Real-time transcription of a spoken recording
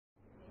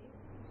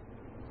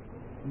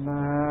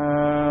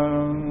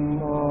Nam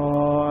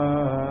mô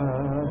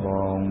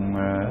Bổn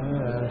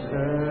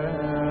Sư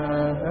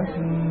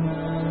Thích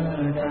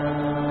Ca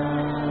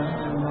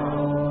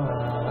Mâu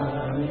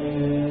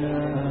Ni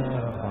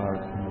Phật.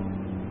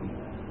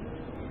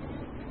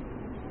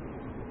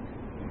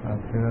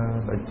 Thưa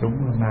đại chúng,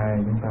 hôm nay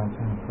chúng ta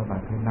sẽ học câu bài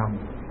thứ 5.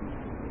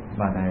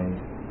 Bài này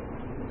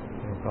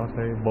có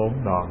tới 4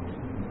 đoạn,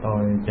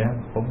 tôi chép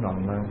 4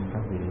 đoạn lên,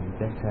 các vị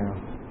chép theo.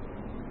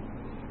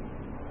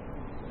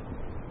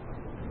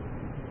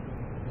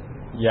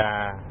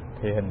 Già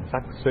thì hình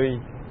sắc suy,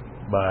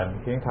 bệnh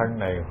khiến thân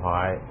này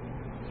hoại,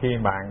 khi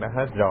mạng đã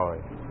hết rồi,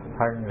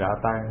 thân rã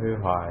tan hư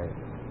hoại.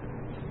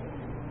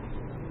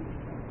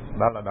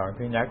 Đó là đoạn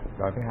thứ nhất.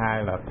 Đoạn thứ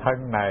hai là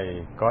thân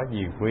này có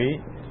gì quý,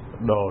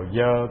 đồ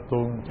dơ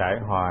tuôn chảy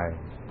hoài,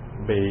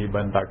 bị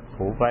bệnh tật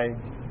phủ vây,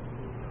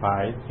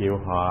 phải chịu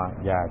họ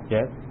già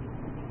chết.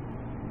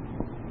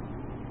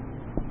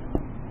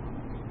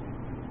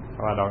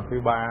 Và đoạn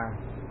thứ ba,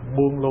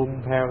 buông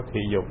lung theo thị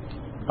dục,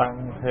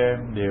 tăng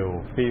thêm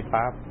điều phi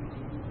pháp,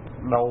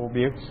 đâu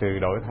biết sự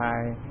đổi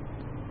thay,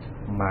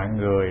 mạng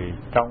người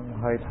trong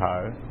hơi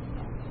thở.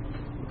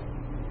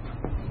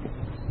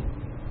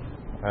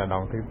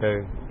 Đoạn thứ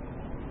tư,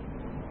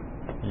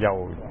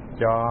 dầu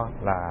cho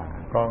là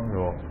con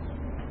ruột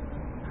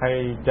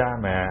hay cha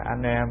mẹ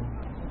anh em,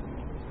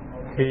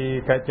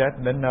 khi cái chết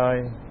đến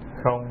nơi,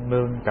 không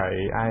nương cậy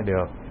ai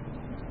được.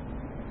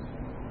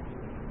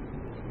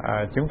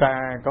 Chúng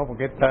ta có một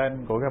cái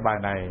tên của cái bài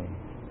này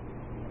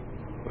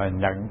là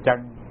nhận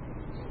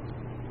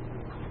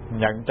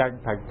chân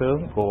thật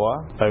tướng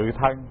của tự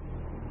thân.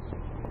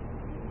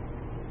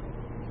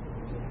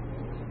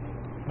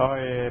 Tôi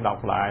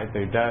đọc lại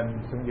từ trên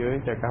xuống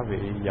dưới cho các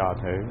vị dò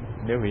thử,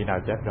 nếu vị nào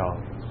chết rồi.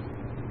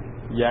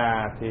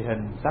 Già thì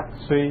hình sắc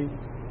suy,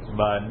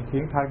 bệnh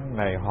khiến thân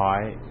này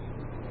hoại,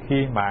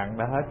 khi mạng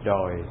đã hết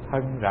rồi,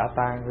 thân rã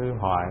tan hư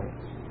hoại.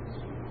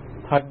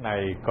 Thân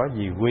này có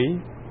gì quý,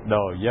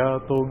 đồ dơ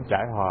tuôn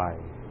chảy hoài,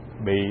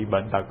 bị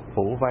bệnh tật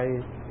phủ vây,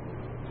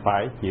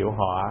 phải chịu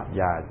họa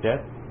và chết.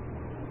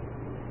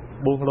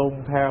 Buông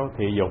lung theo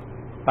thị dục,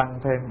 tăng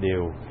thêm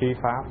điều phi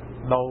pháp,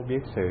 đâu biết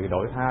sự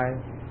đổi thay,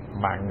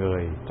 mạng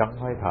người trong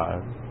hơi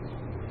thở.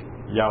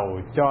 Dầu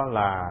cho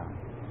là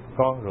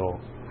con ruột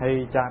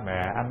hay cha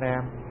mẹ anh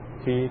em,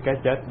 khi cái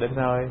chết đến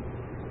nơi,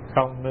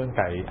 không nương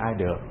cậy ai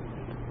được.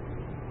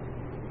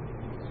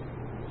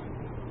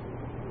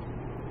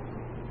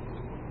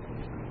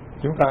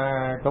 Chúng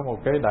ta có một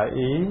cái đại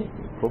ý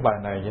của bài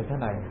này như thế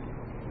này.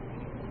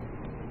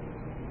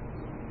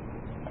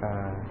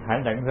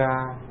 Hãy nhận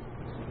ra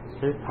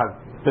cái thật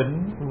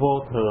tính vô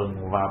thường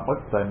và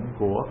bất tịnh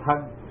của thân.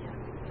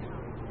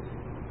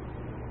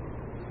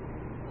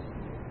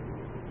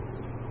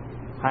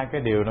 Hai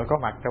cái điều nó có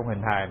mặt trong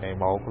hình hài này,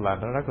 một là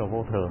nó rất là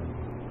vô thường,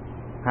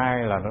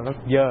 hai là nó rất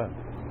dơ.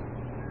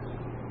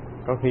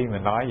 Có khi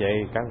mình nói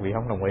vậy các vị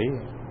không đồng ý,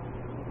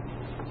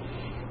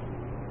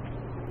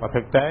 và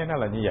thực tế nó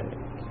là như vậy.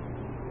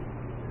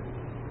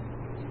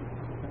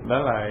 Đó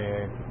là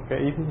cái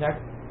ý thứ nhất.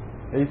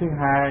 Ý thứ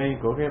hai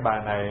của cái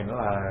bài này nó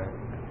là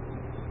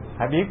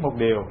hãy biết một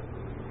điều,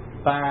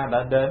 ta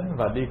đã đến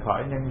và đi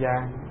khỏi nhân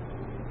gian,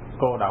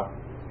 cô độc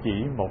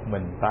chỉ một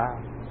mình ta.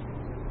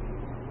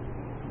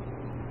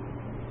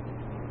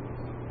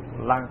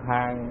 Lang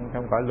thang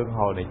trong cõi luân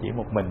hồi này chỉ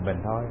một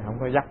mình thôi, không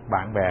có dắt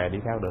bạn bè đi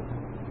theo được.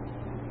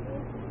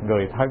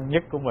 Người thân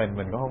nhất của mình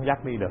cũng không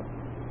dắt đi được.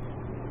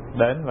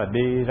 Đến và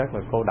đi rất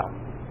là cô độc.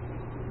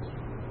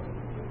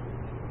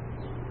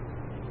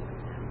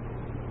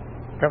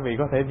 Các vị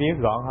có thể viết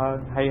gọn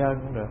hơn, hay hơn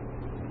cũng được.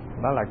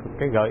 Đó là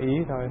cái gợi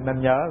ý thôi.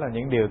 Nên nhớ là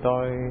những điều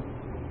tôi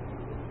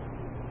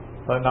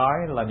nói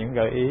là những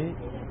gợi ý.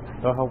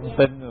 Tôi không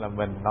tin là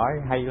mình nói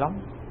hay lắm.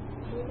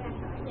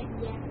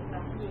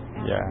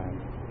 Dạ.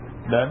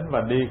 Đến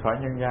và đi khỏi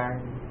nhân gian,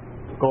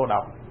 cô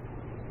độc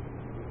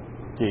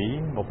chỉ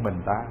một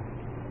mình ta.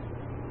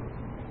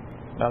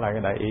 Đó là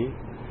cái đại ý.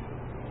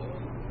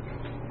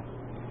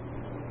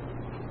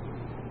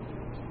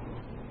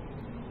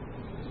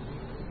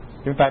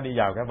 Chúng ta đi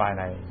vào cái bài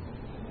này.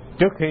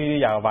 Trước khi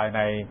đi vào bài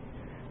này,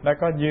 đã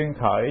có duyên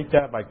khởi cho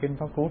bài kinh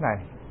Pháp Cú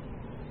này.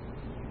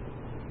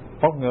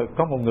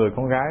 Có một người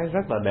con gái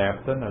rất là đẹp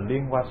tên là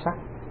Liên Hoa Sắc.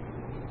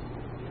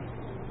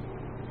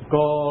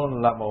 Cô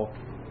là một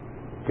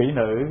kỹ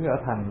nữ ở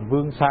thành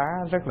Vương Xá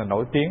rất là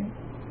nổi tiếng.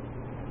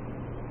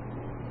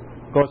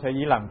 Cô sẽ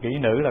chỉ làm kỹ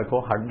nữ là cô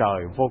hận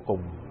đời vô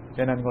cùng,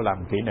 cho nên cô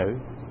làm kỹ nữ.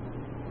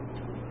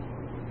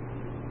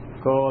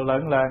 Cô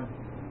lớn lên,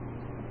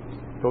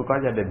 cô có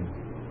gia đình,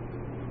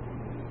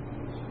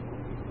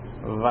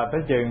 và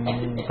tới chừng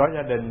có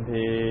gia đình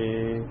thì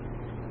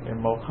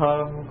một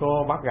hôm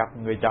cô bắt gặp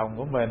người chồng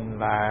của mình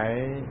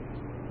lại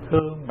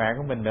thương mẹ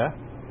của mình nữa.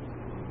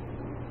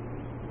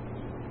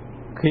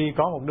 Khi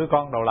có một đứa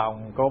con đầu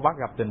lòng, cô bắt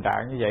gặp tình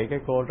trạng như vậy, cái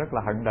cô rất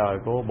là hận đời,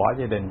 cô bỏ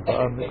gia đình, cô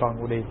ôm đứa con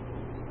cô đi.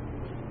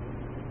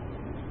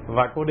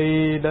 Và cô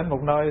đi đến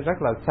một nơi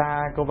rất là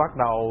xa, cô bắt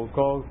đầu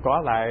cô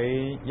có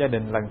lại gia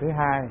đình lần thứ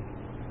hai.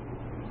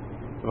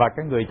 Và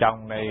cái người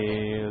chồng này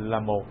là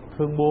một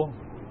thương buôn.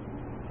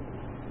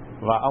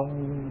 Và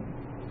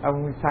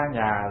ông xa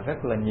nhà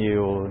rất là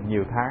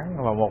nhiều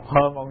tháng. Và một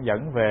hôm ông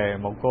dẫn về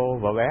một cô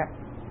vợ bé.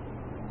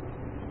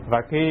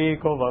 Và khi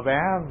cô vợ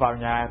bé vào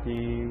nhà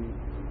thì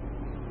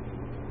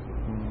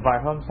vài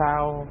hôm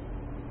sau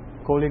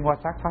cô Liên quan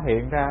sát phát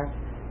hiện ra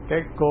cái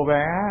cô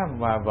bé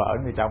mà vợ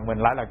người chồng mình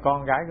lại là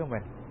con gái của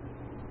mình.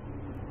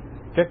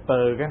 Cái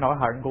từ cái nỗi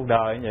hận cuộc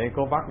đời như vậy,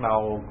 cô bắt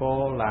đầu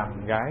cô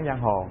làm gái giang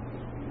hồ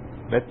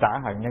để trả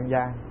hận nhân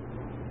gian.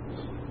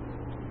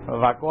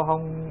 Và cô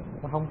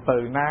không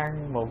từ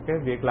nan một cái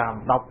việc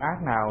làm độc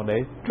ác nào để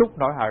trút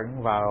nỗi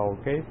hận vào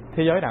cái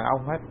thế giới đàn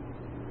ông hết.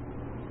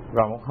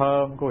 Và một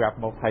hôm cô gặp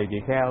một thầy tỳ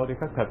kheo đi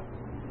khất thực,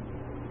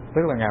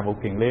 tức là ngài Mục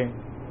Kiền Liên.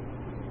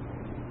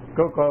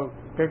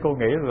 Cô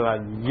nghĩ là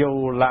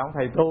dù là ông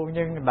thầy tu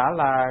nhưng đã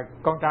là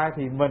con trai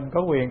thì mình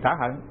có quyền trả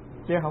hận,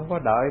 chứ không có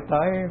đợi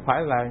tới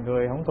phải là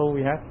người không tu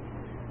gì hết.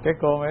 Cái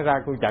cô mới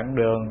ra cô chặn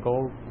đường,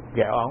 cô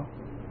ghẹo ổng,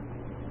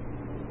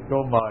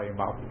 cô mời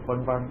mọc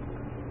vân vân.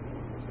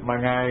 Mà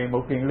ngài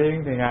Mục Kiền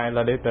Liên thì ngài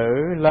là đệ tử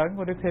lớn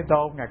của Đức Thế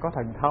Tôn, ngài có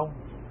thần thông.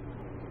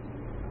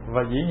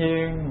 Và dĩ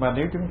nhiên mà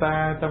nếu chúng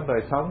ta trong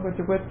đời sống có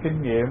chút ít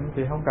kinh nghiệm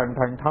thì không cần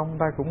thần thông,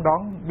 ta cũng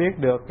đoán biết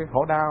được cái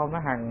khổ đau nó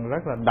hằn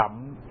rất là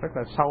đậm, rất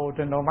là sâu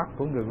trên đôi mắt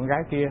của người con gái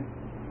kia.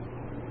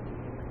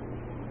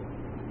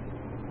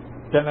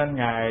 Cho nên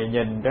ngài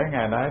nhìn cái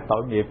ngài nói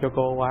tội nghiệp cho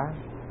cô quá.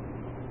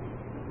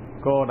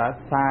 Cô đã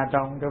xa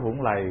trong cái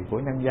vũng lầy của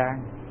nhân gian.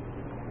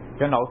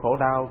 Cái nỗi khổ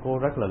đau cô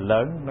rất là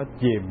lớn, nó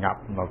chìm ngập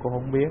mà cô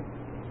không biết.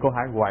 Cô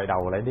hãy quay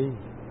đầu lại đi.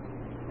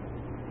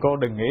 Cô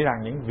đừng nghĩ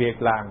rằng những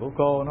việc làm của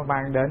cô nó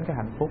mang đến cái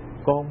hạnh phúc.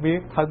 Cô không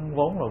biết thân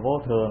vốn là vô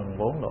thường,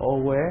 vốn là ô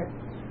uế,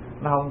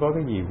 nó không có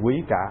cái gì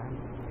quý cả.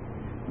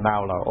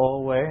 Nào là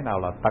ô uế, nào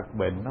là tật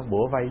bệnh, nó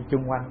bủa vây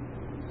chung quanh.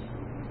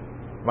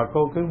 Mà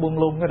cô cứ buông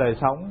lung cái đời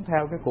sống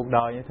theo cái cuộc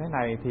đời như thế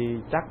này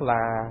thì chắc là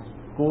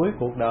cuối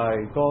cuộc đời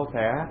cô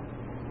sẽ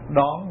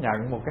đón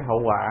nhận một cái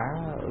hậu quả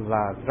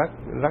là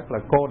rất là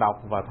cô độc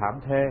và thảm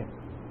thê.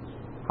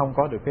 Không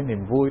có được cái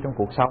niềm vui trong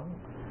cuộc sống,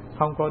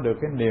 không có được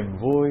cái niềm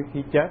vui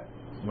khi chết,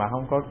 mà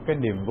không có cái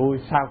niềm vui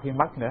sau khi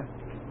mất nữa.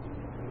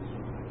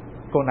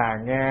 Cô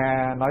nàng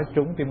nghe nói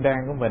trúng tim đen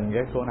của mình,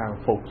 cái cô nàng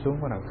phục xuống,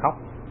 cô nàng khóc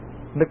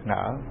nức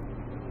nở.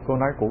 Cô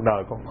nói cuộc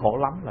đời con khổ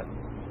lắm rồi,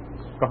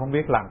 con không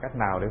biết làm cách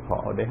nào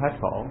để hết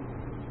khổ.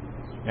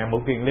 Ngài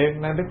Mục Kiền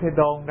Liên nói Đức Thế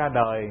Tôn ra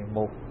đời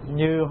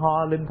như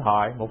hoa linh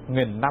thoại,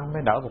 1000 năm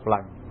mới nở một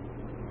lần.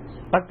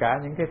 Tất cả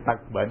những cái tật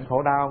bệnh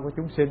khổ đau của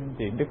chúng sinh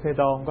thì Đức Thế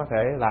Tôn có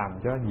thể làm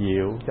cho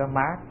dịu, cho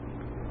mát.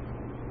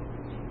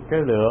 Cái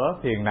lửa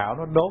phiền não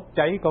nó đốt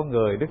cháy con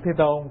người, Đức Thế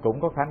Tôn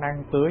cũng có khả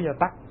năng tưới cho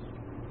tắt.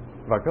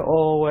 Và cái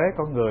ô uế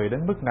con người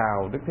đến mức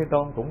nào Đức Thế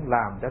Tôn cũng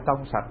làm cho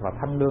trong sạch và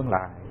thanh lương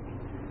lại.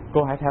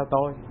 Cô hãy theo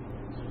tôi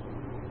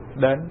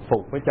đến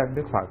phục với chân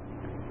Đức Phật,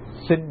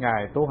 xin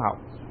Ngài tu học.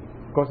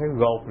 Cô sẽ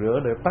gột rửa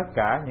được tất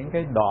cả những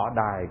cái đọa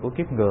đài của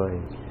kiếp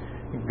người,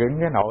 những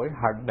cái nỗi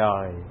hận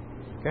đời,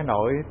 cái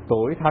nỗi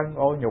tủi thân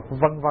ô nhục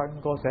vân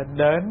vân. Cô sẽ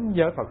đến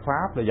với Phật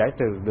Pháp để giải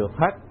trừ được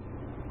hết.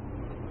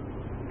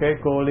 Cái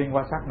cô Liên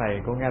Hoa Sắc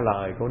này, cô nghe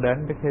lời, cô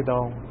đến Đức Thế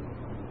Tôn,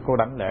 cô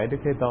đảnh lễ Đức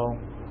Thế Tôn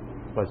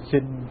và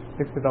xin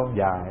Đức Thế Tôn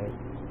dạy.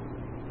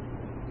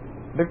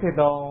 Đức Thế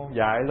Tôn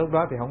dạy lúc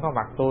đó thì không có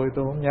mặt tôi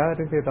không nhớ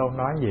Đức Thế Tôn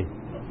nói gì.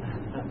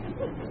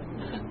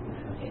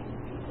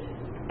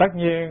 Tất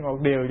nhiên một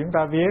điều chúng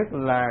ta biết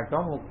là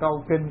có một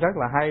câu kinh rất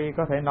là hay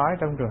có thể nói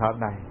trong trường hợp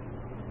này.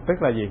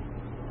 Tức là gì?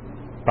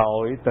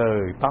 Tội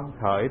từ tâm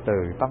khởi, từ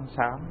tâm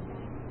sám.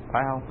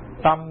 Phải không?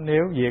 Tâm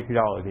nếu diệt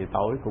rồi thì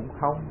tội cũng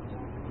không.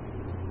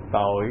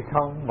 Tội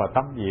không và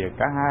tâm diệt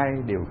cả hai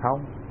đều không,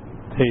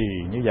 thì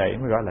như vậy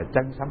mới gọi là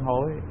chân sám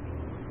hối.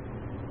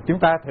 Chúng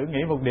ta thử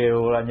nghĩ một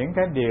điều là những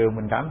cái điều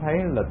mình cảm thấy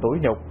là tủi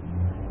nhục,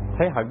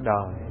 thấy hận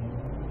đời,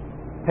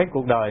 thấy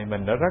cuộc đời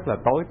mình nó rất là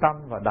tối tăm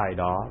và đày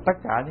đọa. Tất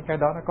cả những cái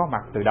đó nó có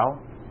mặt từ đâu?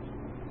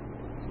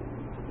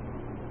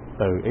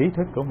 Từ ý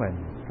thức của mình,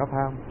 có phải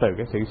không? Từ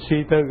cái sự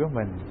suy tư của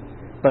mình,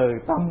 từ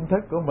tâm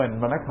thức của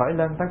mình mà nó khởi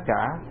lên tất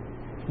cả.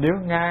 Nếu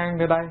ngang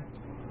nơi đây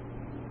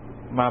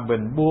mà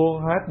mình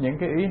buông hết những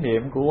cái ý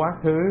niệm của quá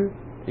khứ,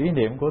 ý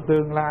niệm của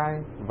tương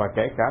lai và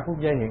kể cả phút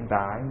giây hiện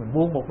tại, mình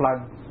buông một lần,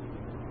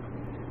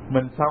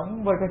 mình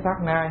sống với cái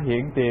sát na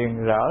hiện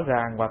tiền rõ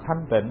ràng và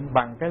thanh tịnh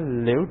bằng cái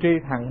liễu tri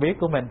thần biết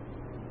của mình,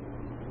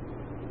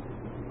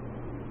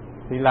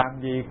 thì làm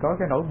gì có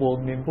cái nỗi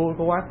buồn niềm vui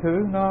của quá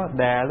khứ nó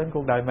đè lên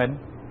cuộc đời mình.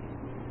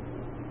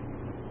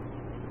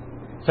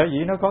 Sở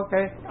dĩ nó có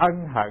cái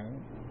ân hận,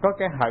 có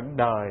cái hận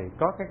đời,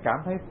 có cái cảm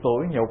thấy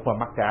tủi nhục và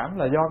mặc cảm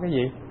là do cái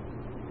gì?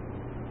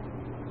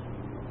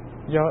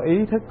 Do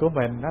ý thức của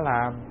mình nó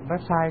làm, nó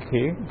sai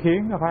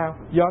khiến phải không?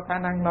 Do khả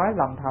năng nói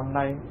lầm thầm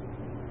này.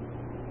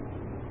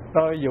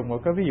 Tôi dùng một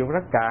cái ví dụ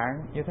rất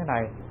cạn như thế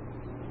này.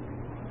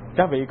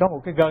 Các vị có một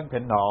cái cơn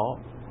thịnh nộ,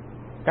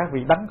 các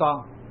vị đánh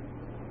con.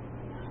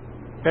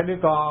 Cái đứa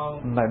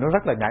con này nó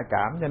rất là nhạy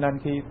cảm, cho nên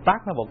khi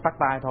tát nó một tát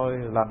tay thôi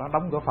là nó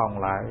đóng cửa phòng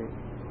lại.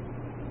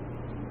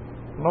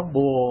 Nó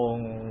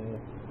buồn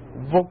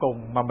vô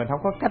cùng mà mình không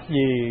có cách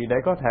gì để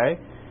có thể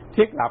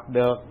thiết lập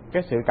được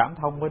cái sự cảm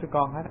thông với đứa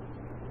con hết.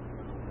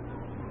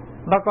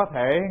 Nó có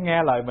thể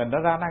nghe lời mình, nó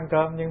ra nó ăn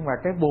cơm, nhưng mà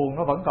cái buồn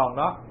nó vẫn còn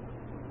đó.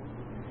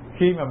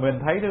 Khi mà mình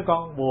thấy đứa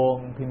con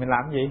buồn thì mình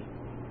làm gì?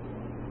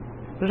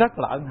 Rất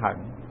là ân hận,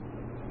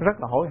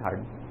 rất là hối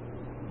hận.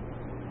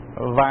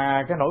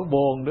 Và cái nỗi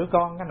buồn đứa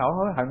con, cái nỗi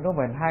hối hận của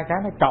mình, hai cái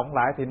nó cộng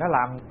lại thì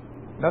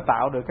nó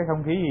tạo được cái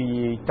không khí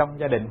gì trong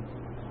gia đình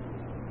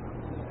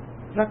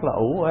rất là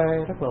ủ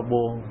ê, rất là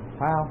buồn,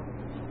 phải không?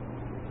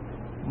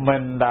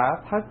 Mình đã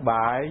thất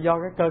bại do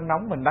cái cơn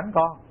nóng mình đánh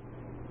con,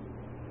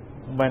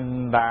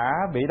 mình đã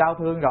bị đau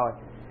thương rồi.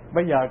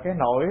 Bây giờ cái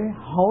nỗi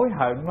hối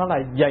hận nó là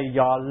dày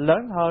dò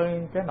lớn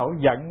hơn cái nỗi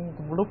giận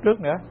lúc trước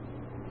nữa.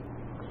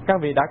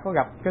 Các vị đã có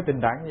gặp cái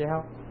tình trạng vậy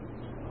không?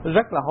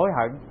 Rất là hối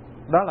hận.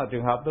 Đó là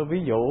trường hợp tôi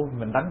ví dụ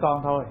mình đánh con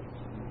thôi.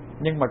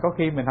 Nhưng mà có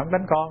khi mình không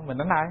đánh con, mình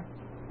đánh ai?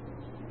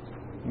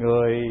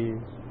 Người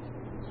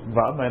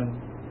vợ mình,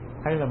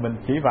 hay là mình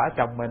chỉ vả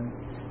chồng mình.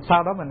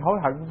 Sau đó mình hối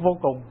hận vô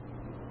cùng.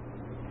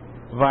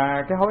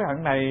 Và cái hối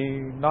hận này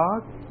nó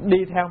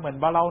đi theo mình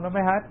bao lâu nó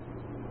mới hết?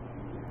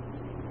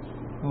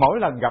 Mỗi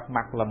lần gặp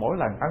mặt là mỗi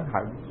lần ân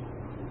hận.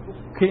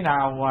 Khi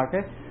nào mà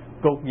cái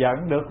cục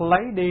giận được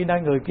lấy đi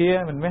nơi người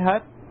kia mình mới hết?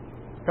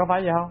 Có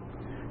phải vậy không?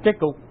 Cái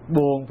cục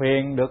buồn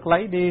phiền được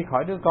lấy đi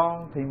khỏi đứa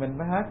con thì mình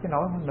mới hết cái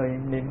nỗi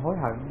niềm hối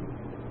hận.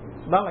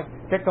 Đó là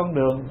cái con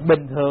đường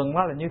bình thường,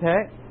 nó là như thế.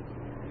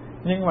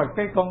 Nhưng mà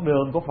cái con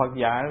đường của Phật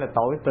dạy là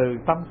tội từ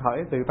tâm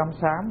khởi, từ tâm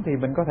sám, thì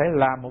mình có thể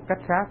làm một cách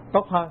khác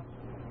tốt hơn.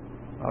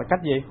 Cách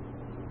gì?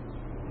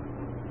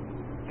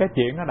 Cái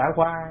chuyện nó đã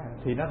qua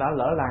thì nó đã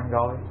lỡ làng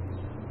rồi.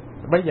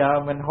 Bây giờ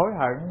mình hối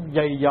hận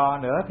dày dò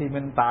nữa thì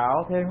mình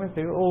tạo thêm cái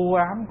sự u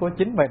ám của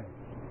chính mình.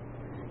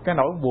 Cái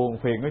nỗi buồn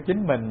phiền của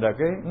chính mình, rồi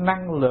cái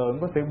năng lượng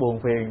của sự buồn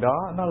phiền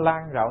đó nó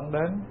lan rộng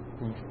đến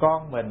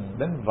con mình,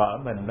 đến vợ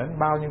mình, đến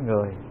bao nhiêu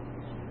người.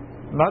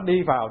 Nó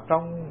đi vào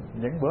trong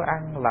những bữa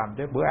ăn, làm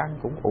cho bữa ăn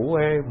cũng ủ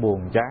ê,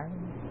 buồn chán.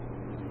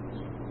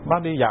 Nó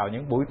đi vào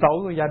những buổi tối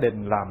của gia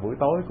đình, làm buổi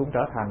tối cũng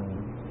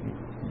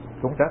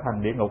trở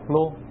thành địa ngục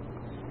luôn.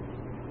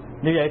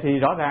 Như vậy thì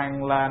rõ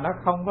ràng là nó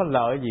không có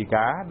lợi gì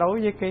cả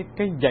đối với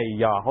cái dày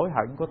dò hối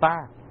hận của ta.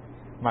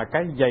 Mà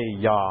cái dày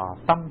dò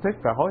tâm thức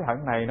và hối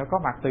hận này nó có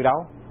mặt từ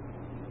đâu?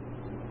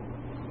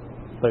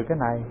 Từ cái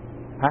này,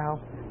 phải không?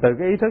 Từ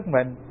cái ý thức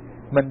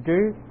mình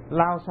cứ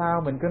lao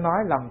sao, mình cứ nói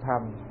lầm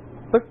thầm,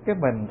 tức cái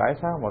mình tại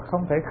sao mà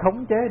không thể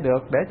khống chế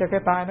được để cho cái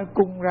tay nó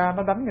cung ra,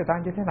 nó đánh người ta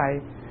như thế này.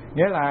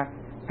 Nghĩa là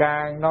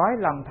càng nói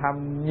lầm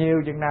thầm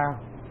nhiều chừng nào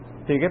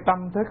thì cái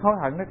tâm thức hối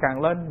hận nó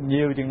càng lên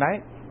nhiều chừng đấy.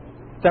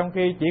 Trong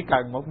khi chỉ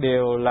cần một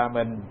điều là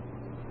mình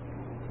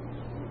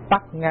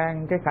tắt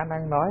ngang cái khả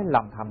năng nói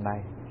lầm thầm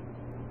này,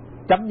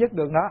 chấm dứt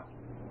được nó,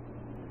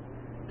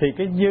 thì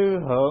cái dư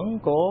hưởng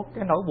của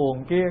cái nỗi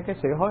buồn kia, cái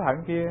sự hối hận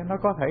kia nó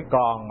có thể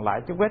còn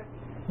lại chút ít.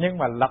 Nhưng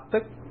mà lập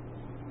tức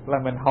là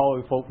mình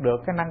hồi phục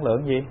được cái năng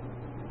lượng gì?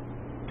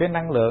 Cái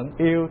năng lượng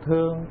yêu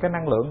thương, cái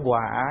năng lượng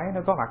hòa ái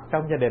nó có mặt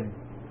trong gia đình.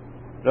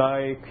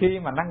 Rồi khi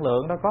mà năng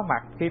lượng nó có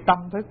mặt, khi tâm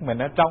thức mình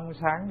nó trong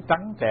sáng,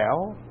 trắng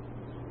trẻo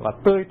và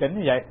tươi tỉnh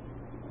như vậy,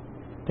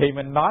 thì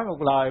mình nói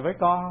một lời với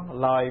con,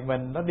 lời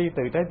mình nó đi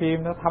từ trái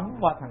tim, nó thấm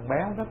qua thằng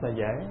bé rất là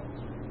dễ.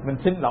 Mình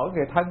xin lỗi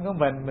người thân của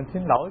mình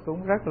xin lỗi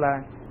cũng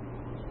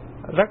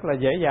rất là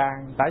dễ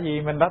dàng. Tại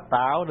vì mình đã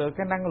tạo được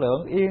cái năng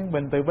lượng yên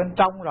bình từ bên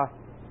trong rồi.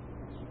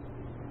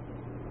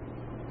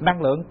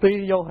 Năng lượng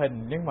tuy vô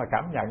hình nhưng mà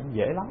cảm nhận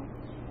dễ lắm.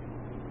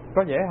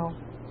 Có dễ không?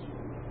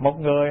 Một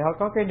người họ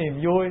có cái niềm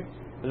vui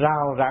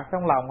rào rạt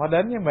trong lòng, họ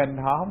đến với mình,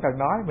 họ không cần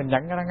nói, mình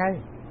nhận ra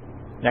ngay.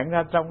 Nhận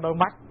ra trong đôi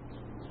mắt,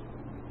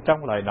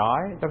 trong lời nói,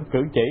 trong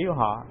cử chỉ của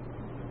họ.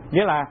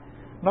 Nghĩa là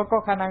nó có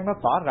khả năng nó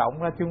tỏa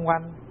rộng ra chung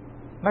quanh.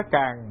 Nó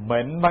càng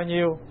mịn bao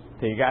nhiêu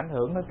thì cái ảnh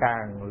hưởng nó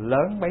càng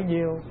lớn bấy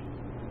nhiêu.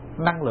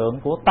 Năng lượng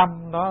của tâm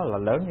đó là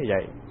lớn như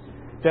vậy.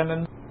 Cho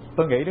nên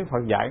tôi nghĩ Đức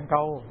Phật dạy một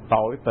câu: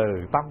 tội từ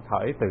tâm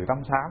khởi, từ tâm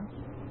sám.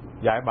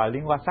 Dạy bà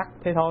Liên Hoa Sắc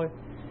thế thôi.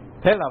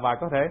 Thế là bà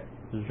có thể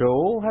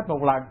rủ hết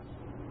một lần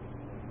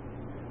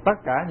tất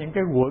cả những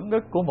cái uẩn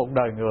ức của một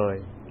đời người,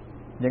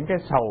 những cái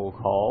sầu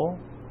khổ,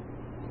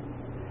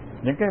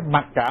 những cái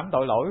mặc cảm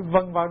tội lỗi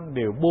vân vân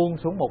đều buông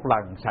xuống một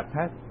lần sạch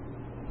hết.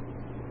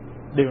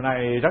 Điều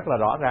này rất là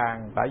rõ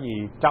ràng, tại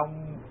vì trong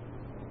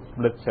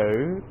lịch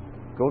sử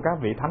của các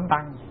vị thánh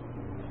tăng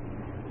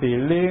thì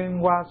Liên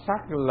Hoa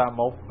Sắc là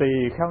một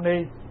tỳ kheo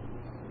ni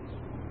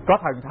có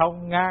thần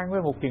thông ngang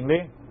với một kiền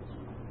liên,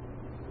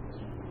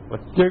 và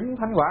chứng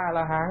thánh quả A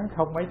La Hán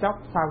không mấy chốc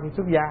sau khi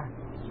xuất gia.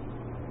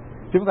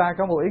 Chúng ta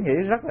có một ý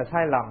nghĩ rất là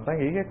sai lầm, ta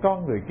nghĩ cái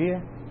con người kia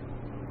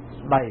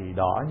đầy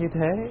đọa như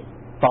thế,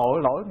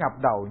 tội lỗi ngập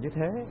đầu như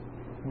thế,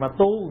 mà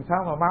tu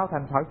sao mà mau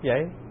thành Phật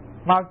vậy,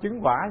 mau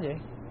chứng quả vậy.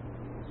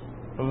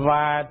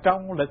 Và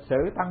trong lịch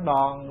sử tăng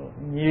đoàn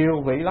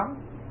nhiều vị lắm.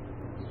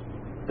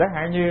 Chẳng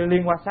hạn như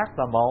Liên Hoa Sắc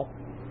là một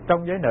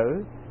trong giới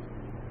nữ.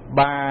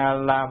 Bà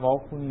là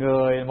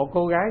một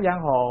cô gái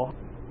giang hồ,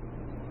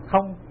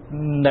 không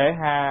nể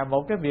hà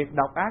một cái việc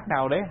độc ác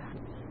nào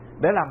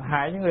để làm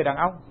hại những người đàn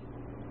ông.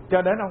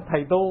 Cho đến ông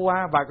thầy tu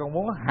qua, bà còn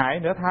muốn hại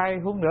nữa, thay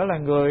huống nữa là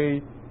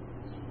người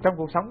trong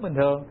cuộc sống bình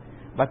thường.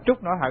 Bà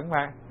trút nỗi hận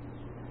mà.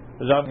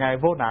 Rồi ngày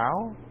vô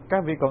não,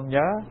 các vị còn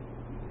nhớ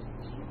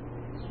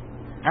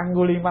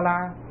Angulimala,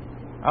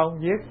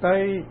 ông giết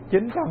tới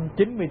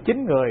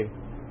 999 người,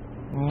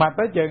 mà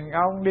tới chừng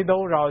ông đi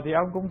tu rồi thì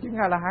ông cũng chứng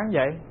A-la-hán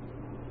vậy.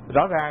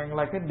 Rõ ràng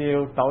là cái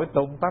điều tội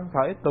tùng tâm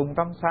khởi, tùng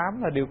tâm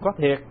sám là điều có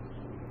thiệt.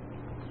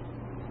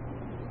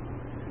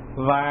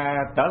 Và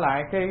trở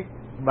lại cái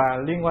bà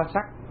Liên Hoa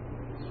Sắc,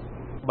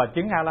 bà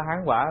chứng A-la-hán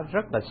quả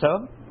rất là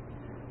sớm,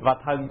 và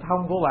thần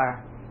thông của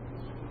bà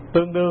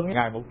tương đương với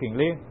Ngài Mục Kiền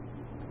Liên.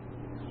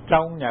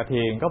 Trong nhà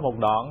thiền có một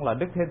đoạn là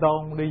Đức Thế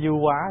Tôn đi du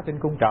hóa trên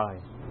cung trời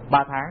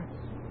 3 tháng,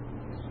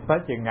 tới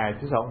chừng ngày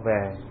Sư Sọn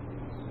về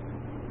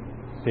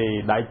thì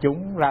đại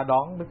chúng ra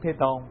đón Đức Thế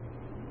Tôn.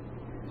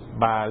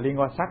 Bà Liên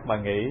Hoa Sắc bà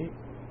nghĩ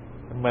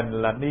mình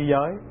là ni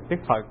giới, Đức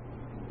Phật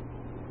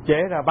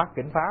chế ra bắt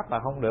kinh pháp là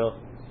không được,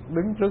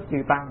 đứng trước chư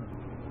tăng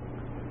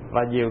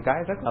và nhiều cái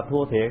rất là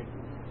thua thiệt,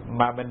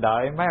 mà mình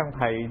đợi mấy ông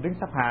thầy đứng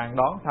sắp hàng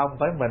đón xong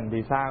tới mình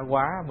thì xa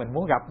quá, mình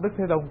muốn gặp Đức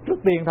Thế Tôn trước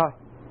tiên thôi.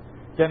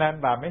 Cho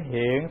nên bà mới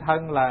hiện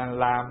thân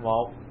là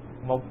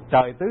một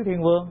trời tứ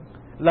thiên vương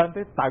lên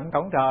tới tận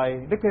cổng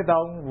trời. Đức Thế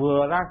Tôn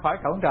vừa ra khỏi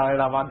cổng trời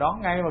là bà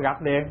đón ngay mà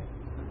gặp liền.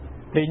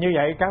 Thì như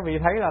vậy các vị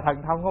thấy là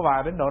thần thông của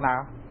bà đến độ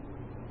nào?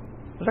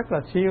 Rất là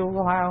siêu,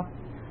 có phải không?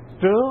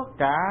 Trước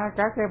cả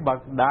các cái bậc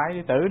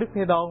đại tử Đức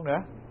Thế Tôn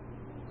nữa.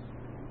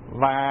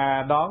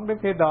 Và đón Đức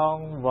Thế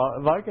Tôn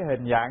với cái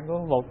hình dạng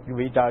của một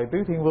vị trời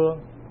tứ thiên vương,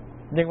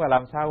 nhưng mà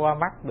làm sao qua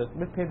mắt được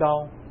Đức Thế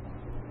Tôn?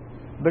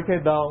 Đức Thế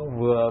Tôn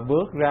vừa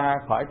bước ra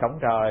khỏi cổng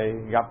trời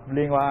gặp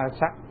Liên Hoa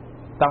Sắc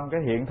trong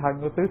cái hiện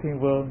thân của tứ thiên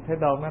vương. Thế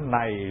Tôn nói: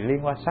 này Liên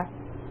Hoa Sắc,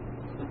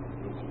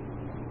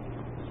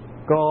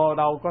 cô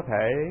đâu có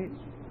thể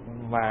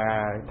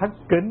mà thất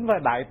kính với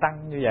đại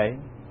tăng như vậy.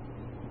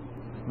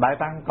 Đại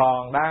tăng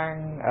còn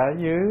đang ở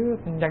dưới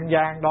nhân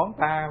gian đón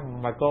ta,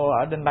 mà cô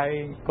ở trên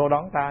đây cô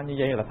đón ta như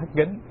vậy là thất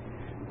kính.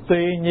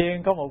 Tuy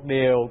nhiên có một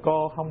điều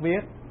cô không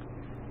biết,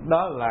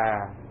 đó là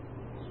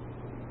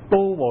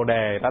Tu Bồ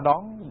Đề đã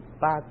đón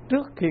ta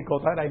trước khi cô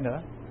tới đây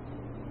nữa.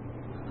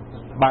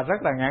 Bà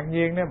rất là ngạc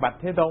nhiên nói: bạch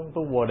Thế Tôn,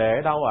 Tu Bồ Đề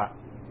ở đâu ạ?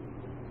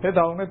 Thế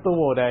Tôn nói: Tu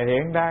Bồ Đề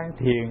hiện đang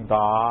thiền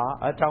tọa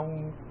ở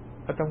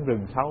trong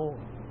rừng sâu,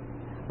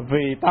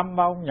 vì tâm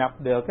ông nhập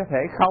được cái thể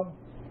không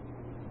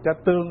cho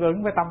tương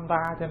ứng với tâm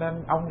ta, cho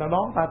nên ông đã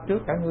đón ta trước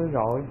cả ngươi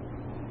rồi.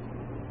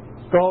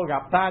 Cô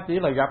gặp ta chỉ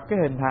là gặp cái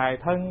hình hài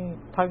thân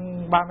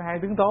 32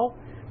 tướng tốt,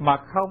 mà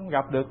không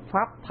gặp được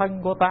pháp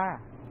thân của ta.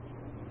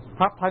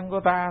 Pháp thân của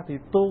ta thì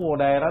Tu Bồ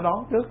Đề đã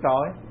đón trước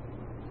rồi.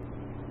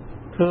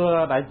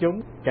 Thưa đại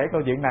chúng, kể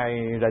câu chuyện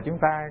này rồi chúng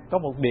ta có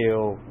một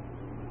điều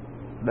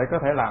để có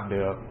thể làm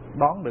được,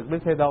 đón được Đức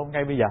Thế Tôn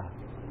ngay bây giờ.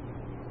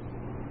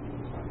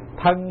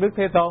 Thân Đức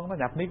Thế Tôn nó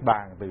nhập Niết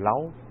Bàn từ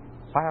lâu,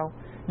 phải không?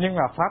 Nhưng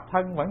mà pháp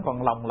thân vẫn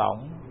còn lồng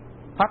lộng.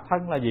 Pháp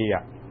thân là gì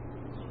ạ?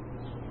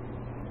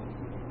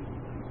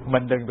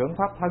 Mình đừng tưởng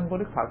pháp thân của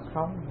Đức Phật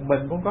không,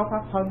 mình cũng có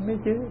pháp thân đấy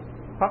chứ.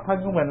 Pháp thân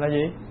của mình là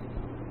gì?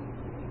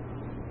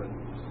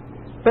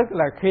 Tức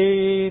là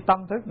khi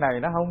tâm thức này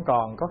nó không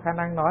còn có khả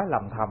năng nói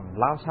lầm thầm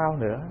lao sao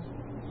nữa,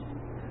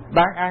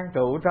 đang an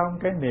trụ trong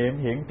cái niệm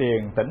hiện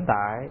tiền tĩnh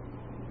tại,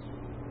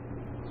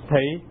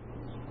 thì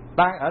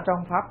đang ở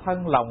trong pháp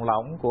thân lồng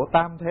lộng của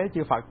tam thế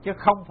chư Phật, chứ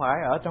không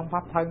phải ở trong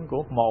pháp thân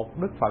của một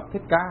Đức Phật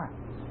Thích Ca.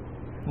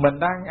 Mình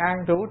đang an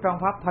trú trong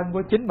pháp thân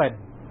của chính mình,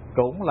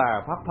 cũng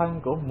là pháp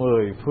thân của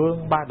 10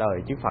 phương 3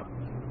 đời chư Phật.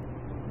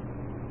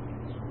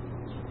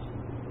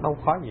 Đâu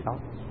khó gì đâu,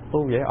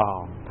 tu dễ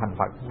thành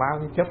Phật bao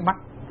nhiêu chớp mắt,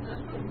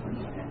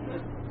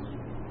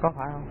 có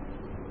phải không?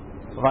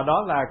 Và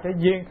đó là cái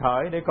duyên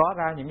khởi để có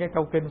ra những cái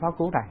câu kinh pháp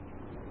cú này.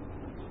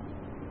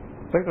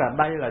 Tức là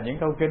đây là những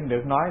câu kinh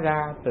được nói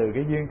ra từ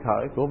cái duyên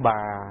khởi của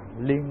bà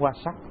Liên Hoa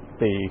Sắc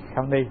Tỳ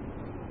Kheo Ni.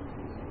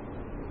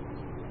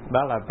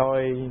 Đó là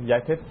tôi giải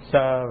thích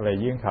sơ về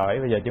duyên khởi.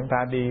 Bây giờ chúng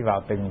ta đi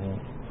vào từng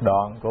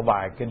đoạn của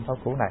bài kinh pháp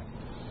cú này.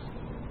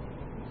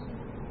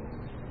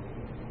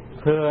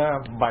 Thưa,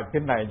 bài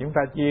kinh này chúng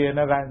ta chia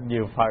nó ra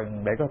nhiều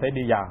phần để có thể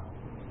đi vào.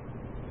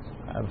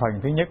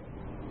 Phần thứ nhất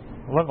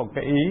với một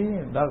cái ý,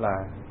 đó là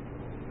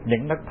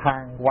những nấc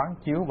thang quán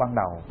chiếu ban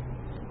đầu.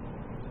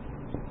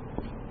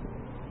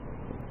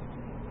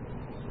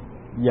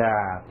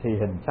 Già thì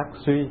hình sắc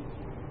suy,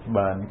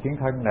 bệnh khiến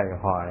thân này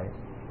hoại,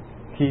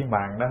 khi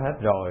mạng đã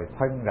hết rồi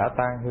thân đã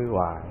tan hư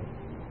hoại.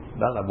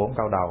 Đó là 4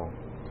 câu đầu.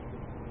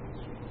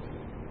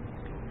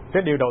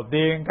 Cái điều đầu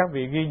tiên các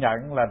vị ghi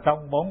nhận là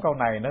trong 4 câu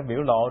này nó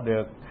biểu lộ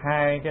được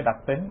 2 cái đặc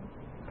tính.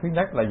 Thứ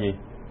nhất là gì?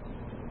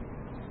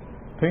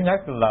 Thứ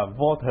nhất là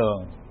vô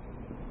thường.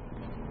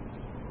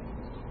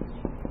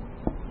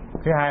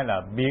 Thứ hai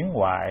là biến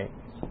hoại.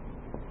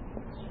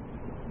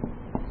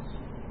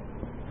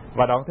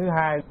 Và đoạn thứ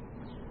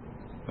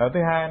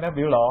hai nó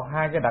biểu lộ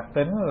 2 cái đặc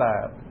tính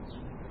là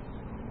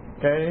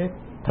cái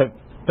thực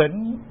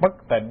tính bất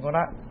tịnh của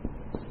nó.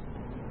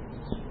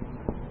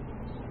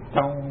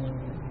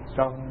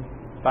 Trong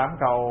 8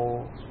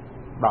 câu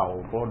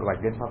đầu của bài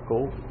kinh pháp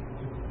cú,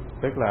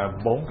 tức là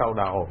 4 câu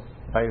đầu,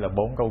 đây là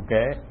 4 câu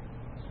kế.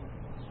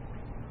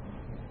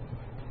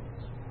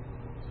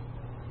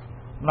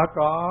 nó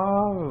có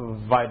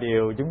vài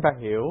điều chúng ta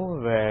hiểu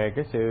về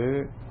cái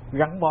sự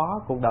gắn bó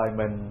cuộc đời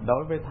mình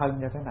đối với thân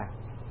như thế nào.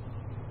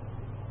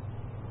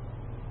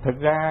 Thực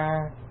ra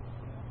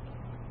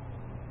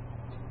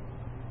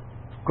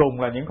cùng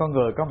là những con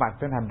người có mặt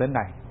trên hành tinh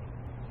này,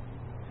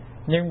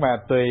 nhưng mà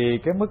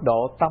tùy cái mức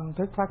độ tâm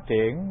thức phát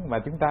triển mà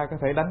chúng ta có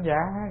thể đánh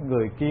giá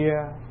người kia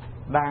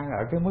đang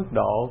ở cái mức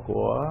độ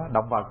của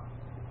động vật,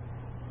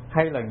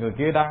 hay là người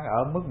kia đang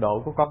ở mức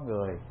độ của con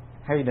người,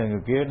 hay là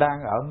người kia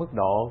đang ở mức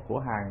độ của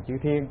hàng chư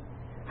thiên,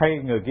 hay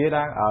người kia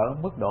đang ở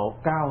mức độ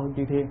cao hơn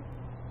chư thiên.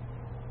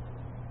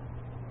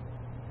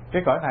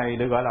 Cái cõi này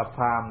được gọi là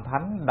phàm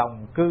thánh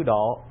đồng cư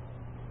độ.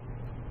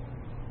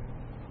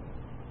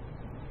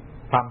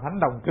 Phàm thánh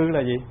đồng cư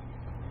là gì?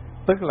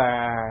 Tức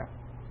là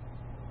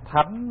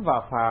thánh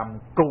và phàm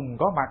cùng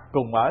có mặt,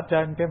 cùng ở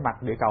trên cái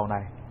mặt địa cầu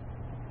này.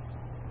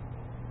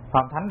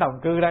 Phàm thánh đồng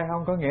cư đây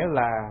không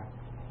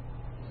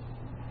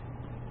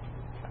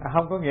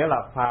có nghĩa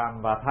là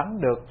phàm và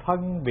thánh được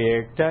phân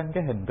biệt trên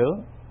cái hình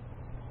tướng,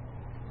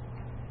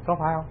 có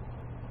phải không?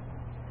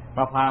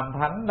 Mà phàm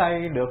thánh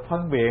đây được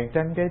phân biệt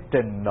trên cái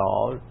trình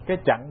độ, cái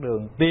chặng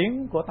đường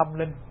tiến của tâm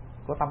linh,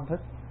 của tâm thức.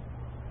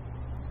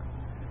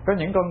 Có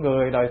những con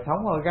người đời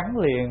sống họ gắn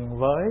liền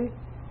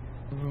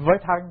với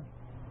thân,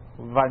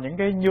 và những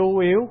cái nhu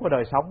yếu của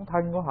đời sống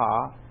thân của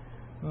họ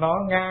nó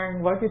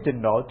ngang với cái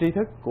trình độ tri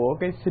thức của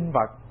cái sinh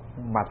vật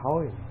mà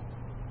thôi.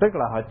 Tức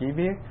là họ chỉ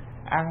biết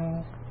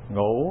ăn,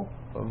 ngủ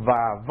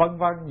và vân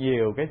vân,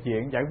 nhiều cái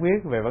chuyện giải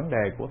quyết về vấn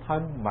đề của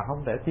thân mà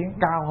không thể tiến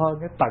cao hơn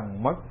cái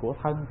tầng mức của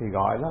thân, thì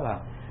gọi đó là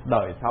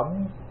đời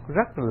sống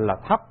rất là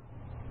thấp.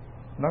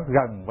 Nó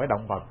gần với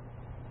động vật,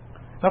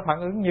 nó phản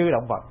ứng như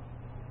động vật.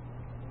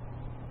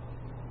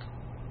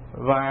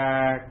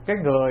 Và cái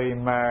người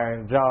mà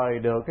rời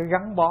được cái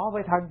gắn bó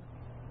với thân,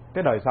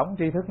 cái đời sống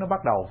tri thức nó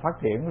bắt đầu phát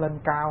triển lên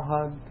cao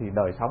hơn, thì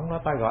đời sống nó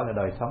ta gọi là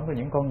đời sống của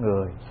những con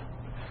người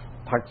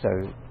thật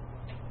sự.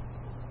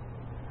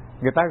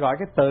 Người ta gọi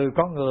cái từ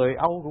con người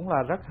Âu cũng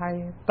là rất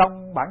hay.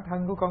 Trong bản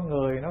thân của con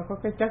người nó có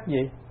cái chất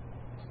gì?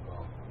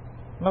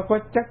 Nó có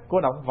chất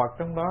của động vật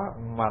trong đó,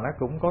 mà nó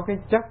cũng có cái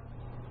chất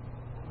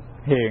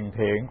hiền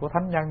thiện của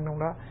thánh nhân trong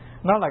đó.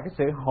 Nó là cái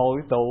sự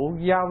hội tụ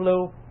giao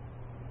lưu.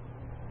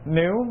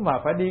 Nếu mà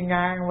phải đi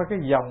ngang với cái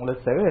dòng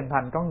lịch sử hình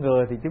thành con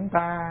người thì chúng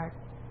ta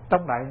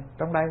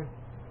trong đây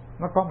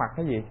nó có mặt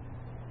cái gì?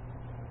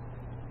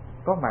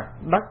 Có mặt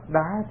đất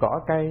đá cỏ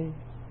cây,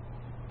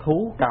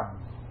 thú cầm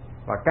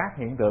và các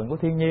hiện tượng của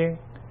thiên nhiên.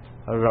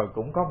 Rồi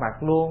cũng có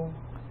mặt luôn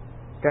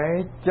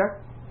cái chất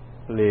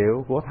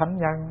liệu của thánh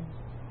nhân.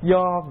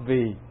 Do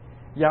vì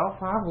giáo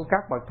pháp của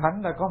các bậc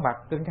thánh đã có mặt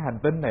trên cái hành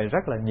tinh này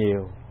rất là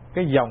nhiều.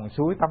 Cái dòng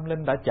suối tâm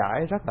linh đã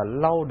chảy rất là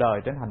lâu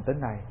đời trên hành tinh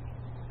này,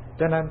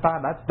 cho nên ta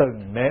đã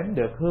từng nếm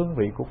được hương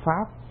vị của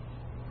pháp.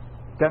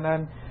 Cho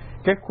nên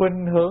cái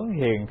khuynh hướng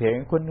hiền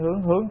thiện, khuynh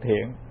hướng hướng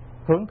thiện,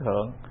 hướng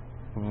thượng,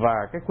 và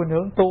cái khuynh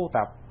hướng tu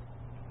tập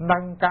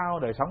nâng cao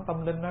đời sống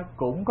tâm linh nó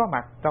cũng có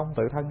mặt trong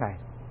tự thân này.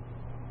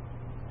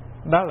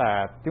 Đó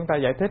là chúng ta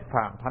giải thích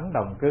phàm thánh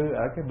đồng cư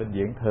ở cái bình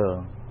diện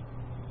thường.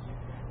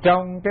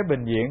 Trong cái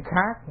bình diện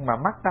khác mà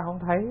mắt ta không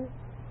thấy,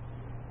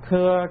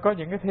 thưa, có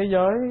những cái thế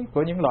giới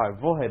của những loài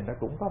vô hình nó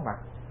cũng có mặt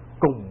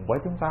cùng với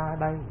chúng ta ở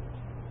đây.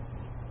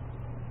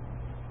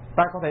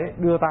 Ta có thể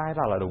đưa tay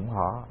ra là đụng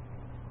họ.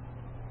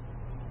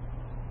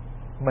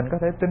 Mình có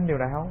thể tin điều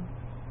này không?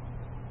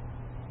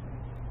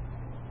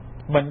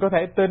 Mình có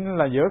thể tin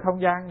là giữa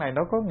không gian này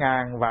nó có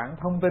ngàn vạn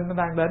thông tin nó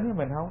đang đến với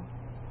mình không?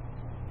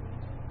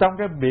 Trong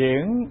cái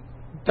biển,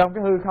 trong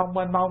cái hư không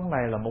mênh mông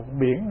này là một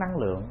biển năng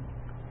lượng.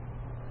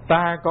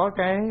 Ta có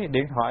cái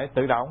điện thoại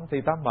tự động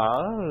thì ta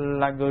mở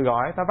là người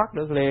gọi ta bắt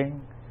được liền.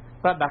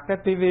 Ta đặt cái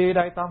tivi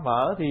đây ta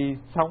mở thì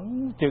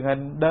sóng truyền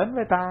hình đến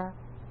với ta.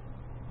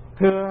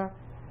 Thưa,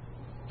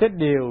 cái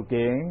điều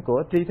kiện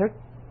của tri thức,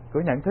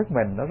 của nhận thức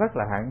mình nó rất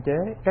là hạn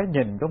chế. Cái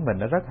nhìn của mình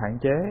nó rất hạn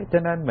chế, cho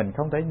nên mình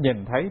không thể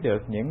nhìn thấy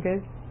được những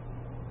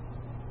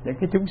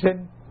cái chúng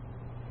sinh,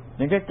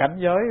 những cái cảnh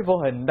giới vô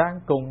hình đang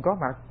cùng có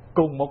mặt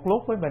cùng một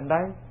lúc với mình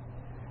đây.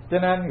 Cho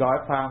nên gọi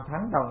phàm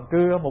thánh đồng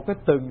cư ở một cái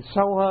tầng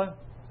sâu hơn.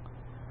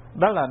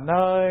 Đó là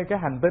nơi cái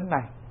hành tinh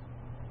này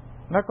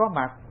nó có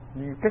mặt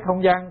cái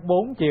không gian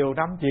 4 chiều,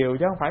 5 chiều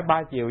chứ không phải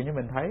 3 chiều như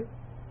mình thấy.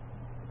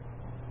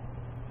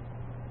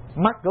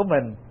 Mắt của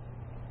mình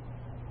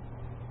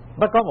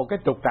nó có một cái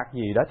trục trặc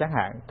gì đó chẳng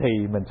hạn,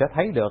 thì mình sẽ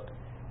thấy được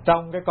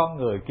trong cái con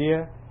người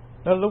kia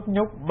nó lúc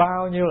nhúc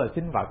bao nhiêu là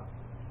sinh vật.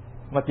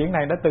 Mà chuyện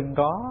này đã từng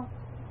có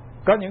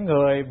những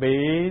người bị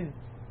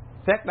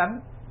sét đánh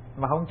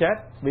mà không chết,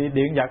 bị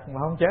điện giật mà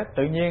không chết.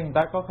 Tự nhiên người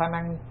ta có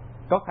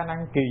khả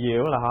năng kỳ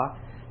diệu là họ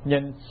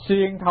nhìn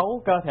xuyên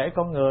thấu cơ thể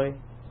con người.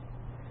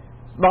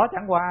 Đó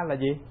chẳng qua là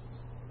gì?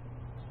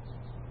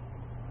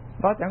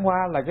 Đó chẳng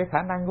qua là cái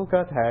khả năng của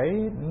cơ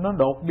thể nó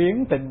đột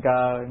biến tình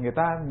cờ, người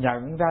ta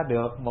nhận ra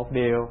được một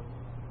điều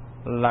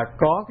là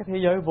có cái thế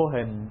giới vô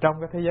hình trong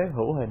cái thế giới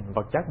hữu hình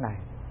vật chất này.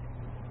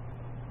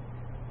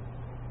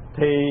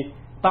 Thì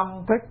tâm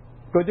thức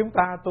của chúng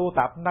ta tu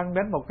tập nâng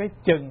đến một cái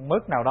chừng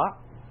mức nào đó,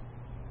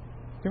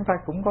 chúng ta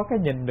cũng có cái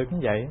nhìn được như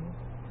vậy.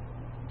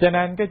 Cho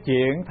nên cái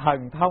chuyện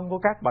thần thông của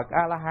các bậc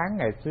A-la-hán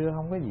ngày xưa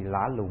không có gì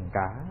lạ lùng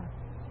cả.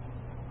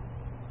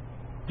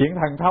 Chuyện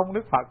thần thông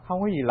Đức Phật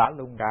không có gì lạ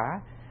lùng cả.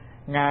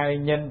 Ngài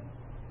nhìn,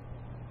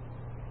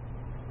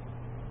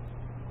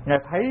 Ngài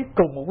thấy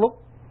cùng một lúc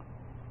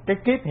cái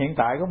kiếp hiện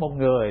tại của một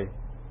người,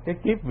 cái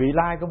kiếp vị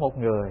lai của một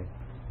người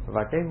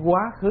và cái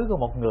quá khứ của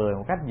một người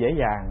một cách dễ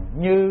dàng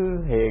như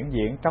hiện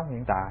diện trong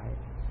hiện tại.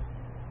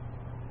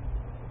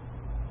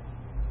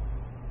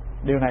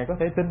 Điều này có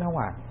thể tin không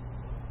ạ?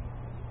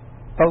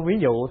 Tôi ví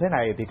dụ thế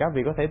này thì các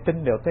vị có thể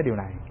tin được cái điều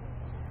này.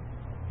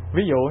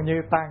 Ví dụ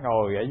như ta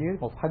ngồi ở dưới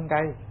một thân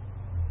cây,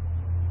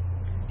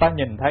 ta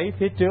nhìn thấy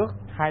phía trước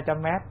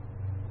 200 mét,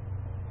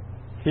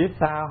 phía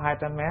sau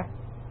 200 mét,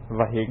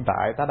 và hiện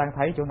tại ta đang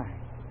thấy chỗ này,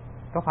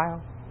 có phải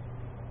không?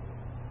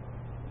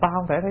 Ta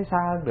không thể thấy xa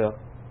hơn được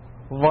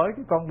với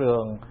cái con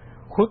đường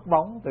khuất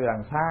bóng từ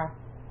đằng xa.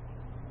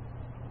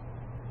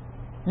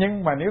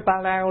 Nhưng mà nếu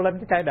ta leo lên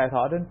cái cây đại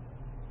thọ trên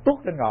tuốt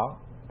trên ngọn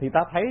thì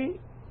ta thấy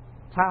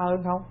xa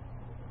hơn không?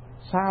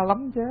 Xa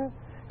lắm chứ.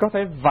 Có thể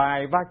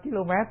vài ba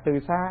km từ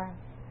xa,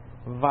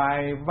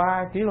 vài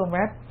ba km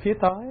phía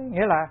tới.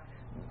 Nghĩa là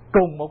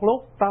cùng một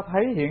lúc ta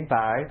thấy hiện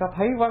tại, ta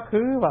thấy quá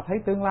khứ và thấy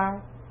tương lai.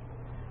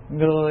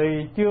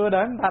 Người chưa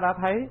đến ta đã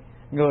thấy,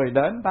 người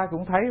đến ta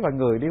cũng thấy, và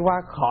người đi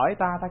qua khỏi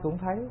ta cũng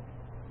thấy.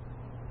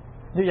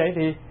 Như vậy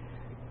thì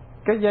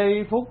cái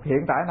giây phút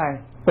hiện tại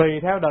này, tùy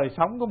theo đời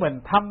sống của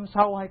mình thâm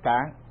sâu hay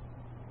cạn,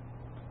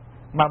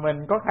 mà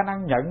mình có khả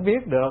năng nhận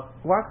biết được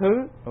quá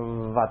khứ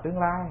và tương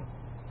lai.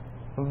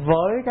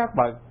 Với các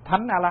bậc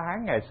thánh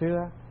A-la-hán ngày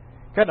xưa,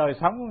 cái đời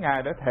sống của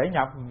Ngài đã thể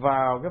nhập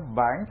vào cái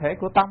bản thể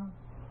của tâm,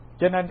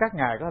 cho nên các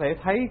Ngài có thể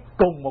thấy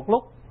cùng một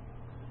lúc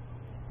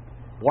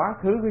quá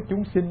khứ của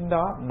chúng sinh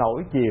đó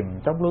nổi chìm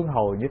trong luân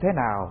hồi như thế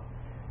nào,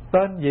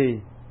 tên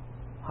gì,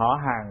 họ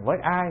hàng với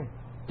ai,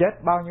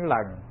 chết bao nhiêu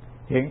lần,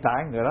 hiện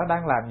tại người đó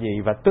đang làm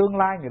gì, và tương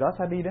lai người đó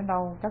sẽ đi đến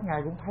đâu. Các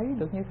Ngài cũng thấy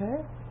được như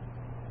thế.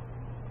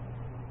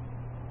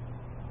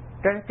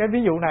 Cái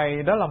ví dụ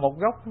này đó là một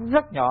góc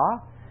rất nhỏ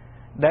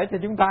để cho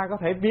chúng ta có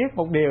thể biết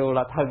một điều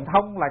là thần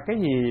thông là cái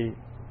gì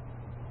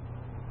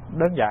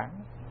đơn giản,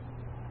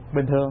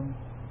 bình thường,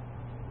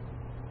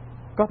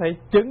 có thể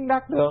chứng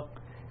đắc được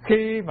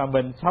khi mà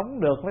mình sống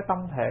được với tâm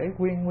thể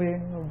nguyên nguyên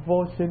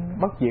vô sinh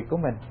bất diệt của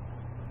mình,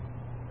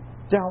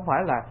 chứ không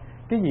phải là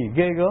cái gì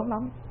ghê gớm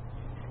lắm.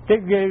 Cái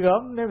ghê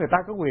gớm, nếu người ta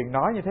có quyền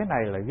nói như thế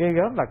này, là ghê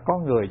gớm là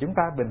con người chúng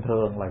ta bình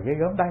thường là ghê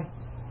gớm đây.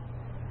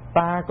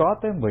 Ta có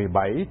tới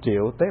 17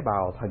 triệu tế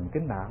bào thần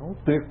kinh não,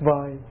 tuyệt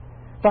vời.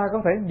 Ta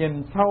có thể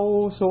nhìn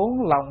sâu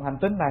xuống lòng hành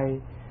tinh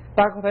này,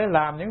 ta có thể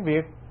làm những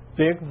việc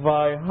tuyệt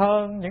vời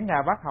hơn những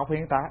nhà bác học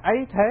hiện tại.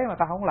 Ấy thế mà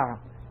ta không làm,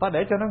 ta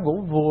để cho nó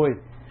ngủ vùi.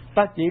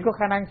 Ta chỉ có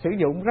khả năng sử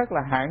dụng rất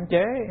là hạn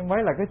chế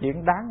mới là cái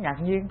chuyện đáng ngạc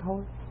nhiên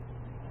thôi.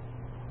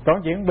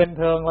 Còn chuyện bình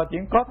thường là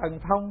chuyện có thần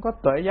thông, có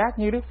tuệ giác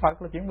như Đức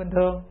Phật là chuyện bình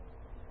thường.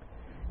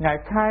 Ngài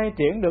khai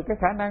triển được cái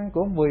khả năng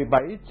của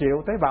 17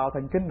 triệu tế bào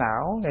thần kinh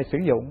não Ngài sử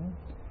dụng,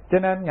 cho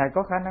nên Ngài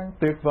có khả năng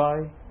tuyệt vời.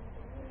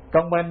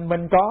 Còn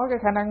mình có cái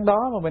khả năng đó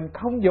mà mình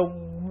không dùng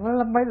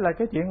mới là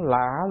cái chuyện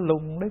lạ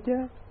lùng đấy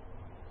chứ,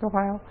 có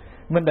phải không?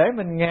 Mình để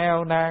mình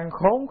nghèo nàn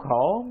khốn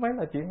khổ mới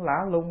là chuyện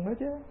lạ lùng đó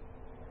chứ.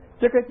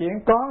 Chứ cái chuyện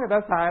có người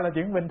ta xài là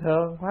chuyện bình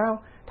thường, phải không?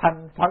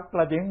 Thành Phật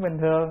là chuyện bình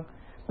thường,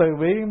 từ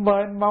bi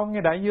mênh mông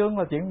như đại dương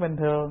là chuyện bình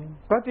thường,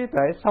 có trí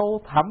tuệ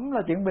sâu thẳm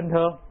là chuyện bình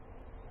thường.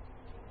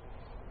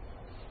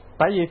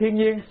 Tại vì thiên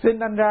nhiên sinh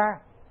anh ra,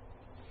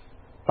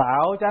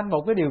 tạo cho anh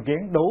một cái điều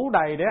kiện đủ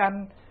đầy để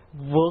anh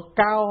vượt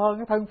cao hơn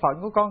cái thân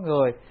phận của con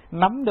người,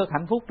 nắm được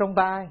hạnh phúc trong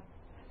tay,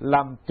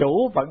 làm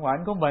chủ vận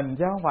mệnh của mình,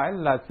 chứ không phải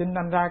là sinh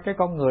anh ra cái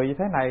con người như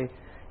thế này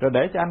rồi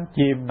để cho anh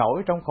chìm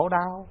nổi trong khổ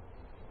đau,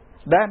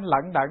 để anh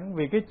lận đận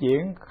vì cái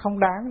chuyện không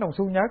đáng đồng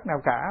xu nhớt nào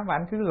cả, mà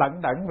anh cứ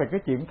lận đận về cái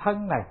chuyện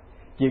thân này,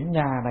 chuyện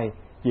nhà này,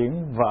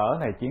 chuyện vợ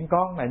này, chuyện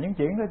con này. Những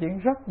chuyện đó chuyện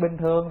rất bình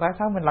thường, tại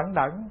sao mình lận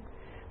đận?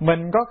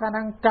 Mình có khả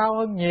năng cao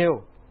hơn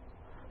nhiều,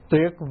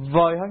 tuyệt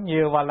vời hơn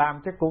nhiều, và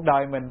làm cho cuộc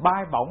đời mình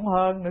bay bổng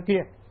hơn nữa kia,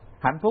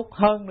 hạnh phúc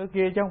hơn nữa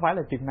kia, chứ không phải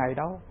là chuyện này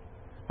đâu.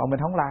 Mà mình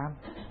không làm,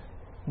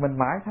 mình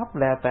mãi thấp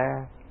lè tè,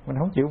 mình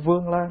không chịu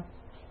vươn lên.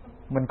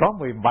 Mình có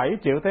 17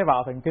 triệu tế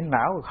bào thần kinh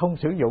não không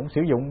sử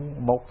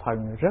dụng một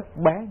phần rất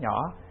bé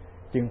nhỏ,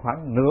 chừng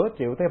khoảng nửa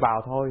triệu tế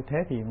bào thôi. Thế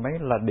thì mới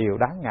là điều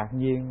đáng ngạc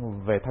nhiên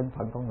về thân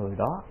phận con người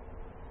đó.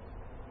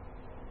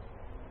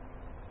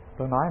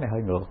 Tôi nói này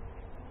hơi ngược,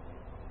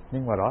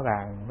 nhưng mà rõ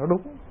ràng nó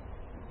đúng.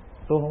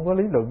 Tôi không có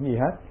lý luận gì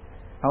hết,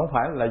 không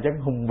phải là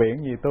dân hùng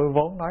biện gì, tôi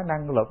vốn nói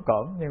năng lộn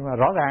cộn, nhưng mà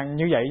rõ ràng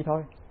như vậy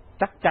thôi.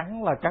 Chắc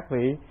chắn là các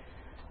vị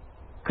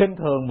khinh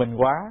thường mình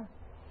quá,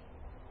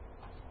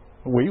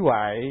 hủy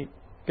hoại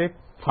cái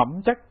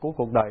phẩm chất của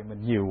cuộc đời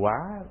mình nhiều quá.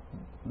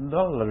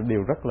 Đó là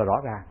điều rất là rõ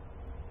ràng.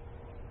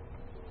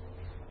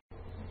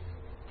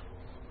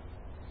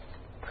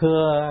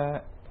 Thưa,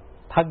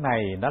 thân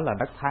này nó là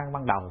nấc thang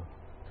ban đầu.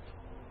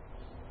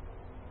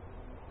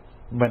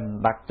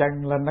 Mình đặt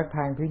chân lên nấc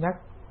thang thứ nhất,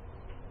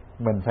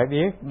 mình phải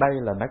biết đây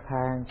là nấc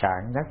thang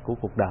cạn nhất của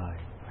cuộc đời,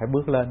 phải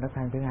bước lên nấc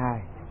thang thứ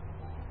hai.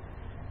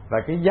 Và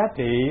cái giá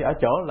trị ở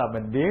chỗ là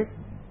mình biết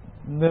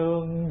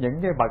nương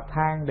những cái bậc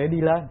thang để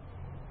đi lên.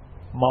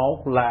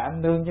 Một là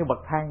anh nương những bậc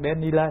thang để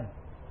anh đi lên,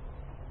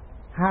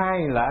 hai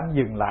là anh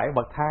dừng lại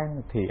bậc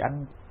thang thì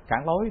anh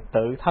cản lối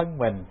tự thân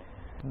mình,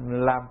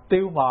 làm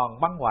tiêu mòn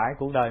băng hoại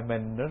cuộc đời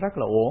mình, nó rất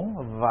là uổng.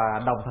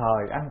 Và đồng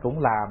thời anh cũng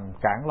làm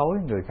cản lối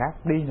người khác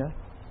đi nữa.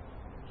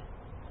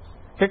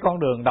 Cái con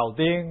đường đầu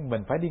tiên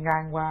mình phải đi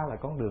ngang qua là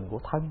con đường của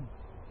thân.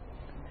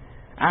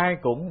 Ai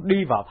cũng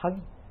đi vào thân.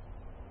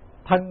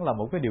 Thân là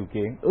một cái điều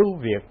kiện ưu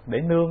việt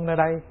để nương nơi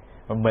đây,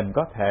 và mình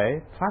có thể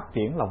phát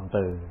triển lòng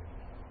từ,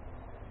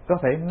 có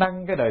thể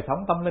nâng cái đời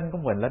sống tâm linh của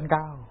mình lên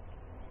cao.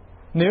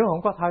 Nếu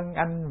không có thân,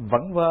 anh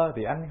vẫn vơ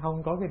thì anh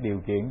không có cái điều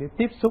kiện để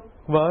tiếp xúc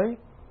với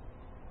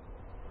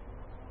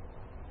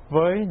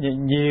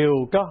nhiều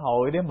cơ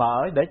hội để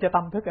mở, để cho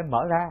tâm thức anh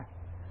mở ra.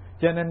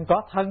 Cho nên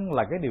có thân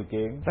là cái điều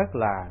kiện rất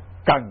là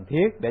cần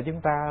thiết để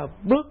chúng ta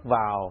bước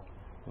vào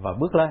và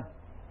bước lên.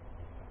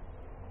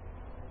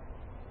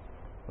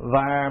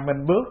 Và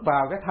mình bước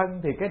vào cái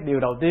thân thì cái điều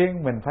đầu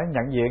tiên mình phải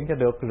nhận diện cho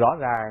được rõ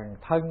ràng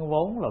thân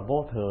vốn là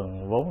vô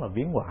thường, vốn là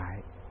biến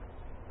hoại.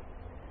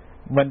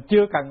 Mình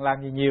chưa cần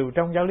làm gì nhiều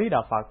trong giáo lý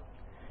đạo Phật,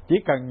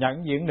 chỉ cần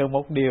nhận diện được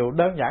một điều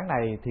đơn giản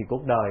này thì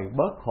cuộc đời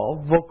bớt khổ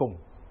vô cùng.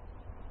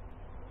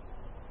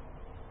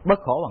 Bớt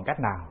khổ bằng cách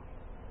nào?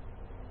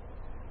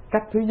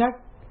 Cách thứ nhất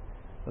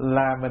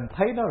là mình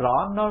thấy nó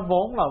rõ nó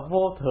vốn là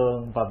vô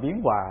thường và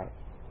biến hoại,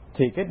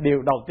 thì cái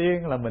điều đầu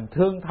tiên là mình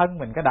thương thân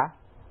mình cái đã.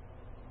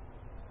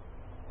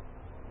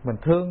 Mình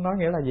thương nó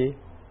nghĩa là gì?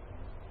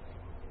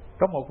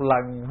 Có một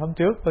lần hôm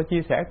trước tôi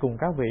chia sẻ cùng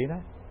các vị đó,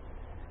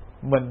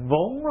 mình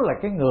vốn là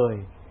cái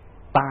người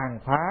tàn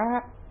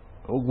phá,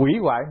 hủy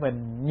hoại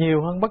mình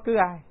nhiều hơn bất cứ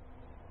ai.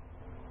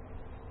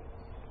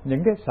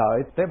 Những cái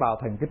sợi tế bào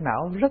thần kinh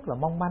não rất là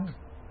mong manh.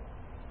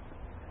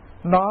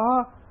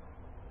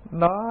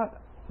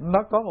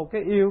 Nó có một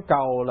cái yêu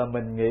cầu là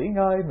mình nghỉ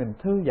ngơi, mình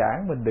thư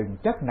giãn, mình đừng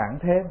chất nặng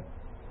thêm.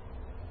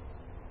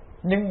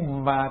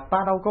 Nhưng mà ta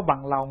đâu có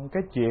bằng lòng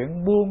cái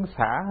chuyện buông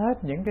xả hết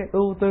những cái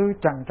ưu tư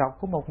trằn trọc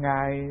của một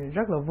ngày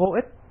rất là vô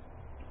ích.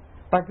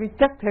 Ta cứ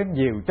chất thêm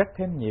nhiều, chất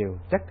thêm nhiều,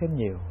 chất thêm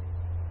nhiều.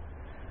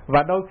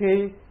 Và đôi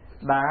khi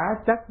đã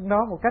chất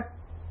nó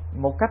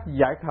một cách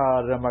giải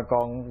khờ rồi mà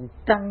còn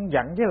căng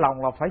dặn với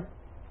lòng là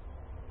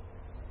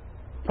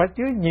phải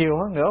chứa nhiều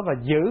hơn nữa, và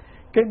giữ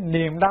cái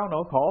niềm đau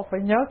nỗi khổ phải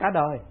nhớ cả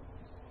đời.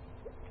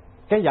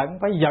 Cái giận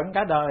phải giận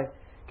cả đời.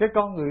 Cái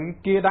con người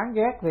kia đáng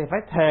ghét thì phải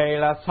thề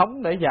là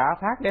sống để dạ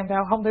phát đem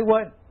theo, không thể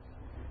quên.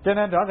 Cho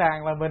nên rõ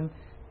ràng là mình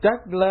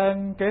chất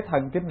lên cái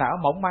thần kinh não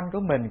mỏng manh của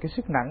mình cái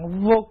sức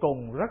nặng vô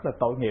cùng, rất là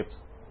tội nghiệp.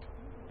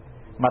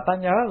 Mà ta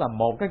nhớ là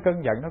một cái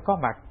cơn giận nó có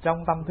mặt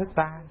trong tâm thức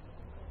ta,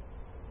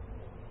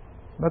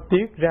 nó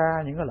tiết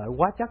ra những cái loại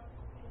hóa chất,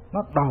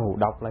 nó đầu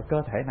độc lại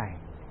cơ thể này,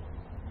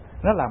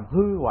 nó làm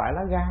hư hoại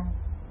lá gan.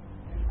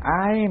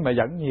 Ai mà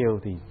giận nhiều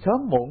thì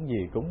sớm muộn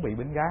gì cũng bị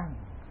bệnh gan.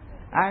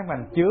 Ai mà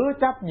chứa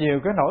chấp nhiều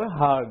cái nỗi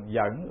hờn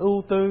giận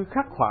ưu tư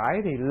khắc khoải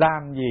thì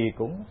làm gì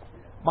cũng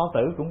bao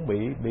tử cũng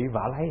bị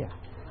vạ lấy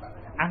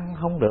ăn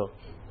không được,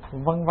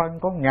 vân vân.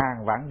 Có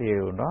ngàn vạn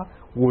điều nó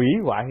hủy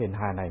hoại hình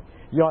hài này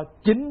do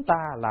chính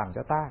ta làm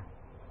cho ta.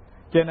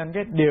 Cho nên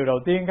cái điều đầu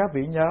tiên các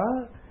vị nhớ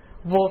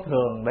vô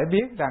thường để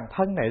biết rằng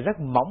thân này rất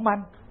mỏng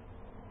manh.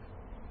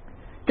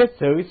 Cái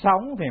sự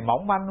sống thì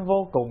mỏng manh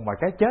vô cùng, mà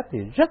cái chết thì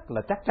rất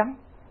là chắc chắn.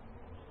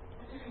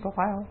 Có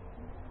phải không?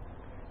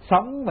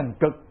 Sống mình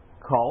cực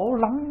khổ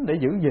lắm để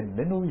giữ gìn,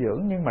 để nuôi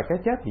dưỡng, nhưng mà cái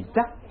chết thì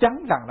chắc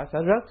chắn rằng nó sẽ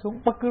rớt xuống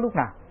bất cứ lúc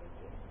nào.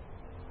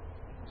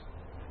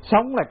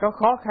 Sống là có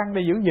khó khăn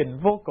để giữ gìn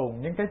vô cùng,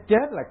 nhưng cái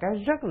chết là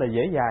cái rất là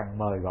dễ dàng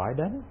mời gọi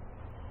đến.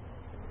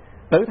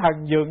 Tử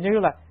thần dường như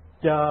là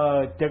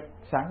chờ trực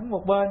sẵn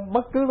một bên,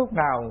 bất cứ lúc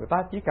nào người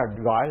ta chỉ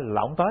cần gọi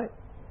là ổng tới.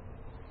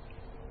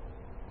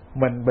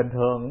 Mình bình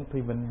thường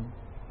thì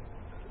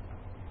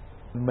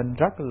mình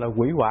rất là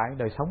hủy hoại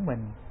đời sống mình.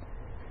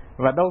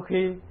 Và đôi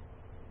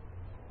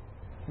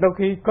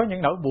khi có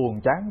những nỗi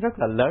buồn chán rất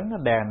là lớn, nó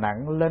đè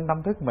nặng lên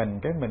tâm thức mình,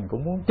 cái mình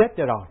cũng muốn chết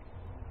cho rồi.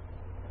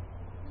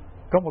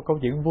 Có một câu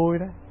chuyện vui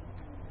đó.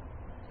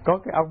 Có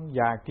cái ông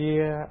già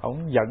kia, ổng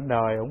giận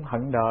đời, ổng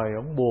hận đời,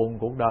 ổng buồn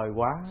cuộc đời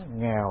quá,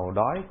 nghèo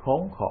đói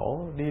khốn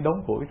khổ, đi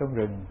đốn củi trong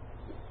rừng.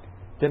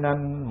 Cho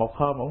nên một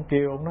hôm ổng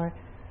kêu, ổng nói: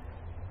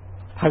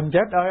 thần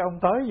chết ơi, ông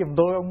tới giùm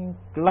tôi, ông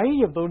lấy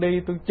giùm tôi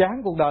đi, tôi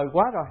chán cuộc đời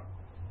quá rồi.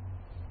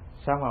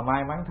 Sao mà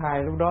may mắn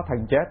thay lúc đó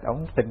thần chết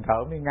ổng tình cờ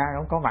ổng đi ngang,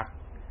 ổng có mặt.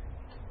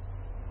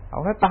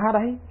 Ổng nói: ta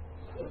đấy.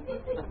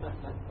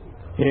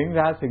 Hiện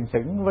ra sừng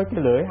sững với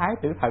cái lưỡi hái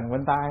tử thần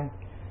bên tai.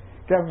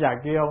 Cái ông già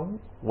kia ổng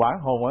hoảng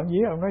hồn ổng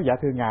vía, ổng nói: dạ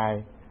thưa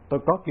ngài, tôi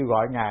có kêu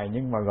gọi ngài,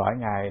 nhưng mà gọi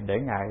ngài để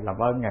ngài làm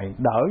ơn ngài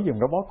đỡ giùm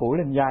cái bó củi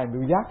lên vai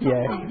tôi vác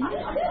về.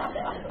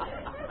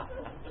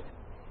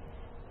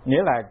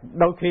 Nghĩa là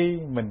đôi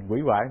khi mình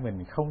hủy hoại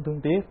mình không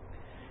thương tiếc,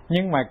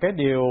 nhưng mà cái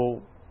điều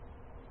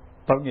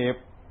tội nghiệp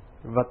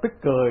và tức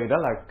cười đó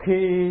là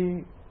khi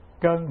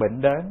cơn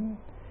bệnh đến,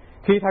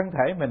 khi thân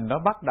thể mình nó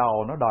bắt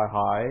đầu nó đòi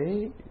hỏi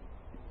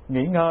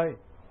nghỉ ngơi,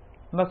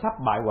 nó sắp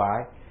bại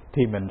hoại,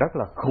 thì mình rất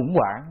là khủng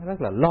hoảng,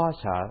 rất là lo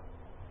sợ.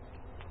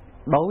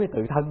 Đối với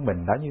tự thân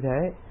mình đã như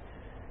thế,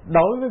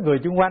 đối với người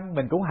chung quanh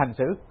mình cũng hành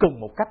xử cùng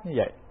một cách như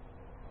vậy.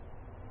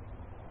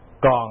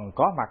 Còn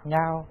có mặt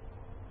nhau,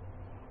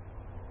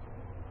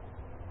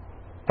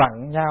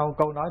 tặng nhau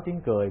câu nói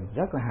tiếng cười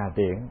rất là hà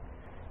tiện.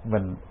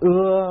 Mình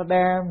ưa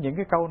đem những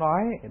cái câu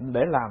nói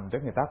để làm cho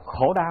người ta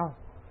khổ đau,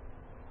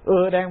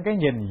 ưa đem cái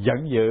nhìn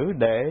giận dữ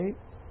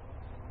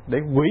để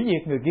hủy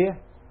diệt người kia.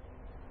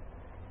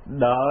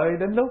 Đợi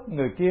đến lúc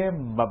người kia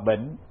mà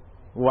bệnh,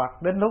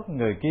 hoặc đến lúc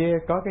người kia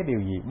có cái điều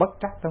gì bất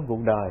trắc trong cuộc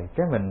đời,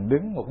 cái mình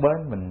đứng một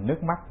bên mình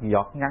nước mắt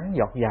giọt ngắn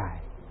giọt dài.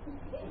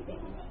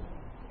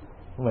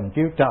 Mình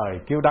kêu trời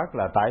kêu đất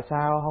là tại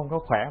sao không có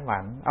khỏe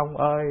mạnh, ông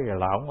ơi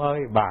là ông ơi,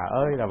 bà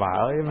ơi là bà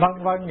ơi,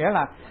 vân vân. Nghĩa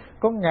là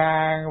có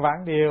ngàn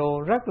vạn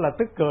điều rất là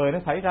tức cười nó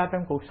xảy ra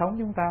trong cuộc sống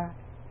chúng ta.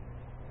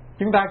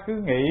 Chúng ta cứ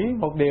nghĩ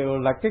một điều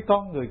là cái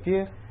con người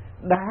kia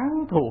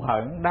đáng thù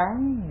hận,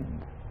 đáng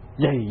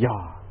giày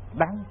dò,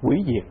 đáng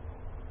hủy diệt.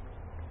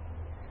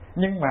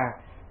 Nhưng mà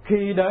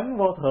khi đến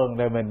vô thường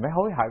rồi mình mới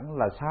hối hận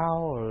là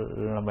sao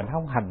là mình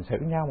không hành xử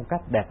nhau một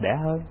cách đẹp đẽ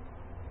hơn.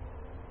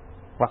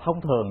 Và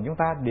thông thường chúng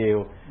ta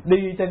đều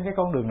đi trên cái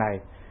con đường này,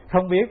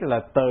 không biết là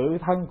tự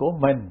thân của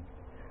mình,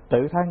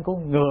 tự thân của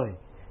người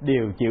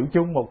đều chịu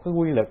chung một cái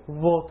quy luật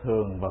vô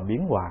thường và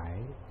biến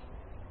hoại,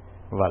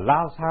 và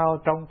lao sao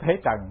trong thế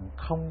trần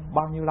không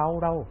bao nhiêu lâu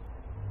đâu,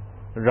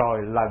 rồi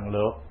lần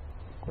lượt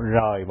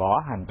rời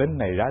bỏ hành tinh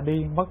này ra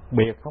đi, mất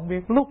biệt không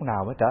biết lúc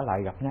nào mới trở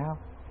lại gặp nhau.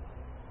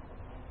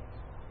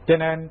 Cho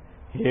nên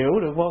hiểu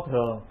được vô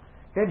thường,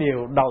 cái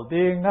điều đầu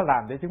tiên nó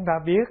làm cho chúng ta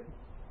biết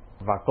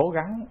và cố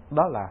gắng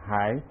đó là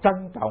hãy trân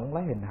trọng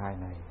lấy hình hài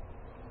này,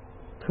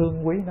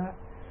 thương quý nó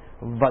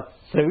và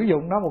sử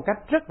dụng nó một cách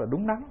rất là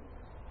đúng đắn,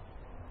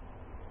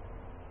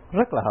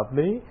 rất là hợp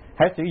lý.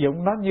 Hãy sử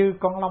dụng nó như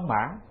con long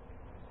mã.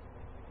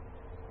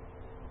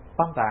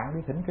 Tam Tạng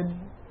đi thỉnh kinh,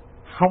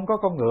 không có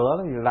con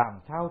ngựa thì làm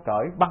sao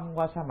cởi băng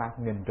qua sa mạc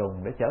nghìn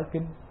trùng để chở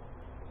kinh.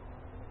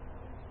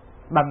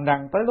 Đành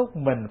rằng tới lúc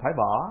mình phải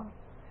bỏ,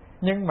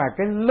 nhưng mà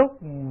cái lúc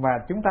mà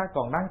chúng ta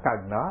còn đang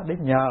cần nó để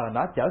nhờ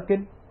nó chở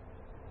kinh,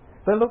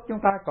 tới lúc chúng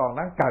ta còn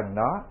đang cần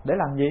nó để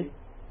làm gì?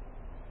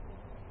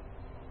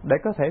 Để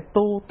có thể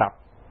tu tập,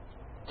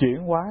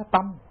 chuyển hóa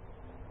tâm,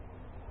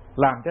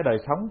 làm cho đời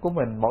sống của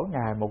mình mỗi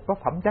ngày một có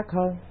phẩm chất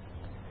hơn.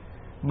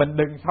 Mình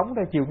đừng sống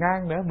theo chiều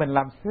ngang nữa, mình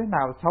làm thế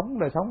nào sống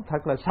đời sống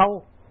thật là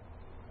sâu,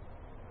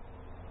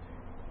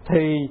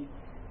 thì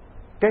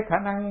cái khả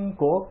năng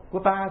của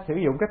ta sử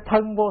dụng cái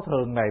thân vô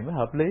thường này mới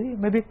hợp lý,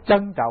 mới biết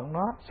trân trọng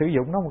nó, sử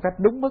dụng nó một cách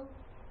đúng mức.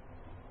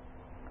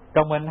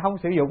 Còn mình không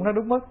sử dụng nó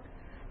đúng mức,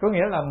 có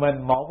nghĩa là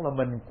mình, một là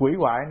mình quỷ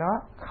hoại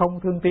nó, không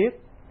thương tiếc.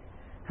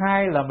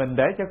 Hai là mình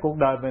để cho cuộc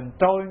đời mình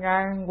trôi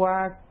ngang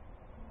qua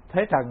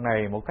thế trần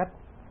này một cách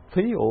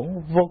phí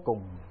uổng vô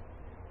cùng.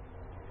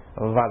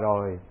 Và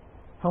rồi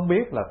không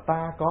biết là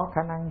ta có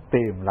khả năng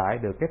tìm lại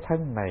được cái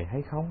thân này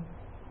hay không.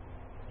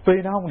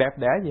 Tuy nó không đẹp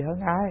đẽ gì hơn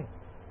ai,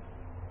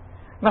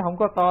 nó không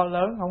có to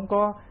lớn, không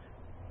có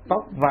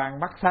tóc vàng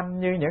mắt xanh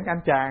như những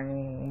anh chàng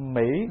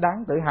Mỹ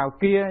đáng tự hào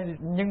kia,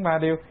 nhưng mà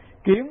điều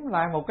kiếm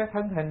lại một cái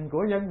thân hình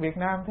của dân Việt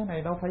Nam thế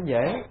này đâu phải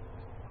dễ.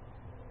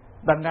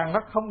 Đành rằng nó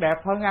không đẹp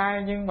hơn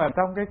ai, nhưng mà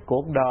trong cái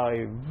cuộc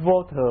đời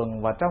vô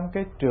thường và trong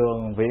cái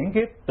trường viễn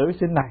kiếp tử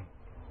sinh này,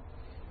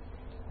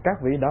 các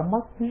vị đã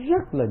mất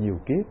rất là nhiều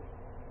kiếp,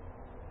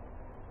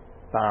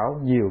 tạo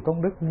nhiều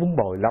công đức vun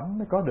bồi lắm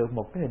mới có được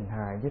một cái hình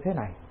hài như thế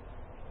này.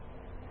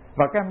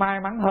 Và cái may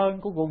mắn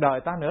hơn của cuộc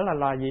đời ta nữa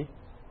là gì?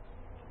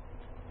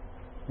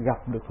 Gặp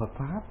được Phật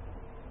Pháp.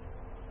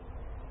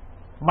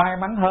 May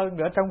mắn hơn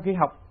nữa trong khi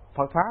học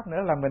Phật Pháp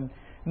nữa là mình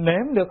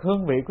nếm được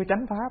hương vị của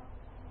chánh Pháp.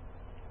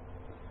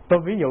 Tôi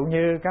ví dụ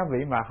như các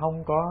vị mà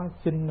không có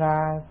sinh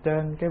ra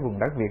trên cái vùng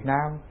đất Việt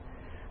Nam,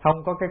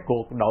 không có cái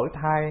cuộc đổi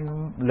thay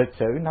lịch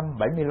sử năm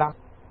 75,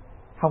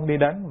 không đi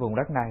đến vùng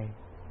đất này,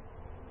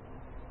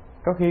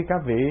 có khi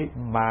các vị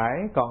mãi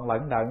còn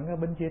lận đận ở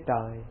bên kia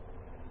trời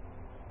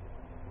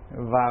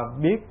và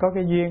biết có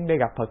cái duyên để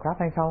gặp Phật Pháp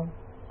hay không.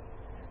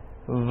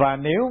 Và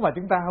nếu mà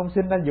chúng ta không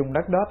sinh ra vùng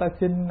đất đó, ta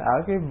sinh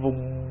ở cái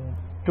vùng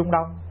Trung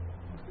Đông,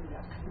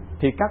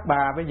 thì các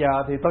bà bây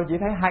giờ thì tôi chỉ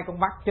thấy hai con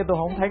mắt chứ tôi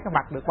không thấy cái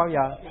mặt được bao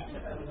giờ,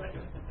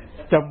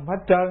 trùm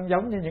hết trơn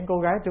giống như những cô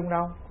gái Trung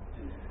Đông.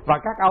 Và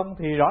các ông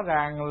thì rõ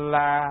ràng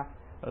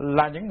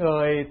là những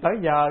người tới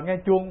giờ nghe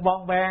chuông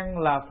bon ven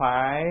là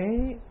phải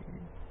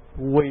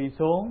quỳ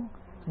xuống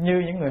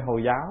như những người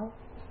Hồi giáo.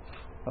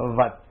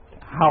 Và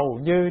hầu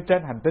như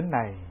trên hành tinh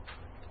này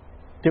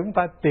chúng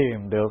ta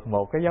tìm được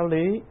một cái giáo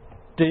lý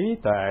trí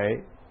tuệ,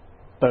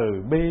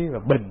 từ bi và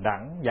bình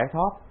đẳng giải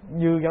thoát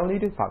như giáo lý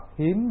Đức Phật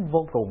hiếm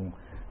vô cùng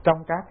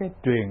trong các cái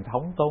truyền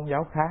thống tôn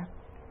giáo khác.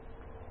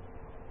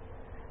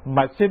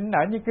 Mà sinh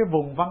ở những cái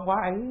vùng văn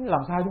hóa ấy,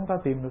 làm sao chúng ta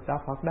tìm được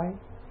đạo Phật đây?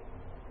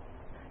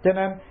 Cho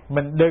nên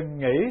mình đừng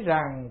nghĩ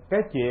rằng cái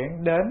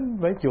chuyện đến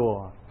với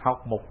chùa học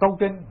một câu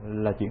kinh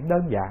là chuyện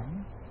đơn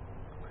giản.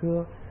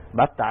 Thưa,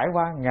 đã trải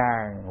qua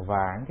ngàn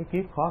vạn cái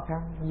kiếp khó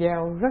khăn,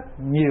 gieo rất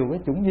nhiều cái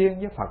chủng duyên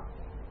với Phật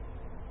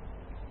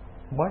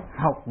mới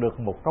học được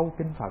một câu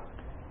kinh Phật.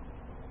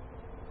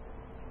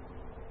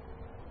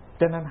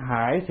 Cho nên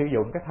hãy sử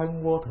dụng cái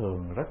thân vô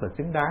thường rất là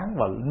xứng đáng.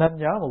 Và nên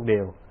nhớ một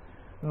điều,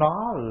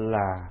 nó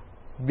là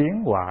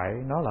biến hoại,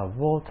 nó là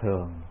vô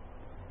thường.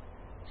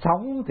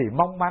 Sống thì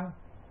mong manh,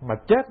 mà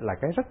chết là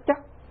cái rất chắc.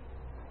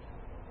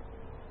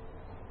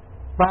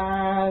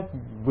 Ta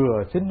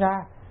vừa sinh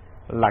ra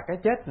là cái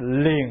chết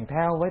liền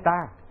theo với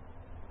ta.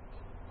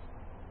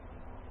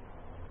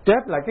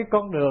 Chết là cái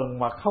con đường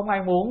mà không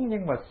ai muốn,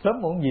 nhưng mà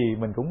sớm muộn gì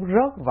mình cũng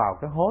rớt vào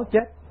cái hố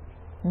chết,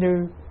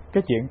 như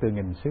cái chuyện từ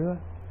nghìn xưa.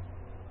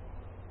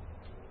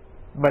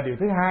 Và điều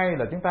thứ hai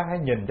là chúng ta hãy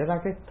nhìn cho ra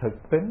cái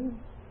thực tính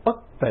bất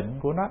tịnh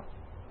của nó.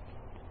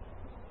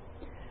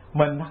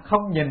 Mình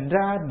không nhìn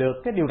ra được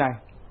cái điều này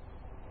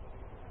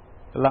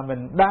là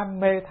mình đam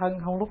mê thân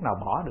không lúc nào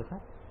bỏ được hết.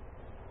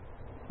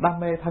 Đam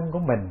mê thân của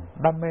mình,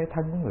 đam mê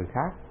thân của người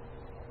khác.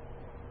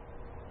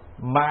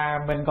 Mà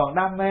mình còn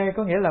đam mê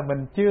có nghĩa là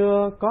mình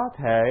chưa có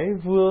thể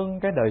vươn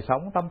cái đời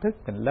sống tâm thức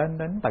mình lên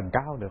đến tầng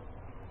cao được.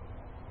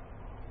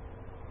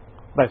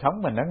 Đời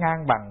sống mình nó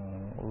ngang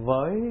bằng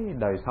với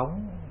đời sống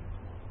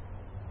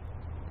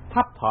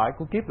thấp thỏi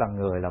của kiếp là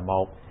người là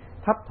một,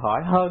 thấp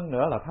thỏi hơn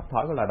nữa là thấp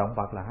thỏi của loài động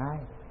vật là hai.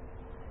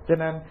 Cho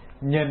nên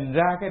nhìn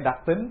ra cái đặc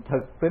tính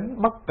thực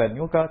tính bất tịnh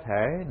của cơ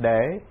thể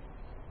để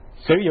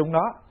sử dụng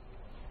nó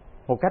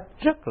một cách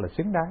rất là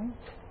xứng đáng.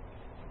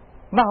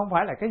 Nó không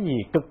phải là cái gì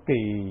cực kỳ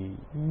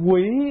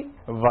quý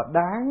và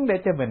đáng để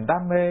cho mình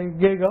đam mê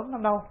ghê gớm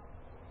lắm đâu.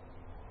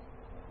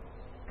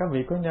 Các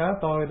vị có nhớ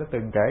tôi đã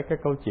từng kể cái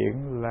câu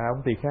chuyện là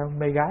ông tỳ kheo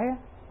mê gái á.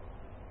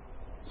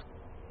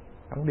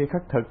 Ông đi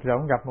khất thực rồi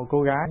ông gặp một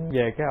cô gái,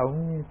 về cái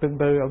ông tương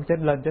tư, ông chết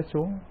lên chết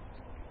xuống.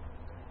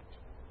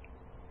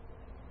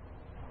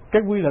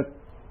 Cái quy luật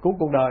của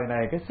cuộc đời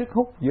này, cái sức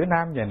hút giữa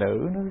nam và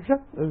nữ nó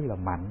rất là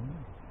mạnh.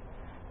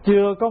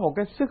 Chưa có một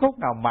cái sức hút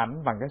nào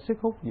mạnh bằng cái sức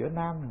hút giữa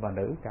nam và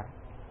nữ cả.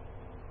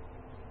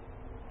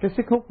 Cái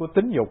sức hút của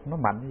tính dục nó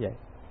mạnh như vậy.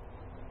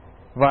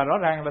 Và rõ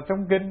ràng là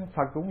trong kinh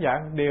Phật cũng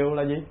dạy điều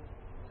là gì?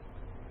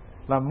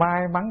 Là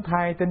may mắn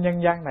thay trên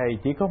nhân gian này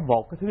chỉ có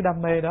một cái thứ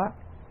đam mê đó,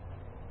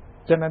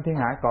 cho nên thiên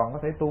hạ còn có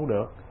thể tu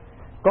được.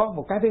 Có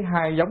một cái thứ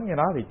hai giống như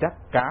nó thì chắc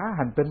cả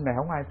hành tinh này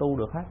không ai tu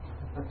được hết.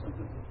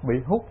 Bị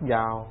hút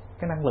vào,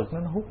 cái năng lực nó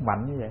hút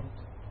mạnh như vậy.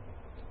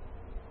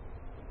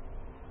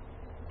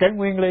 Cái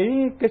nguyên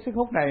lý, cái sức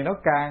hút này nó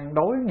càng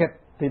đối nghịch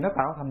thì nó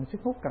tạo thành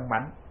sức hút càng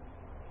mạnh.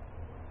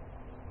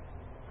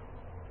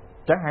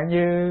 Chẳng hạn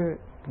như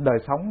đời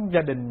sống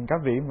gia đình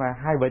các vị mà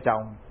hai vợ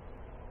chồng,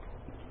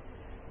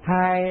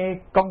 hai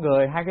con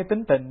người, hai cái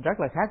tính tình rất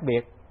là khác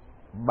biệt.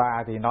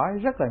 Bà thì nói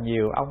rất là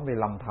nhiều, ông thì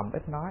lầm thầm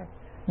ít nói,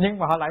 nhưng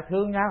mà họ lại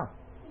thương nhau.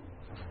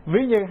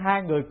 Ví như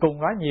hai người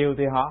cùng nói nhiều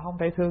thì họ không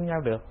thể thương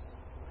nhau được.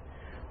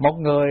 Một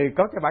người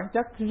có cái bản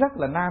chất rất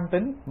là nam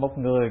tính, một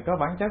người có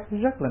bản chất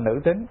rất là nữ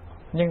tính,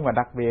 nhưng mà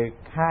đặc biệt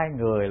hai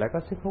người lại có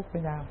sức hút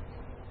với nhau.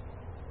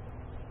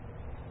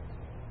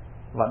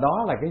 Và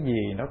đó là cái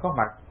gì nó có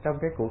mặt trong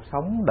cái cuộc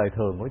sống đời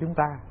thường của chúng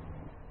ta.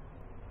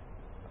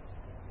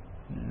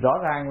 Rõ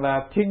ràng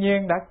là thiên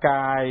nhiên đã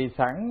cài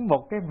sẵn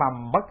một cái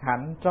mầm bất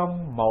hạnh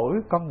trong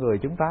mỗi con người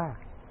chúng ta.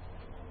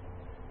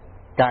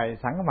 Cài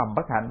sẵn cái mầm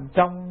bất hạnh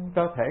trong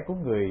cơ thể của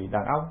người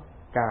đàn ông,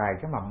 cài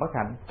cái mầm bất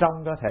hạnh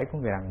trong cơ thể của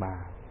người đàn bà.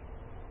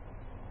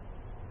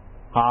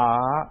 Họ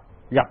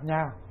gặp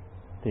nhau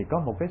thì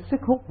có một cái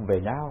sức hút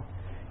về nhau,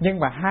 nhưng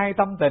mà hai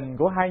tâm tình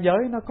của hai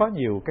giới nó có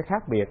nhiều cái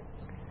khác biệt.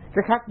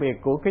 Cái khác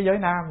biệt của cái giới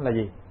nam là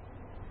gì?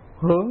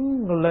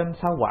 Hướng lên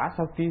sao hỏa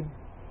sao kim.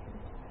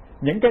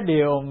 Những cái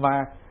điều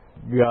mà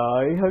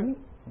gợi hứng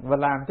và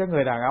làm cho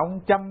người đàn ông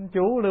chăm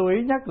chú lưu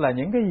ý nhất là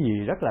những cái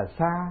gì rất là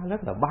xa,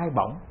 rất là bay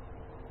bổng,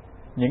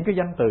 những cái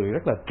danh từ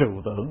rất là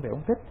trừu tượng thì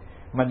ông thích.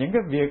 Mà những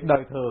cái việc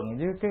đời thường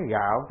như cái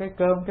gạo, cái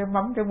cơm, cái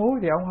mắm, cái muối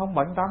thì ông không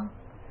bận tâm.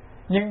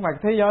 Nhưng mà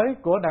thế giới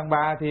của đàn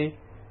bà thì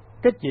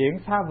cái chuyện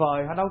xa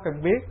vời họ đâu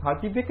cần biết, họ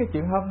chỉ biết cái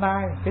chuyện hôm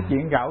nay, cái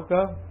chuyện gạo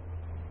cơm.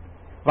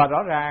 Và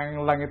rõ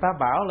ràng là người ta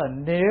bảo là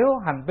nếu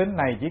hành tinh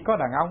này chỉ có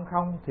đàn ông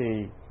không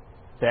thì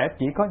sẽ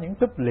chỉ có những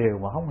túp liều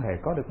mà không hề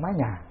có được mái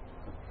nhà.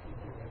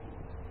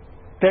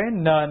 Cái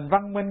nền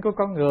văn minh của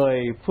con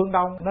người phương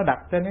Đông nó đặt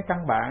trên cái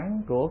căn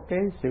bản của cái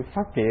sự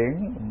phát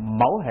triển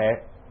mẫu hệ,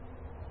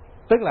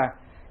 tức là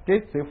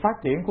cái sự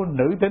phát triển của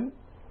nữ tính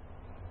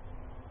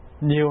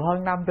nhiều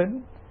hơn nam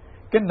tính.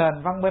 Cái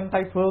nền văn minh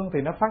Tây phương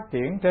thì nó phát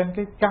triển trên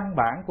cái căn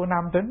bản của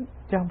nam tính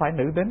chứ không phải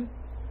nữ tính.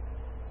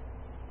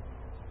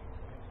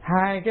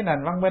 Hai cái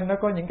nền văn minh nó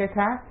có những cái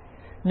khác,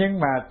 nhưng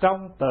mà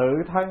trong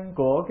tự thân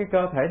của cái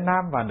cơ thể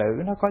nam và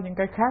nữ nó có những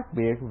cái khác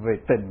biệt về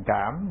tình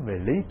cảm, về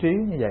lý trí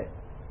như vậy.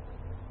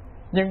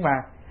 Nhưng mà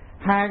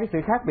hai cái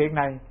sự khác biệt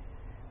này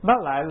nó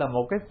lại là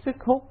một cái sức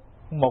hút,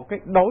 một cái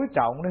đối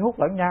trọng để hút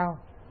lẫn nhau.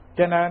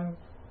 Cho nên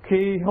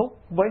khi hút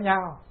với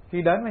nhau,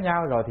 khi đến với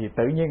nhau rồi thì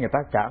tự nhiên người ta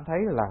cảm thấy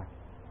là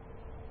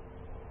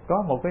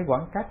có một cái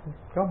khoảng cách,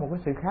 có một cái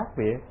sự khác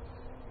biệt.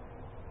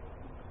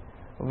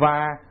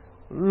 Và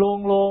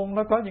luôn luôn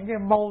nó có những cái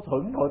mâu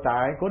thuẫn nội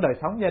tại của đời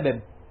sống gia đình.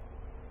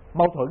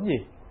 Mâu thuẫn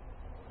gì?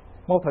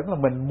 Mâu thuẫn là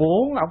mình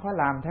muốn ổng phải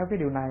làm theo cái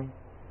điều này,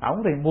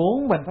 ổng thì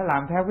muốn mình phải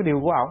làm theo cái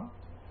điều của ổng.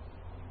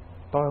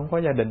 Tôi không có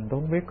gia đình, tôi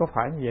không biết có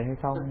phải như vậy hay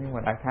không, nhưng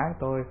mà đại khái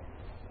tôi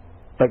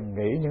từng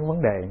nghĩ những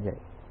vấn đề như vậy?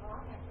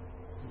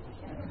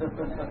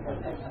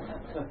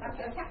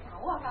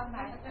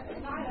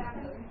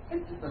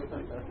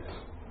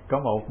 Có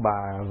một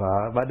bà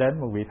vợ bà đến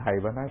một vị thầy,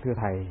 bà nói: thưa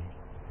thầy,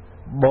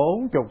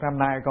 40 năm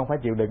nay con phải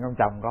chịu đựng ông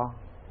chồng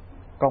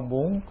con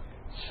muốn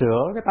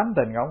sửa cái tánh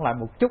tình của ông lại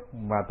một chút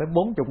mà tới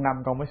 40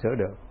 năm con mới sửa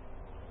được.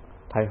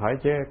 Thầy hỏi: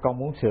 chứ con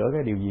muốn sửa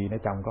cái điều gì nữa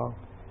chồng con?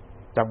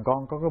 Chồng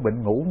con có cái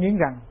bệnh ngủ nghiến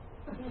răng,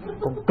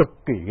 con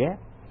cực kỳ ghét,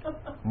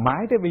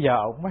 mãi tới bây giờ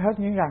ông mới hết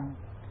nghiến răng.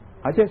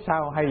 Hỏi: chứ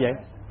sao hay vậy?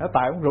 Nó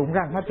tại ông rụng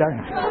răng hết trơn.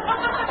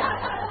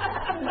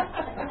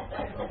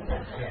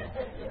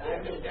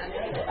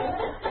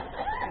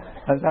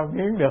 Tại sao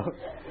nghiến được?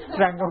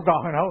 Răng con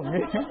còn đâu mà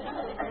nghiến.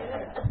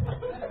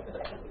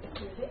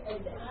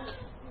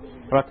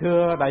 Và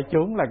thưa đại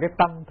chúng, là cái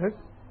tâm thức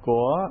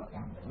của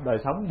đời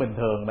sống bình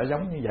thường đã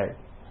giống như vậy.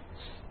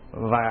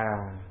 Và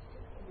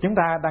chúng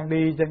ta đang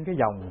đi trên cái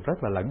dòng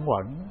rất là lẫn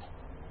quẩn.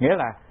 Nghĩa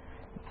là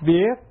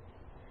biết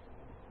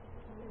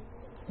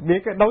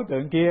cái đối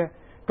tượng kia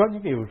có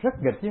những điều rất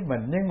nghịch với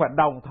mình, nhưng mà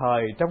đồng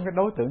thời trong cái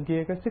đối tượng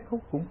kia cái sức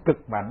hút cũng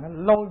cực mạnh, nó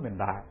lôi mình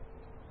lại.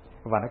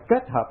 Và nó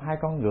kết hợp hai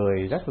con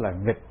người rất là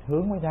nghịch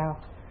hướng với nhau,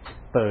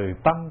 từ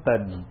tâm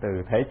tình,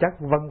 từ thể chất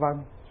vân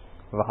vân,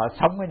 và họ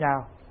sống với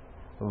nhau.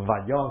 Và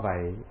do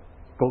vậy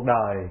cuộc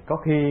đời có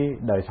khi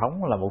đời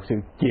sống là một sự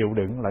chịu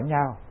đựng lẫn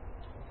nhau.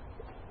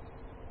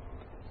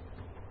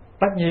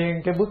 Tất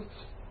nhiên cái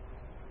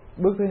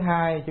bước thứ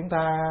hai chúng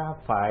ta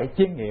phải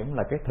chiêm nghiệm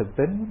là cái thực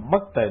tính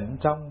bất tịnh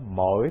trong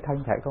mỗi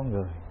thân thể con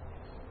người.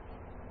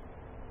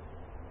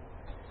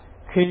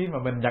 Khi mà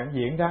mình nhận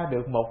diện ra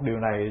được một điều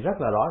này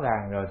rất là rõ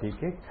ràng rồi, thì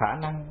cái khả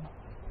năng,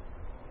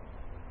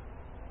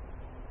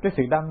 cái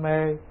sự đam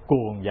mê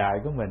cuồng dại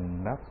của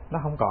mình nó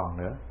không còn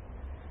nữa.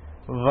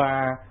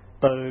 Và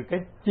từ cái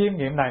chiêm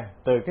nghiệm này,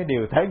 từ cái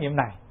điều thể nghiệm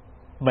này,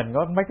 mình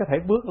mới có thể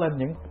bước lên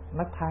những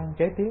nấc thang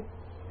kế tiếp.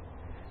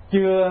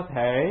 Chưa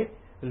thể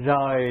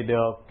rời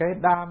được cái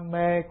đam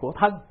mê của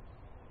thân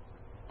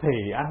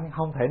thì anh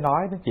không thể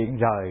nói đến chuyện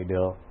rời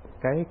được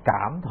cái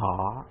cảm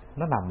thọ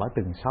nó nằm ở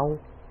từng sâu.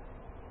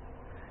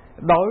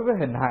 Đối với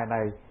hình hài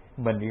này,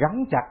 mình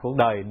gắn chặt cuộc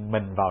đời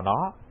mình vào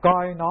nó,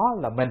 coi nó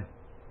là mình,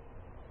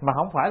 mà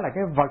không phải là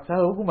cái vật sở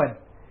hữu của mình,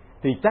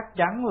 thì chắc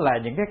chắn là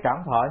những cái cảm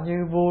thọ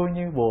như vui,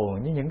 như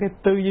buồn, như những cái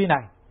tư duy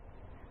này,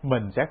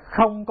 mình sẽ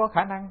không có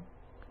khả năng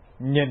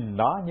nhìn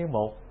nó như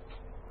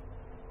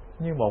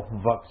một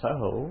vật sở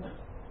hữu.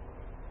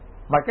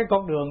 Mà cái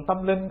con đường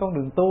tâm linh, con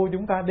đường tu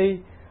chúng ta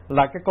đi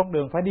là cái con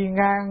đường phải đi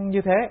ngang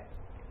như thế.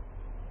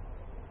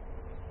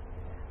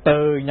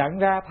 Từ nhận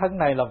ra thân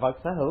này là vật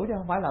sở hữu chứ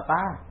không phải là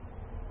ta,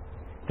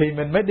 thì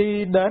mình mới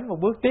đi đến một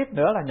bước tiếp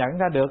nữa là nhận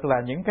ra được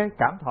là những cái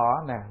cảm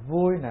thọ nè,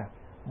 vui nè,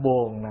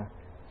 buồn nè,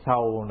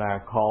 sầu nè,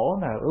 khổ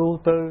nè, ưu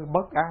tư,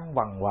 bất an,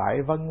 quằn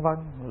quại vân vân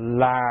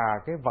là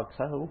cái vật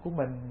sở hữu của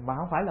mình mà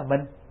không phải là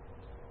mình.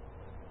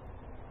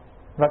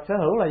 Vật sở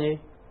hữu là gì?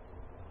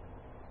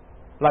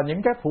 Là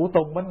những cái phụ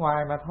tùng bên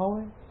ngoài mà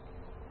thôi.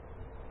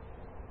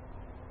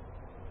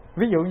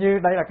 Ví dụ như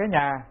đây là cái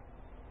nhà,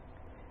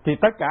 thì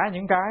tất cả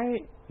những cái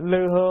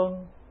lư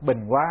hương,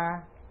 bình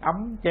hoa,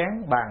 ấm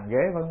chén, bàn ghế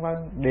vân vân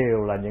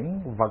đều là những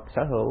vật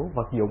sở hữu,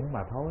 vật dụng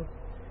mà thôi.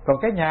 Còn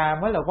cái nhà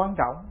mới là quan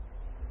trọng.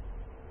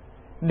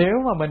 Nếu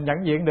mà mình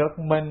nhận diện được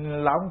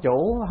mình là ông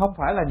chủ, không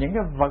phải là những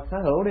cái vật sở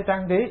hữu để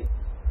trang trí,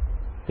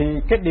 thì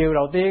cái điều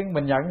đầu tiên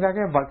mình nhận ra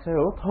cái vật sở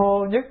hữu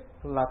thô nhất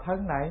là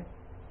thân này.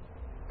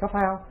 Có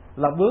phải không?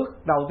 Là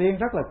bước đầu tiên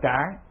rất là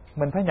cạn,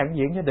 mình phải nhận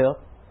diện cho được.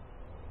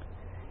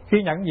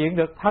 Khi nhận diện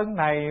được thân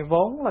này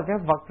vốn là cái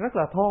vật rất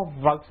là thô,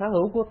 vật sở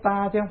hữu của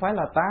ta chứ không phải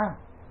là ta,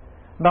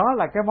 đó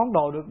là cái món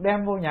đồ được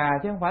đem vô nhà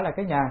chứ không phải là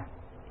cái nhà.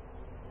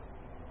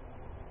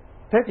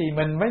 Thế thì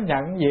mình mới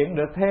nhận diện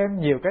được thêm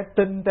nhiều cái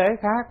tinh tế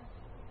khác.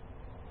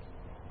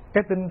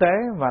 Cái tinh tế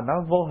mà nó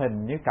vô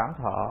hình như cảm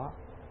thọ,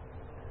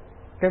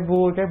 cái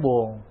vui, cái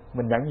buồn,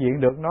 mình nhận diện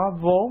được nó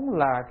vốn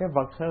là cái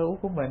vật sở hữu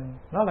của mình.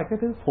 Nó là cái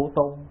thứ phụ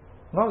tùng,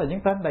 nó là những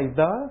tên đầy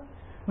tớ,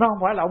 nó không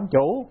phải là ông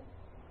chủ.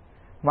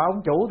 Mà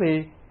ông chủ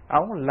thì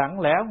ông lặng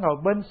lẽ ngồi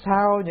bên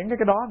sau những cái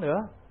đó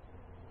nữa.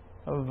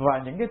 Và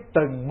những cái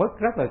từng mức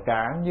rất là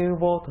cạn như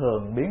vô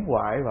thường, biến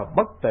hoại và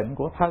bất tịnh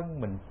của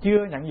thân mình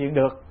chưa nhận diện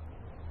được,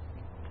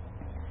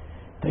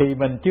 thì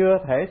mình chưa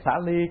thể xả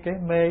ly cái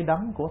mê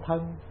đắm của thân,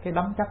 cái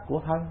đắm chấp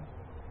của thân.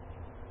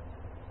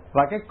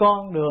 Và cái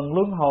con đường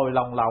luân hồi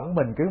lòng lộng,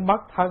 mình cứ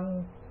mất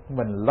thân,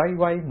 mình loay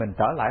quay, mình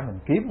trở lại, mình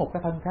kiếm một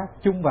cái thân khác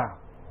chung vào.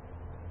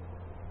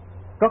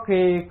 Có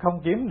khi không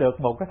kiếm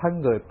được một cái thân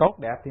người tốt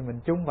đẹp thì mình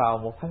chung vào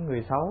một thân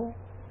người xấu.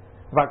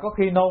 Và có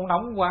khi nôn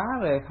nóng quá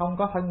rồi không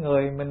có thân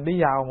người, mình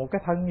đi vào một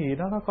cái thân gì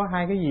đó nó có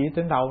hai cái gì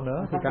trên đầu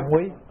nữa thì càng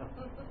nguy.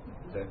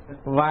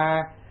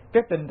 Và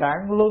cái tình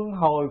trạng luân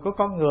hồi của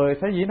con người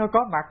sở dĩ nó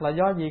có mặt là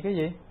do gì? Cái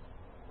gì?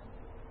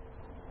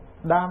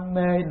 Đam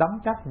mê đắm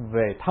chấp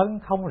về thân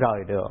không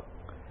rời được,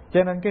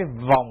 cho nên cái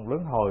vòng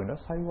luân hồi nó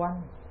xoay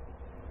quanh.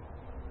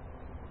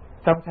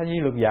 Trong Sa Di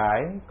Lược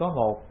Giải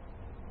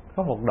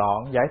có một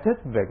đoạn giải thích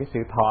về cái sự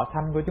thọ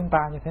sanh của chúng ta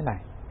như thế này.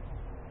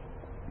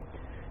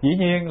 Dĩ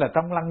nhiên là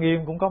trong Lăng Nghiêm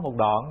cũng có một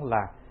đoạn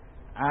là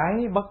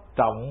ái bất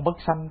trọng bất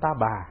sanh ta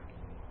bà,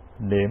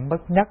 niệm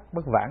bất nhất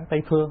bất vãng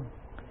Tây phương.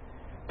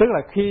 Tức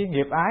là khi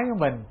nghiệp ái của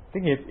mình,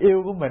 cái nghiệp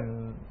yêu của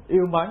mình,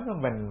 yêu mến của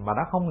mình mà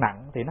nó không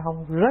nặng thì nó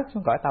không rớt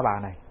xuống cõi ta bà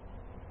này.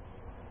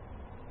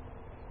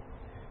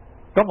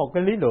 Có một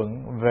cái lý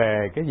luận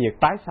về cái việc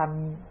tái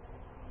sanh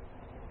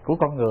của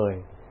con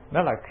người,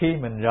 đó là khi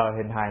mình rời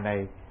hình hài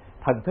này,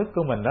 thần thức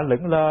của mình nó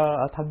lững lơ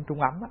ở thân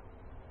trung ấm á.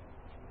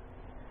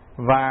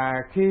 Và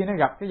khi nó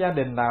gặp cái gia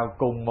đình nào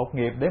cùng một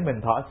nghiệp để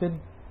mình thọ sinh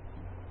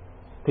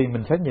thì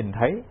mình sẽ nhìn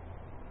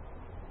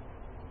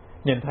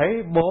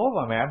thấy bố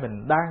và mẹ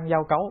mình đang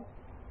giao cấu.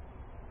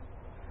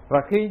 Và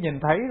khi nhìn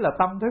thấy là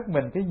tâm thức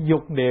mình, cái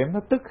dục niệm nó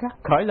tức khắc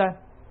khởi lên.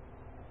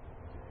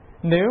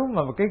 Nếu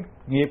mà cái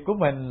nghiệp của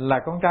mình là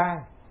con trai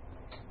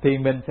thì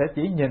mình sẽ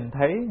chỉ nhìn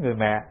thấy người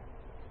mẹ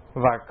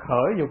và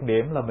khởi dục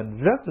niệm là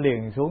mình rớt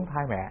liền xuống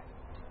thai mẹ.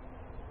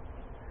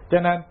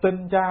 Cho nên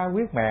tin cha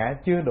quyết mẹ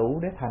chưa đủ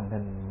để thành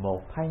hình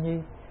một thai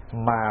nhi,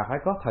 mà phải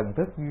có thần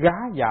thức gá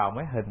vào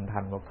mới hình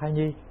thành một thai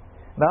nhi.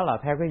 Đó là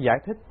theo cái giải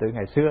thích từ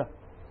ngày xưa.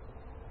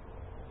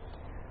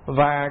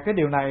 Và cái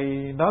điều này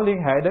nó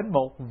liên hệ đến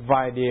một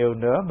vài điều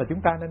nữa mà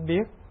chúng ta nên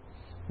biết.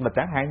 Mà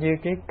chẳng hạn như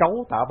cái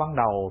cấu tạo ban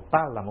đầu, ta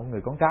là một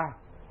người con trai.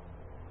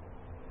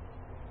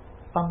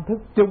 Tâm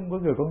thức chung của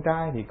người con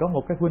trai thì có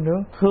một cái khuynh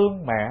hướng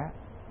thương mẹ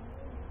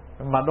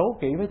mà đố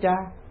kỵ với cha.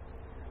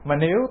 Mà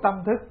nếu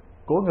tâm thức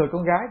của người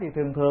con gái thì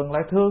thường thường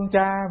lại thương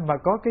cha mà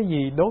có cái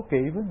gì đố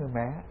kỵ với người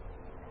mẹ.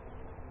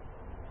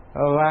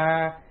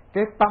 Và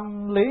cái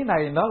tâm lý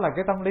này nó là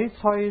cái tâm lý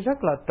xoay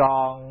rất là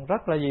tròn,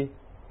 rất là gì?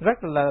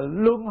 Rất là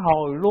luân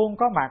hồi, luôn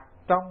có mặt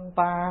trong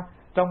ta,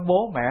 trong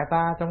bố mẹ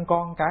ta, trong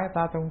con cái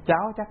ta, trong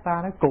cháu chắc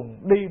ta, nó cùng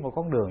đi một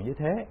con đường như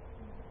thế.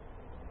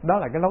 Đó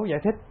là cái lối giải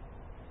thích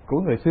của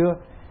người xưa.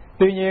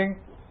 Tuy nhiên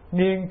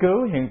nghiên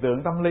cứu hiện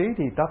tượng tâm lý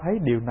thì ta thấy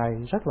điều này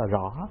rất là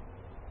rõ,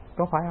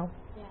 có phải không?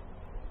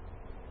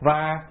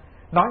 Và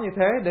nói như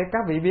thế để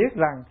các vị biết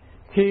rằng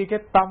khi cái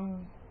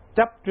tâm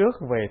chấp trước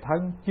về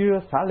thân chưa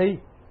xả ly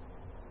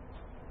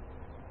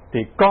thì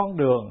con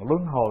đường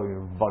luân hồi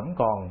vẫn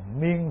còn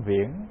miên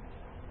viễn.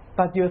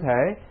 Ta chưa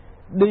thể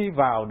đi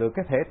vào được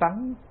cái thể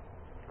tánh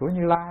của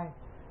Như Lai,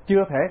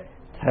 chưa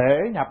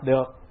thể nhập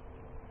được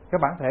cái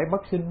bản thể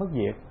bất sinh bất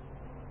diệt.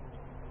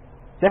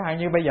 Chẳng hạn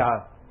như bây giờ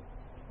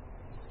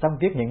trong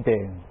kiếp hiện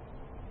tiền,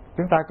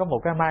 chúng ta có một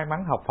cái may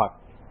mắn học Phật,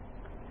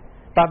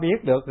 ta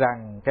biết được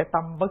rằng cái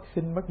tâm bất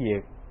sinh bất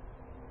diệt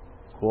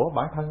của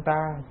bản thân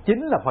ta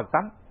chính là Phật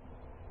tánh.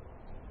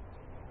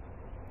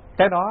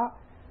 Cái đó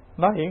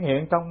nó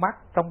hiện trong mắt,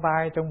 trong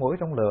tai, trong mũi,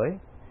 trong lưỡi.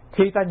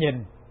 Khi ta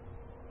nhìn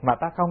mà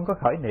ta không có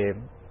khởi niệm,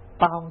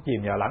 ta không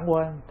chìm vào lãng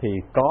quên, thì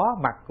có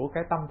mặt của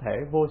cái tâm thể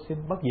vô sinh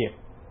bất diệt,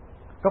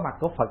 có mặt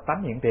của Phật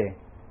tánh hiện tiền.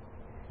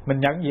 Mình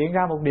nhận diện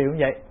ra một điều như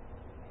vậy,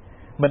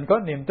 mình có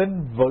niềm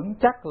tin vững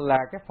chắc là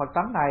cái Phật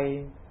tánh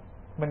này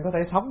mình có thể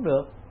sống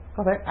được,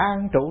 có thể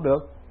an trụ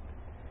được.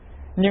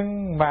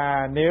 Nhưng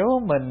mà nếu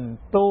mình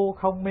tu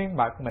không miên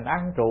mật, mình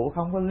an trụ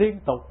không có liên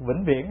tục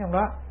vĩnh viễn trong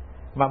đó,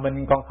 mà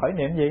mình còn khởi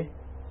niệm gì?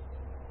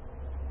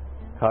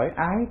 Khởi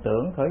ái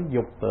tưởng, khởi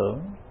dục tưởng,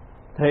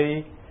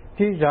 thì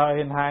khi rời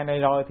hình hài này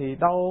rồi thì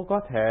đâu có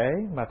thể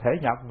mà thể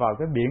nhập vào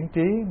cái biển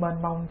trí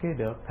mênh mông kia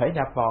được, thể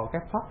nhập vào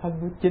cái pháp thân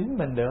của chính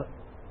mình được.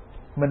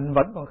 Mình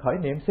vẫn còn khởi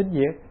niệm sinh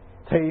diệt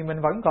thì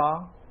mình vẫn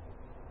còn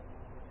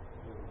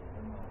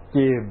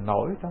chìm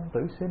nổi trong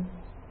tử sinh.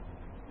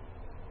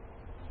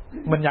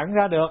 Mình nhận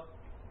ra được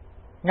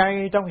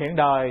ngay trong hiện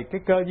đời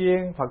cái cơ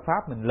duyên Phật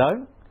Pháp mình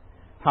lớn,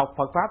 học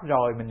Phật Pháp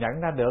rồi mình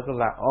nhận ra được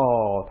là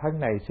thân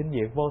này sinh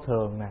diệt vô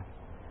thường nè,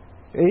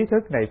 ý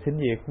thức này sinh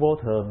diệt vô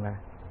thường nè.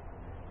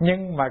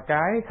 Nhưng mà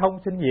cái không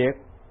sinh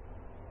diệt,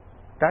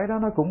 cái đó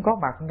nó cũng có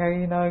mặt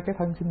ngay nơi cái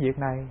thân sinh diệt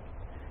này.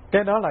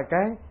 Cái đó là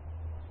cái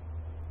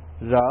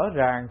rõ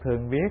ràng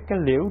thường biết, cái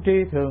liễu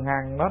tri thường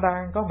hằng nó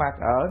đang có mặt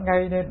ở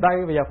ngay nơi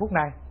đây bây giờ phút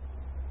này.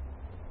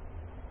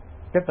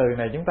 Cái từ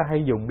này chúng ta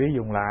hay dùng đi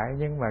dùng lại,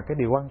 nhưng mà cái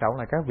điều quan trọng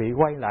là các vị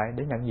quay lại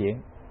để nhận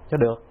diện cho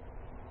được.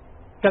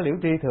 Cái liễu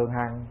tri thường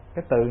hằng,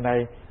 cái từ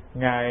này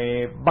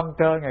Ngài Băng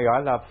Cơ Ngài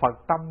gọi là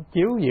Phật tâm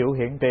chiếu diệu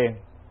hiện tiền.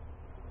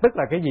 Tức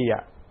là cái gì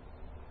ạ?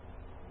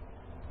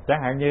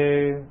 Chẳng hạn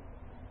như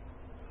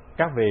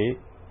các vị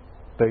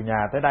từ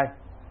nhà tới đây,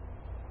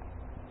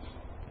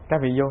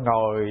 các vị vô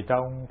ngồi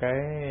trong cái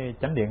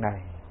chánh điện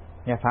này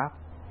nghe Pháp.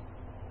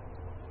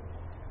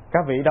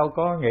 Các vị đâu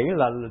có nghĩ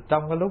là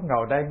trong cái lúc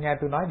ngồi đây nghe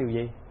tôi nói điều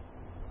gì.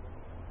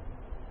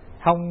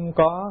 Không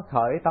có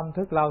khởi tâm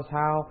thức lao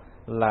sao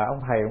là ông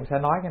thầy ông sẽ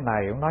nói cái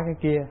này, ông nói cái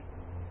kia.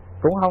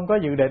 Cũng không có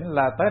dự định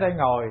là tới đây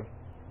ngồi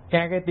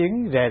nghe cái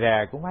tiếng rè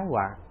rè của máy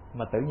quạt,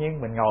 mà tự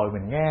nhiên mình ngồi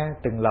mình nghe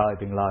từng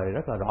lời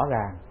rất là rõ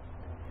ràng.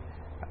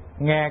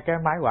 Nghe cái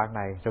máy quạt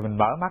này rồi mình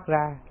mở mắt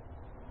ra,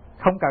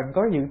 không cần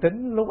có dự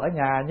tính lúc ở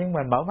nhà, nhưng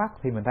mình mở mắt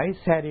thì mình thấy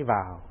xe đi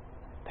vào,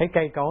 thấy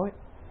cây cối.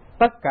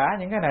 Tất cả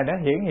những cái này nó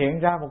hiện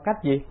ra một cách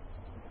gì?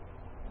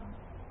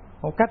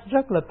 Một cách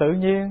rất là tự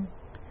nhiên,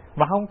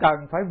 mà không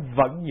cần phải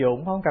vận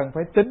dụng, không cần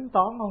phải tính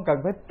toán, không cần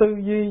phải tư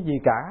duy gì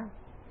cả.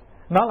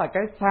 Nó là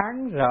cái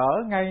sáng rỡ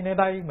ngay nơi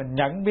đây, mình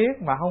nhận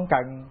biết mà không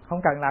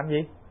cần làm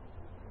gì?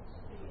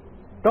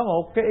 có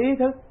một cái ý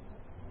thức,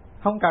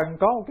 không cần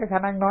có một cái khả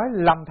năng nói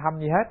lầm thầm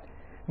gì hết,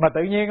 mà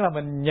tự nhiên là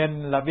mình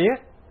nhìn là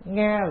biết,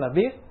 nghe là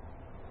biết,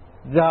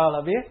 giờ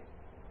là biết.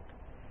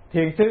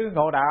 Thiền sư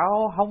ngộ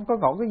đạo không có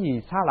ngộ cái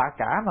gì xa lạ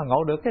cả, mà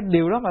ngộ được cái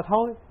điều đó mà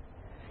thôi.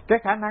 Cái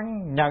khả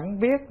năng nhận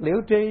biết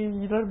liễu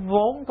tri nó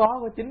vốn có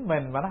của chính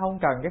mình, mà nó không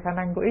cần cái khả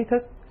năng của ý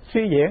thức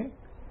suy diễn,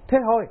 thế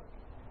thôi.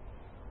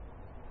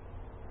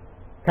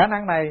 Khả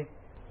năng này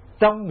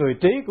trong người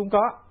trí cũng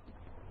có,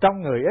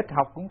 trong người ít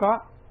học cũng có,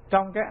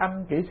 trong cái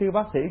anh kỹ sư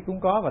bác sĩ cũng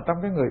có, và trong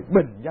cái người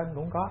bình dân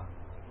cũng có.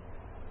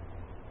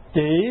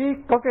 Chỉ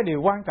có cái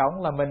điều quan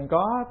trọng là mình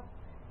có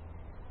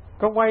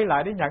quay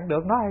lại để nhận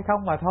được nó hay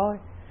không mà thôi.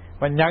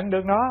 Mà nhận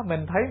được nó,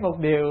 mình thấy một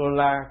điều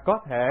là có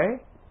thể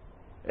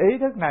ý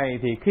thức này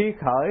thì khi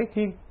khởi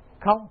khi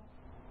không,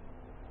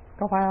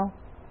 có phải không?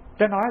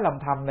 Cái nói lầm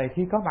thầm này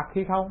khi có mặt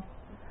khi không.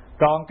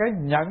 Còn cái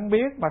nhận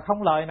biết mà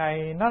không lời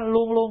này nó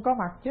luôn luôn có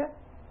mặt chứ.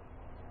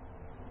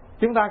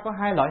 Chúng ta có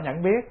hai loại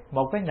nhận biết.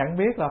 Một cái nhận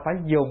biết là phải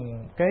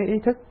dùng cái ý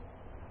thức,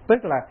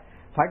 tức là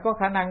phải có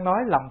khả năng nói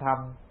lầm thầm.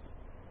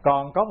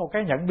 Còn có một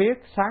cái nhận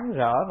biết sáng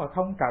rỡ mà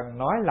không cần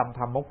nói lầm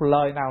thầm một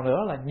lời nào nữa,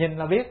 là nhìn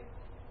là biết.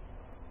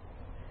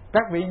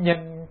 Các vị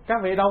nhìn,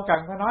 các vị đâu cần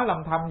phải nói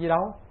lầm thầm gì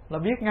đâu, là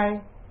biết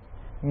ngay.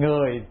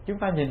 Người chúng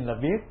ta nhìn là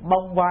biết,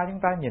 bông hoa chúng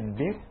ta nhìn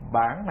biết,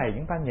 bản này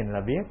chúng ta nhìn là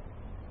biết.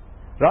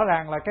 Rõ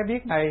ràng là cái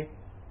biết này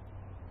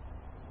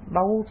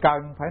đâu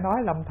cần phải nói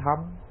lầm thầm.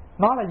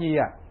 Nó là gì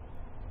à?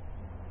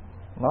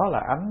 Nó là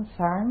ánh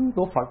sáng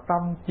của Phật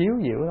tâm chiếu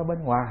diệu ra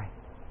bên ngoài.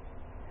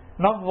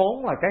 Nó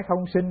vốn là cái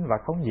không sinh và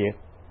không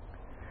diệt.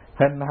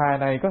 Hình hài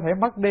này có thể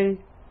mất đi,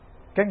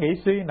 cái nghĩ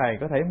suy này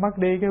có thể mất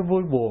đi, cái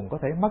vui buồn có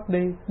thể mất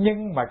đi,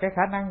 nhưng mà cái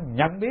khả năng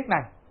nhận biết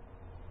này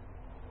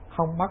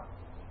không mất.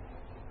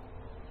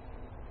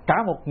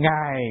 Cả một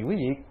ngày quý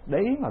vị để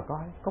ý mà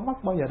coi, có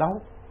mất bao giờ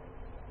đâu.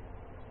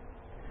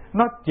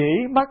 Nó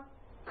chỉ mất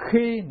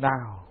khi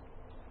nào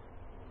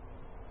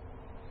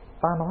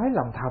ta nói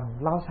lầm thầm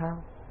lo sao.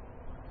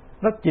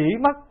 Nó chỉ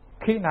mất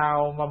khi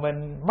nào mà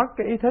mình mất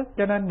cái ý thức,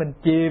 cho nên mình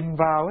chìm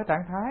vào cái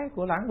trạng thái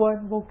của lãng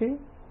quên vô ký.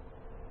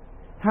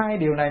 Hai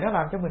điều này nó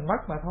làm cho mình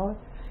mất mà thôi.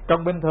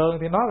 Còn bình thường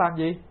thì nó làm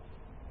gì?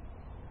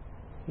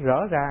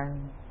 Rõ ràng.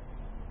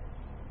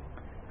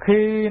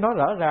 Khi nó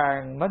rõ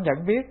ràng, nó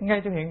nhận biết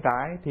ngay trong hiện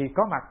tại thì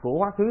có mặt của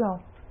quá khứ không?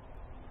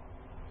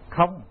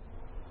 Không.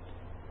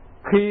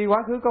 Khi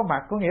quá khứ có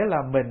mặt có nghĩa là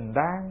mình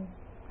đang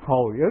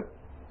hồi ức,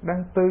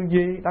 đang tư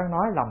duy, đang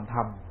nói lầm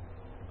thầm.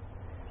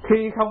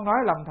 Khi không nói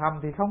lầm thầm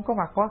thì không có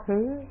mặt quá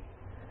khứ.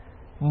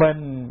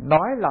 Mình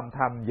nói lầm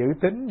thầm dự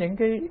tính những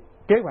cái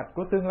kế hoạch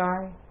của tương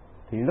lai,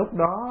 thì lúc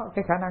đó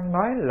cái khả năng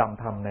nói lầm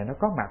thầm này nó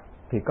có mặt,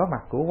 thì có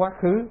mặt của quá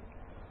khứ,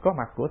 có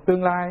mặt của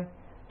tương lai.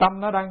 Tâm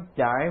nó đang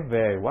chạy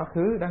về quá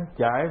khứ, đang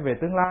chạy về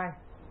tương lai.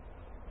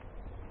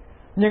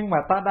 Nhưng mà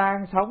ta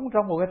đang sống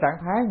trong một cái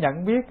trạng thái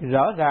nhận biết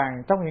rõ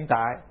ràng trong hiện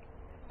tại,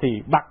 thì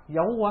bặt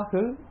dấu quá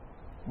khứ,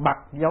 bặt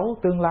dấu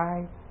tương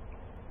lai,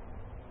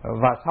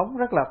 và sống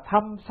rất là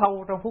thâm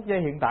sâu trong phút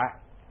giây hiện tại.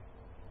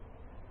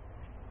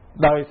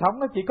 Đời sống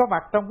nó chỉ có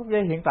mặt trong phút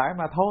giây hiện tại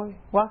mà thôi.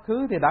 Quá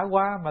khứ thì đã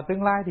qua mà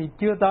tương lai thì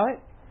chưa tới.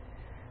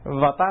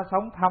 Và ta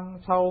sống thâm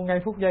sâu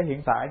ngay phút giây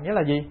hiện tại nghĩa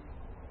là gì?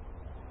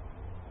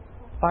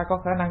 Ta có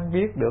khả năng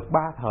biết được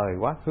ba thời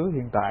quá khứ,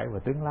 hiện tại và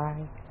tương lai.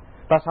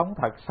 Ta sống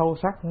thật sâu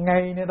sắc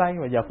ngay nơi đây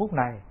và giờ phút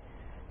này.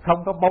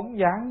 Không có bóng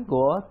dáng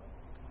của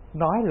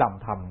nói lầm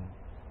thầm,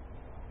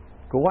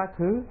 của quá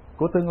khứ,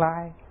 của tương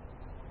lai.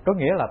 Có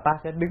nghĩa là ta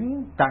sẽ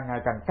đứng càng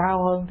ngày càng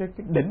cao hơn trên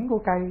cái đỉnh của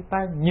cây. Ta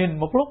nhìn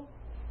một lúc,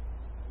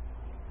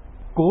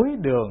 cuối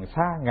đường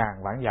xa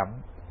ngàn vạn dặm,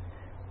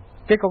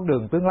 cái con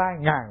đường tương lai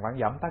ngàn vạn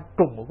dặm ta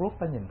cùng một lúc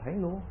ta nhìn thấy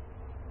luôn.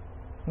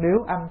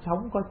 Nếu anh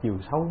sống có chiều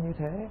sâu như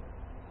thế.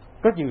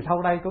 Có chiều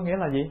sâu đây có nghĩa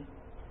là gì?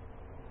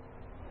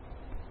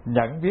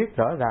 Nhận biết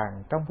rõ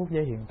ràng trong phút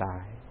giây hiện tại.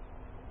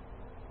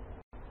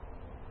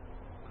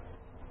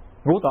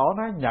 Ngũ tổ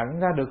nói nhận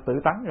ra được tự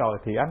tánh rồi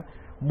thì anh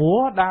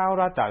múa đao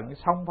ra trận,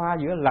 xông pha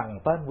giữa lằn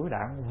tên mũi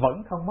đạn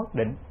vẫn không mất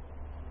định.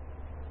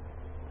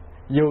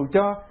 Dù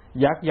cho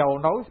vạc dầu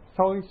nấu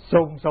sôi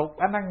sùng sục,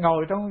 anh đang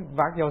ngồi trong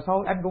vạc dầu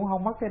sôi, anh cũng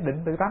không mất cái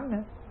định tự tánh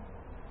nữa.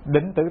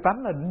 Định tự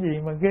tánh là định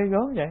gì mà ghê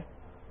gớm vậy?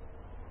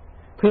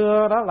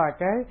 Thưa, đó là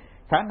cái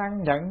khả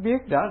năng nhận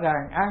biết rõ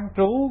ràng an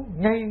trú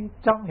ngay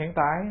trong hiện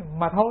tại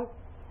mà thôi.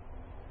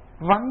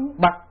 Vắng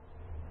bặt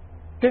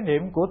cái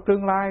niệm của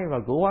tương lai và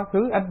của quá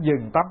khứ, anh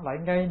dừng tâm lại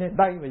ngay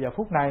đây và giờ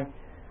phút này.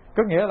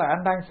 Có nghĩa là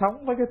anh đang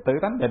sống với cái tự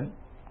tánh định.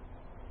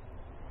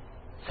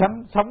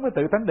 Sống với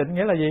tự tánh định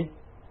nghĩa là gì?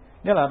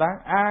 Nghĩa là đang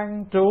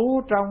an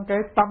trú trong cái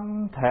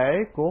tâm thể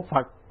của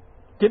Phật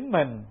chính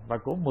mình và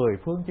của 10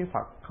 phương chư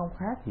Phật, không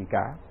khác gì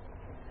cả.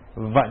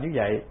 Và như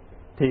vậy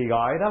thì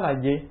gọi đó là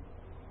gì?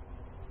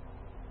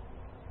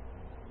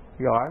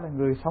 Gọi là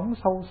người sống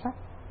sâu sắc.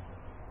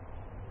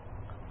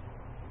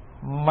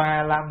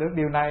 Mà làm được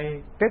điều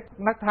này, cái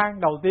nấc thang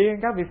đầu tiên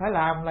các vị phải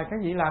làm là các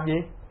vị làm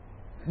gì?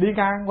 Đi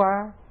ngang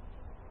qua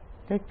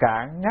cái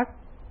cạn nhất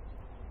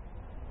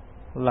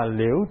là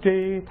liễu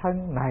tri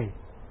thân này,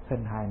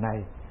 hình hài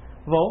này,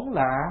 vốn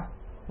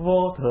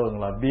vô thường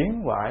là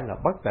biến hoại, là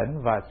bất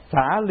tịnh, và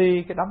xả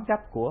ly cái đắm chấp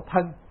của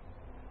thân.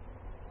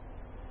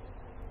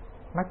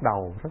 Bắt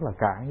đầu rất là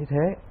cạn như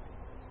thế.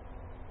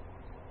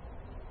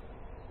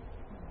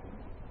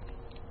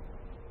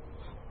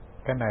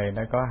 Cái này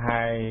nó có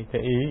hai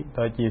cái ý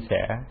tôi chia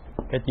sẻ.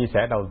 Cái chia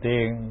sẻ đầu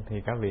tiên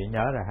thì các vị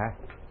nhớ rồi ha,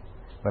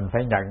 mình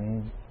phải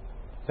nhận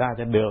ra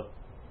cho được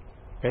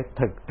cái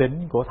thực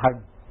tính của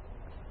thân.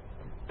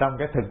 Trong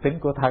cái thực tính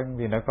của thân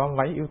thì nó có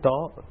mấy yếu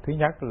tố. Thứ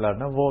nhất là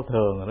nó vô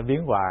thường, nó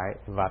biến hoại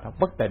và nó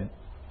bất tịnh.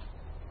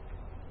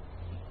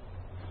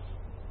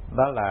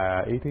 Đó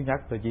là ý thứ nhất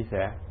tôi chia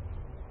sẻ.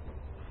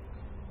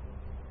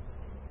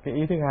 Cái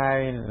ý thứ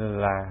hai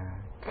là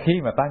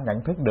khi mà ta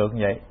nhận thức được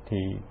vậy thì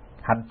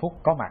hạnh phúc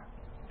có mặt.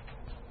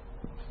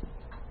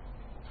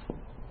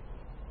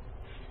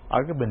 Ở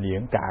cái bình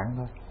diện cạn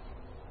thôi.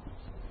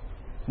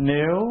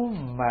 Nếu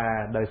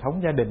mà đời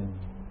sống gia đình,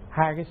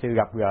 hai cái sự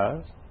gặp gỡ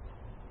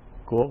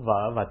của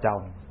vợ và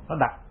chồng nó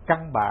đặt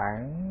căn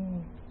bản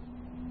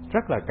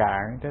rất là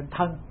cạn trên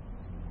thân,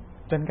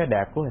 trên cái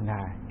đẹp của hình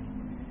hài,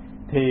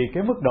 thì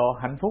cái mức độ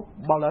hạnh phúc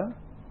bao lớn?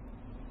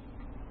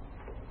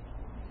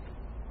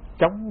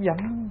 Trống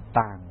vắng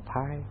tàn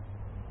phai,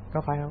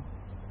 có phải không?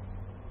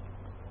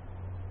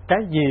 Cái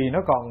gì nó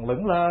còn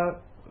lững lơ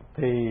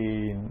thì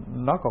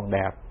nó còn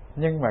đẹp,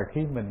 nhưng mà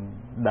khi mình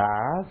đã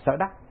sở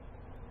đắc,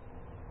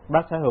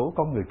 đã sở hữu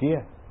con người kia,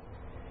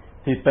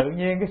 thì tự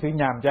nhiên cái sự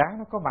nhàm chán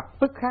nó có mặt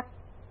tức khắc.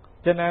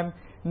 Cho nên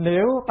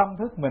nếu tâm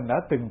thức mình ở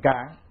từng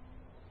cạn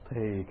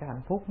thì cái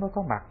hạnh phúc nó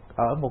có mặt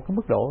ở một cái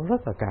mức độ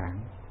rất là cạn.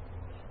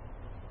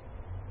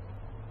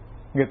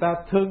 Người ta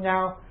thương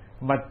nhau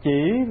mà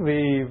chỉ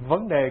vì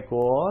vấn đề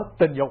của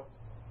tình dục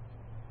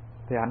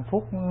thì hạnh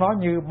phúc nó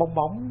như bong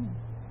bóng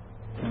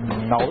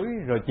nổi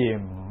rồi chìm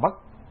mất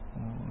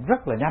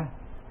rất là nhanh.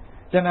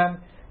 Cho nên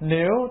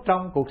nếu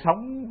trong cuộc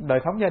sống, đời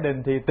sống gia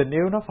đình thì tình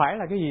yêu nó phải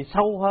là cái gì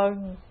sâu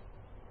hơn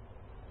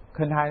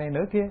hình hài này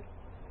nữa kia.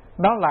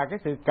 Đó là cái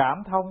sự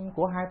cảm thông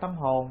của hai tâm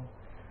hồn,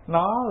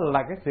 nó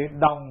là cái sự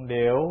đồng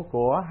điệu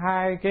của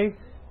hai cái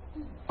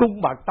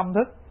cung bậc tâm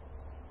thức,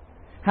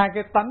 hai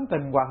cái tánh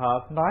tình hòa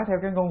hợp. Nói theo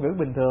cái ngôn ngữ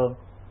bình thường,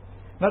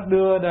 nó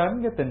đưa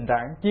đến cái tình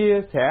trạng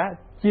chia sẻ,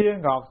 chia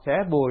ngọt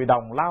sẻ bùi,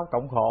 đồng lao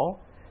cộng khổ.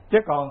 Chứ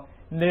còn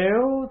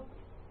nếu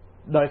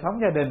đời sống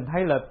gia đình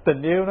hay là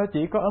tình yêu nó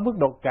chỉ có ở mức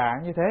độ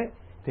cạn như thế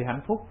thì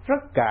hạnh phúc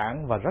rất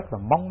cạn và rất là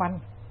mong manh.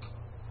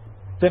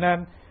 Cho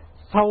nên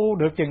sâu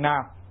được chừng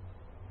nào,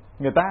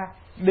 người ta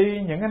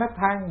đi những cái nấc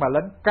thang mà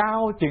lên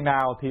cao chừng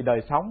nào thì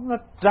đời sống nó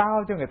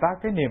trao cho người ta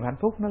cái niềm hạnh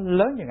phúc nó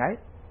lớn chừng ấy.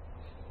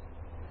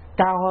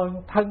 Cao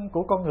hơn thân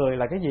của con người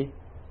là cái gì?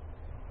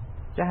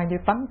 Chẳng hạn như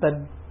tánh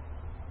tình.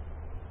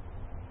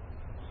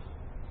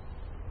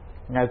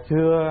 Ngày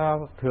xưa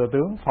thừa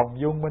tướng Phòng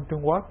Dung bên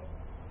Trung Quốc,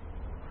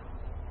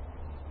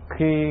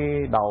 khi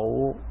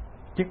đậu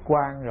chức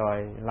quan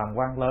rồi, làm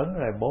quan lớn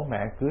rồi, bố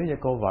mẹ cưới cho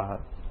cô vợ.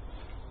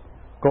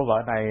 Cô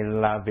vợ này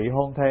là vị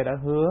hôn thê đã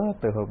hứa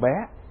từ hồi bé.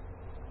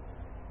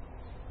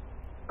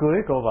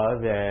 Cưới cô vợ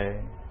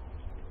về,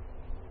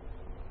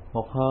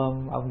 một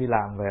hôm ông đi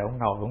làm về, ông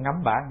ngồi ông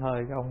ngắm bả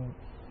hơi, cái ông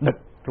đực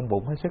trong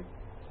bụng hết sức.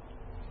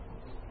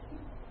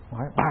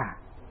 Hỏi: bà,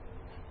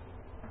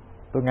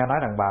 tôi nghe nói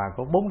đàn bà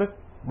có 4 đức,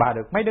 bà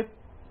được mấy đức?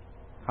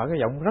 Hỏi cái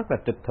giọng rất là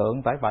trịch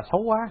thượng, tại bà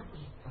xấu quá.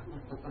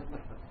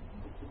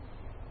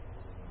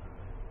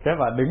 Cái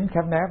bà đứng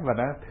khép nép và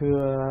nói: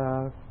 thưa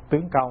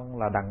tướng công,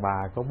 là đàn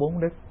bà có 4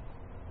 đức.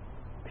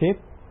 Thiếp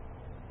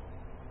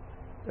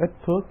ít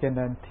phước cho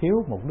nên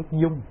thiếu một đức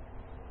dung,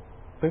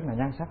 tức là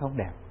nhan sắc không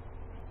đẹp.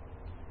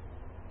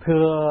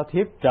 Thưa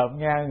thiếp trộm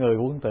nghe người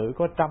quân tử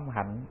có 100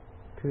 hạnh,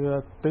 thưa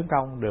tướng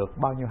công được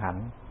bao nhiêu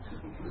hạnh?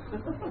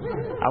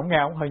 Ông nghe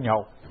ông hơi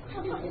nhột,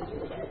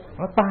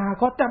 nói: ta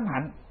có 100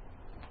 hạnh.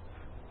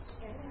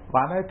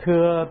 Bà nói: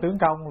 thưa tướng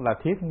công, là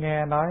thiếp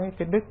nghe nói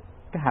cái đức,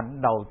 cái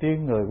hạnh đầu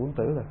tiên người quân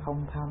tử là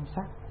không tham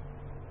sắc.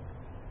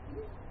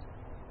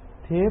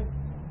 Thiếp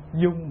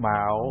dung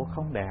mạo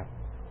không đẹp,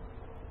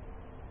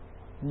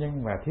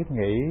 nhưng mà thiếp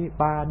nghĩ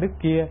 3 đức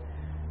kia,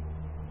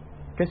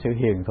 cái sự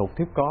hiền thục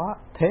thiếp có,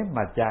 thế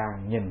mà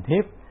chàng nhìn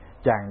thiếp,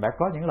 chàng đã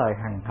có những lời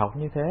hằng học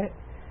như thế,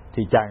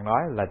 thì chàng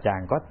nói là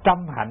chàng có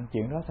 100 hạnh,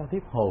 chuyện đó sao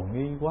thiếp hồ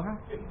nghi quá.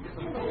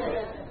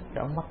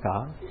 Cái ông mắc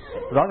cỡ.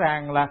 Rõ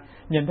ràng là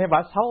nhìn thấy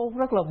bà xấu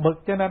rất là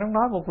bực, cho nên ông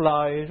nói một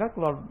lời rất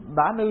là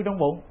đã nư trong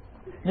bụng.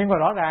 Nhưng mà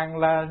rõ ràng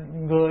là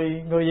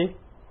người gì?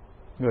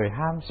 Người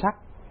ham sắc.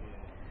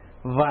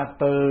 Và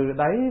từ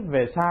đấy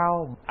về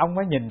sau ông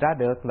mới nhìn ra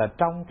được là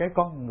trong cái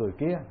con người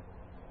kia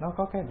nó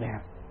có cái đẹp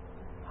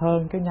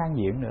hơn cái nhan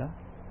diện nữa,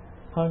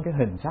 hơn cái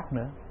hình sắc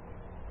nữa.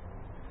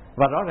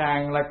 Và rõ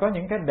ràng là có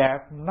những cái đẹp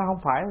nó không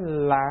phải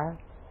là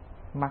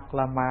mặt,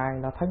 là mày,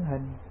 là thân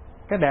hình.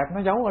 Cái đẹp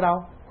nó giấu ở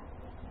đâu?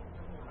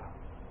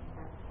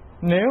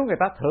 Nếu người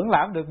ta thưởng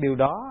lãm được điều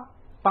đó,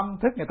 tâm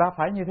thức người ta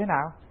phải như thế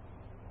nào?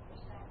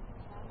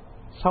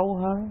 Sâu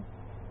hơn,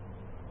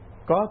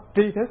 có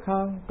tri thức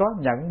hơn, có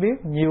nhận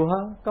biết nhiều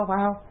hơn, có phải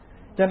không?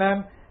 Cho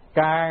nên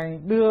càng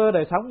đưa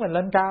đời sống mình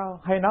lên cao,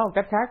 hay nói một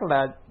cách khác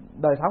là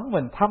đời sống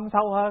mình thâm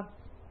sâu hơn,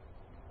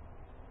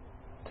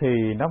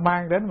 thì nó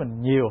mang đến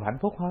mình nhiều hạnh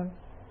phúc hơn.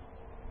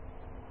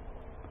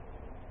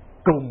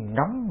 Cùng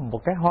ngắm một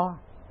cái hoa,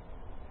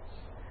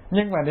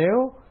 nhưng mà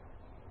nếu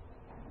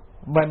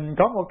mình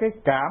có một cái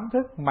cảm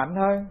thức mạnh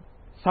hơn,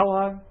 sâu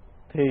hơn,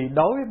 thì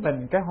đối với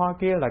mình cái hoa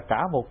kia là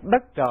cả một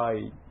đất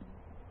trời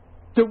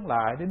chung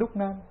lại để đúc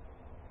nên.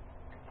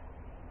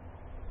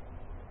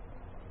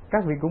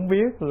 Các vị cũng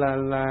biết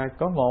là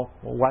có một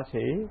họa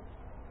sĩ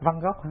Van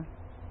Gogh hả?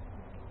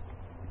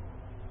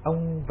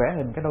 Ông vẽ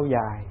hình cái đôi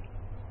dài.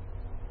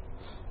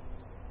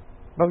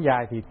 Đôi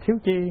dài thì thiếu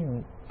chi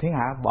thiên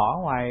hạ bỏ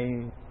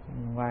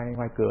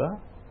ngoài cửa.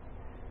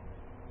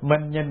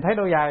 Mình nhìn thấy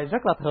đôi dài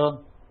rất là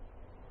thường,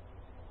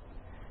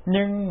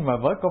 nhưng mà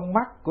với con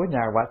mắt của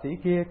nhà họa sĩ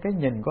kia, cái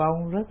nhìn của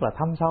ông rất là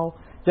thâm sâu.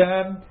 Cho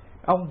nên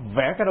ông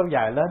vẽ cái đôi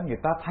dài lên, người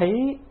ta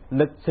thấy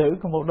lịch sử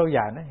của một đôi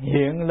dài nó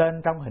hiện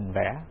lên trong hình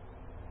vẽ.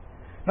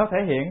 Nó thể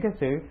hiện cái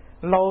sự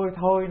lôi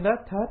thôi lết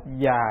thết,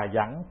 già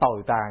dặn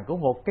tồi tàn của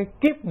một cái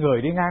kiếp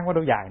người đi ngang qua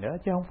đôi dài nữa,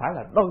 chứ không phải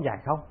là đôi dài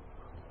không.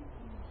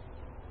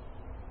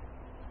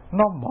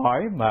 Nó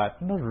mỏi mệt,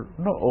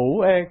 nó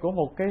ủ ê của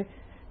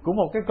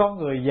một cái con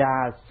người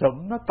già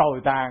sụm, nó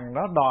tồi tàn,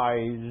 nó đòi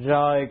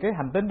rời cái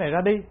hành tinh này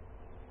ra đi.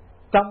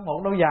 Trong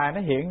một đôi giày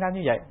nó hiện ra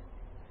như vậy.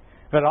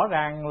 Và rõ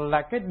ràng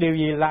là cái điều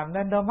gì làm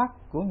nên đôi mắt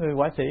của người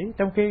họa sĩ,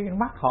 trong khi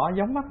mắt họ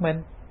giống mắt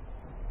mình.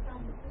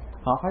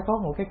 Họ phải có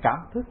một cái cảm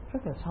thức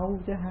rất là sâu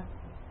chứ ha.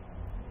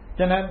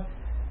 Cho nên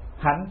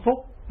hạnh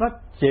phúc nó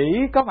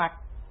chỉ có mặt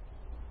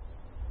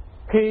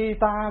khi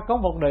ta có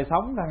một đời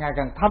sống càng ngày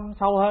càng thâm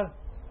sâu hơn,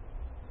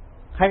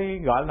 hay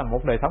gọi là một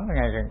đời sống càng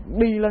ngày càng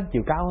đi lên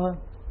chiều cao hơn.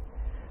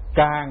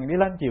 Càng đi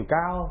lên chiều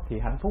cao thì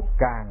hạnh phúc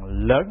càng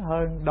lớn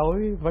hơn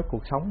đối với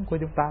cuộc sống của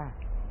chúng ta.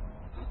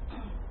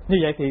 Như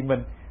vậy thì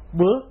mình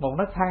bước một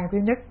nấc thang thứ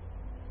nhất,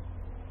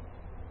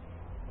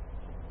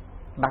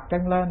 đặt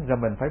chân lên, rồi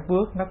mình phải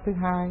bước nấc thứ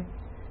hai.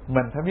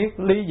 Mình phải biết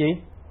ly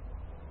gì?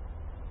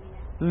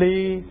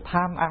 Ly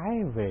tham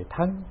ái về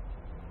thân,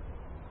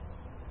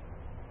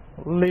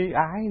 ly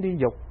ái, ly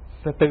dục.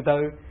 Rồi từ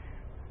từ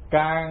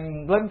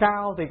càng lên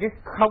cao thì cái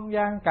không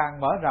gian càng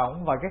mở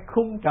rộng và cái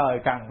khung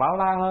trời càng bao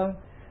la hơn.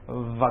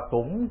 Và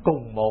cũng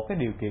cùng một cái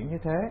điều kiện như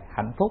thế,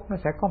 hạnh phúc nó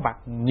sẽ có mặt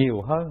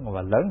nhiều hơn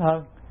và lớn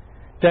hơn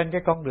trên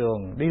cái con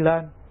đường đi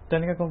lên,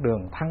 trên cái con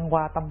đường thăng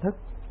hoa tâm thức.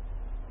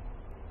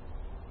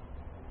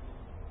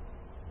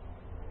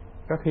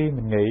 Có khi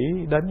mình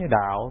nghĩ đến với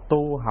đạo,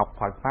 tu học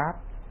Phật Pháp,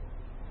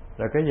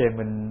 rồi cái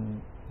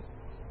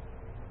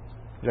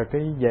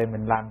về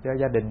mình làm cho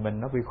gia đình mình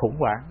nó bị khủng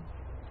hoảng.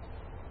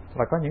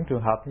 Và có những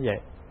trường hợp như vậy.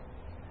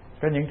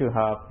 Có những trường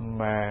hợp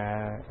mà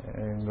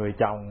người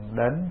chồng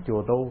đến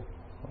chùa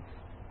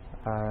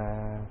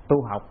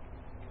tu học,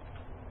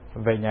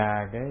 về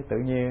nhà cái tự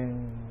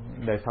nhiên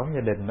đời sống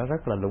gia đình nó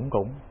rất là lủng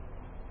củng.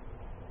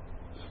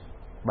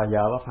 Bà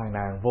vợ bà phàn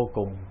nàn vô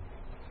cùng,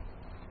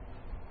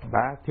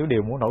 bà thiếu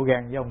điều muốn nổi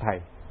gan với ông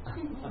thầy.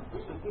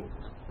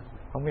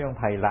 Không biết ông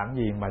thầy làm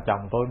gì mà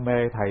chồng tôi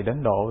mê thầy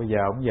đến độ bây giờ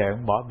ông về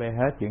ông bỏ bê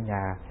hết chuyện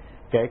nhà,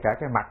 kể cả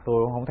cái mặt tôi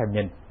ông không thèm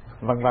nhìn,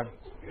 vân vân.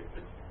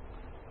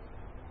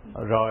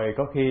 Rồi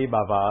có khi bà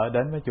vợ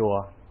đến với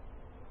chùa,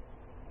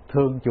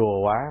 thương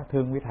chùa quá,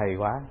 thương quý thầy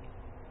quá,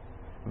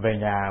 về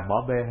nhà bỏ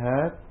bê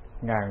hết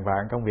ngàn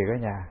vạn công việc ở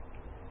nhà.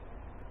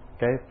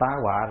 Cái tá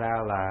họa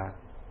ra là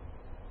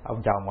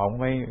ông chồng ông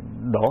mới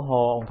đổ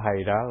hô ông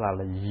thầy đó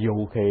là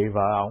dụ khị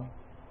vợ ông,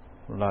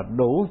 là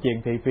đủ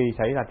chuyện thị phi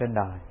xảy ra trên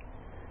đời.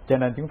 Cho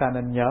nên chúng ta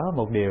nên nhớ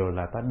một điều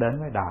là ta đến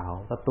với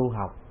đạo, ta tu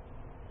học,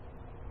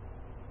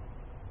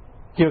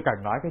 chưa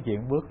cần nói cái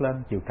chuyện bước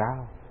lên chiều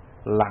cao,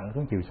 lặn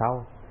xuống chiều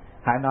sâu.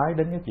 Hãy nói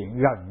đến cái chuyện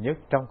gần nhất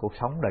trong cuộc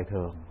sống đời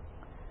thường.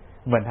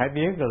 Mình hãy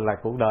biết là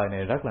cuộc đời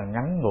này rất là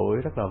ngắn ngủi,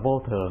 rất là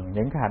vô thường.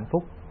 Những cái hạnh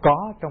phúc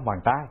có trong bàn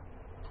tay,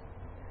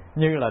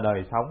 như là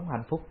đời sống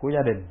hạnh phúc của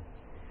gia đình.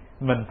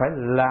 Mình phải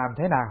làm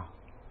thế nào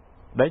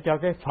để cho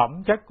cái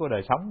phẩm chất của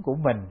đời sống của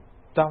mình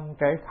trong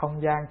cái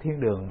không gian thiên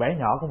đường bé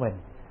nhỏ của mình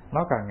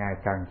nó càng ngày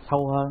càng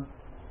sâu hơn,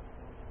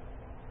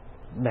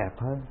 đẹp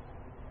hơn,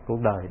 cuộc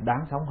đời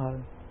đáng sống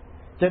hơn.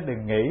 Chứ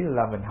đừng nghĩ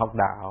là mình học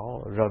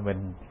đạo rồi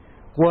mình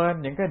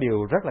quên những cái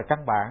điều rất là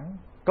căn bản.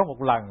 Có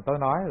một lần tôi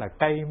nói là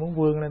cây muốn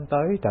vươn lên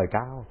tới trời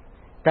cao,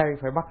 cây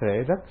phải bắt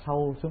rễ rất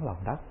sâu xuống lòng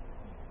đất.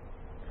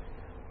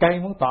 Cây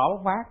muốn tỏ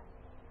bóng mát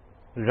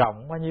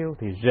rộng bao nhiêu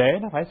thì rễ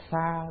nó phải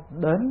xa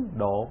đến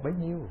độ bấy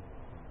nhiêu.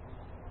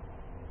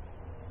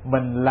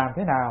 Mình làm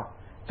thế nào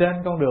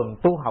trên con đường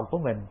tu học của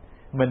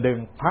mình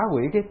đừng phá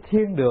hủy cái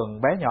thiên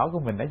đường bé nhỏ của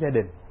mình ở gia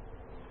đình.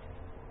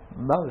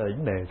 Đó là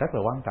vấn đề rất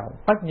là quan trọng.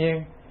 Tất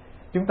nhiên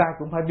chúng ta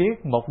cũng phải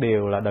biết một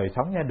điều là đời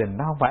sống gia đình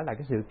nó không phải là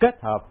cái sự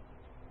kết hợp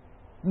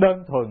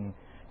đơn thuần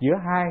giữa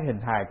hai hình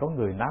hài có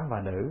người nam và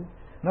nữ.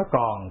 Nó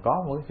còn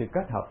có một sự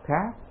kết hợp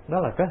khác. Đó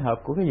là kết hợp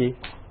của cái gì?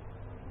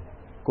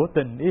 Của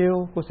tình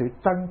yêu, của sự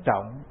trân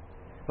trọng.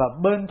 Và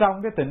bên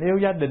trong cái tình yêu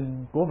gia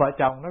đình của vợ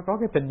chồng nó có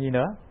cái tình gì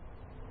nữa?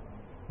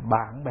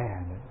 Bạn bè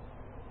nữa.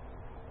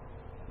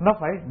 Nó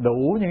phải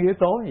đủ những yếu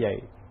tố như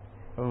vậy.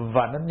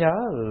 Và nên nhớ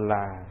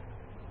là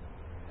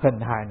hình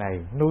hài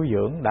này nuôi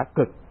dưỡng đã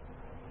cực.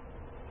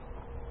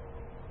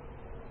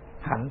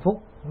 hạnh phúc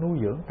nuôi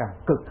dưỡng càng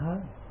cực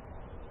hơn.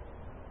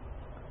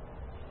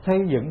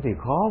 Xây dựng thì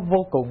khó vô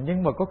cùng,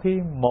 nhưng mà có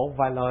khi một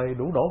vài lời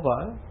đủ đổ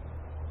vỡ.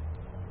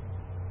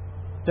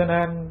 Cho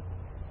nên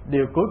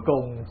điều cuối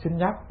cùng xin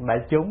nhắc đại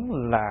chúng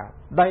là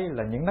đây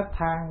là những nấc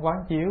thang quán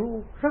chiếu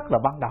rất là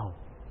ban đầu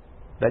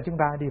để chúng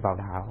ta đi vào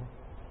đạo.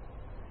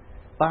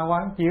 Ta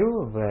quán chiếu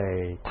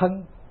về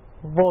thân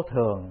vô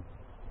thường,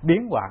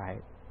 biến hoại,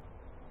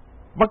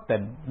 bất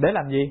tịnh để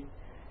làm gì?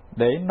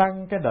 Để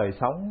nâng cái đời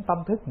sống tâm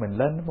thức mình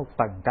lên đến một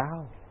tầng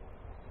cao.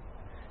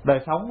 Đời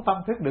sống tâm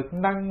thức được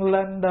nâng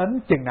lên đến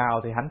chừng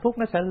nào thì hạnh phúc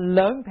nó sẽ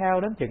lớn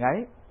theo đến chừng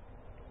ấy.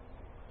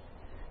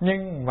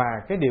 Nhưng mà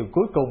cái điều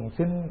cuối cùng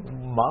xin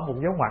mở một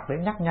dấu ngoặc để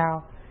nhắc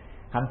nhau,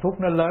 hạnh phúc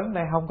nó lớn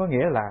đây không có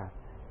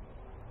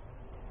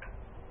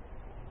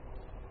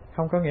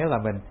nghĩa là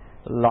mình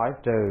loại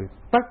trừ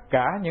tất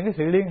cả những cái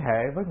sự liên hệ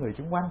với người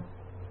xung quanh.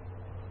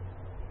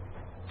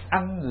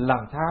 Anh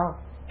làm sao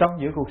trong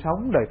giữa cuộc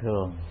sống đời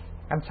thường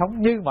anh sống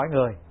như mọi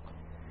người,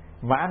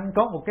 mà anh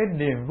có một cái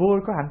niềm vui,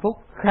 có hạnh phúc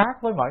khác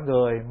với mọi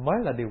người mới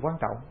là điều quan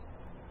trọng.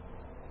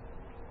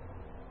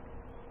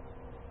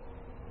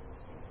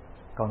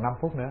 Còn 5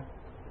 phút nữa,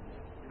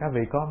 các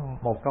vị có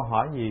một câu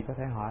hỏi gì có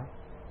thể hỏi.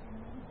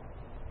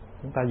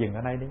 Chúng ta dừng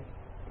ở đây đi,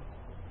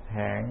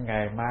 hẹn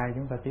ngày mai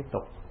chúng ta tiếp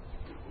tục.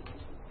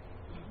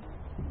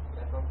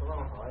 Con có câu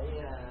hỏi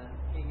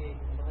khi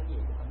có cái gì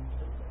tâm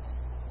thức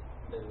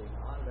từ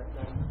nó lên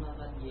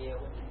nó gieo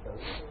cái chuyện tử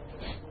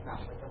nó nằm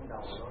ở trong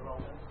đầu lâu lâu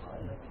nó khởi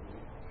lên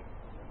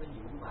nó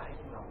giữ mãi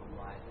trong lòng mình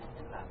hoài,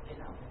 nên làm thế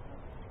nào?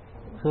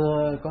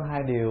 Thưa, có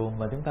 2 điều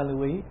mà chúng ta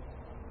lưu ý.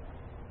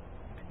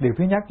 Điều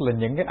thứ nhất là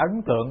những cái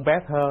ấn tượng bé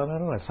thơ nó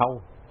rất là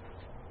sâu.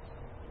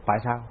 Tại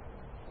sao?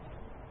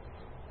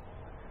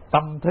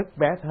 Tâm thức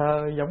bé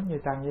thơ giống như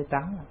trang giấy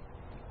trắng,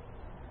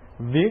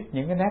 viết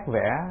những cái nét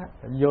vẽ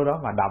vô đó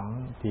mà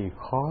đậm thì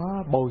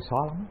khó bôi xóa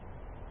lắm.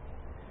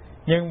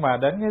 Nhưng mà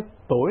đến cái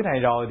tuổi này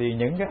rồi thì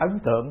những cái ấn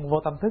tượng vô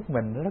tâm thức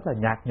mình nó rất là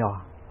nhạt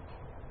nhòa.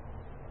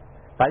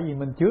 Tại vì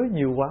mình chứa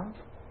nhiều quá,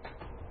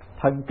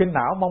 thần kinh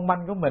não mong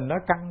manh của mình nó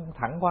căng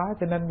thẳng quá,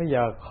 cho nên bây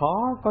giờ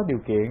khó có điều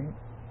kiện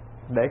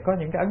để có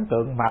những cái ấn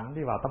tượng mạnh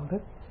đi vào tâm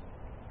thức.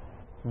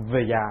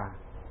 Về già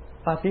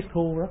ta tiếp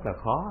thu rất là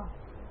khó.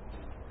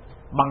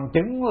 Bằng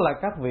chứng là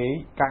các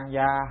vị càng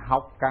già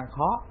học càng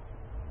khó.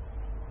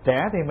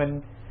 Trẻ thì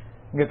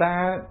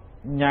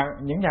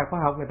những nhà khoa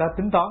học người ta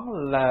tính toán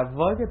là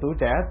với cái tuổi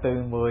trẻ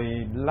từ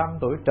 15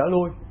 tuổi trở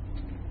lui,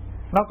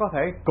 nó có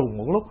thể cùng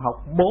một lúc học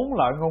 4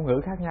 loại ngôn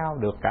ngữ khác nhau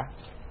được cả,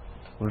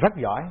 rất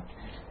giỏi.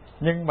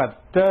 Nhưng mà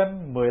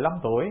trên 15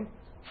 tuổi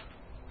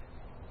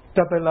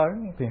cho tới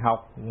lớn thì học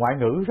ngoại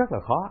ngữ rất là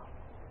khó.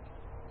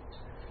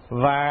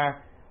 Và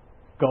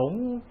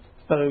cũng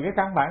từ cái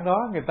căn bản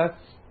đó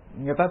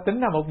người ta tính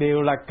ra một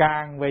điều là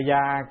càng về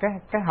già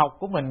cái học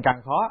của mình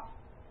càng khó,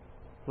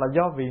 là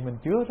do vì mình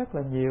chứa rất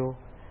là nhiều,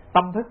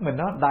 tâm thức mình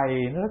nó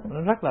đầy,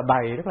 nó rất là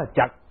đầy, rất là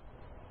chặt,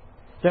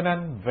 cho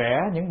nên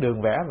vẽ những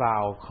đường vẽ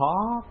vào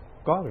khó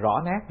có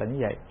rõ nét là như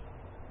vậy.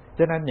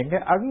 Cho nên những cái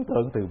ấn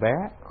tượng từ bé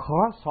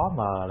khó xóa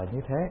mờ là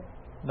như thế.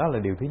 Đó là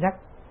điều thứ nhất.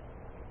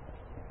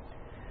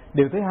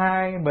 Điều thứ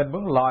hai, mình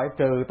muốn loại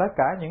trừ tất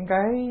cả những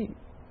cái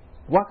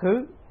quá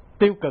khứ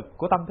tiêu cực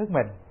của tâm thức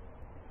mình.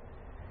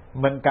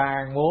 Mình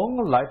càng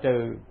muốn loại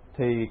trừ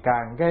thì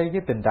càng gây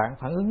cái tình trạng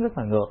phản ứng rất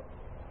là ngược.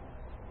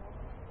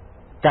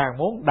 Càng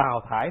muốn đào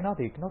thải nó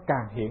thì nó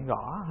càng hiện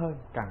rõ hơn,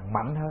 càng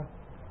mạnh hơn.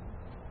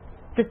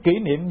 Cái kỷ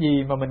niệm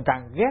gì mà mình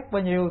càng ghét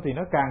bao nhiêu thì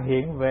nó càng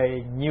hiện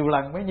về nhiều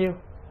lần bấy nhiêu.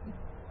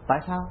 Tại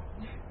sao?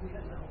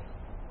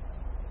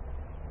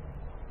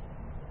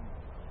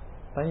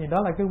 Tại vì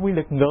đó là cái quy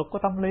luật ngược của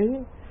tâm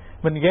lý.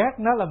 Mình ghét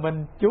nó là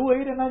mình chú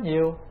ý đến nó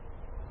nhiều,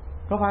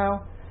 có phải không?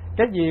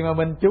 Cái gì mà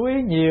mình chú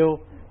ý nhiều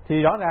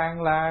thì rõ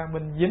ràng là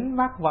mình dính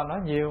mắc vào nó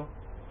nhiều.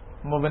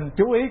 Mà mình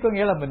chú ý có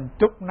nghĩa là mình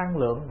trút năng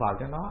lượng vào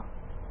cho nó,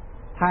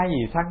 thay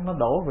vì xăng nó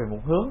đổ về một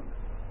hướng.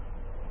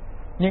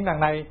 Nhưng đằng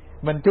này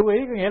mình chú ý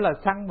có nghĩa là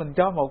xăng mình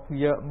cho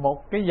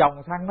một cái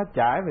dòng xăng nó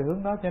chảy về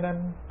hướng đó, cho nên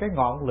cái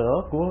ngọn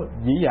lửa của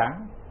dĩ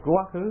vãng, của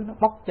quá khứ nó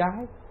bốc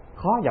cháy,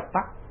 khó dập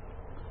tắt.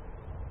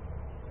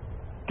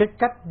 Cái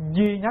cách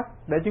duy nhất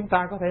để chúng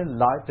ta có thể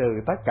loại trừ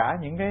tất cả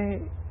những cái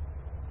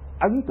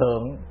ấn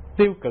tượng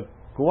tiêu cực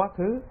của quá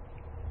khứ,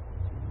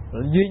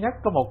 duy nhất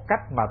có một cách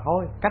mà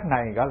thôi. Cách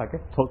này gọi là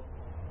cái thuật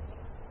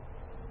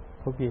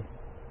gì?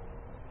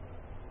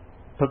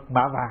 Thuật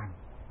mạ vàng.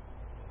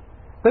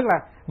 Tức là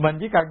mình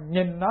chỉ cần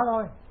nhìn nó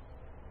thôi,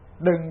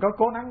 đừng có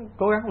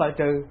cố gắng loại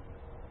trừ.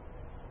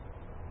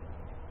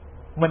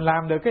 Mình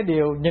làm được cái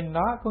điều nhìn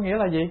nó có nghĩa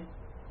là gì?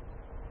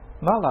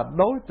 Nó là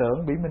đối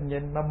tượng bị mình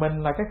nhìn, mà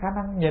mình là cái khả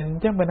năng nhìn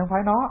chứ mình không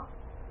phải nó.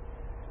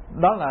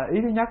 Đó là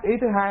ý thứ nhất. Ý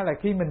thứ hai là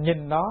khi mình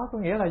nhìn nó có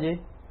nghĩa là gì?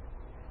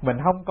 Mình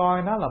không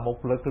coi nó là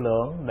một lực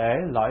lượng để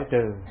loại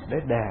trừ, để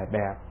đè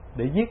bẹp,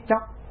 để giết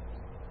chóc,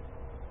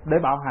 để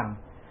bạo hành.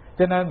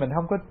 Cho nên mình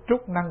không có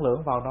trút năng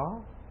lượng vào đó.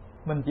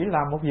 Mình chỉ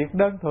làm một việc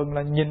đơn thuần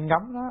là nhìn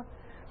ngắm nó.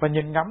 Và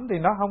nhìn ngắm thì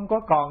nó không có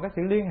còn cái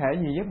sự liên hệ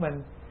gì với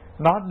mình.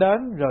 Nó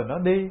đến rồi nó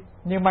đi,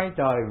 như mây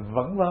trời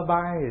vẫn vơ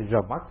bay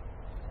rồi mất.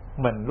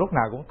 mình lúc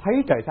nào cũng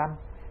thấy trời xanh,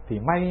 thì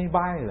mây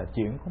bay là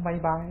chuyện của mây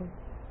bay.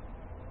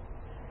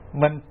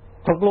 Mình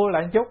thụt lui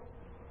lại một chút,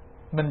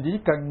 mình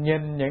chỉ cần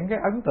nhìn những cái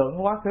ấn tượng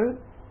của quá khứ,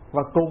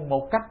 và cùng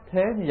một cách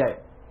thế như vậy,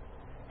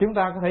 chúng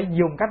ta có thể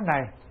dùng cách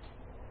này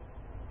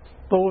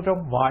tu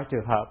trong mọi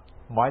trường hợp,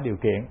 mọi điều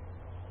kiện.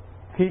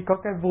 Khi có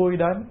cái vui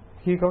đến,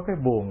 khi có cái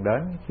buồn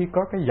đến, khi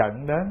có cái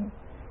giận đến,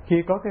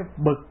 khi có cái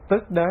bực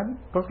tức đến,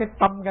 có cái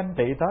tâm ganh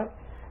tị tới,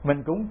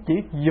 mình cũng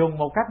chỉ dùng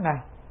một cách này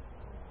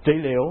trị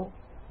liệu.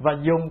 Và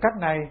dùng cách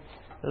này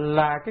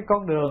là cái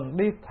con đường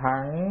đi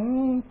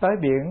thẳng tới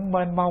biển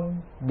mênh mông,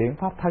 biển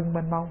pháp thân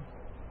mênh mông.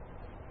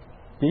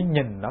 Chỉ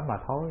nhìn đó mà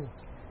thôi.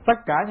 Tất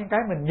cả những cái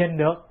mình nhìn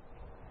được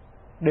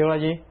đều là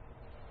gì?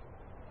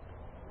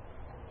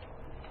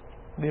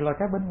 Đều là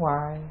cái bên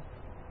ngoài,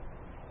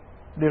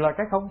 đều là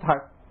cái không thật,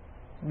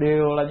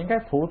 đều là những cái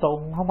phụ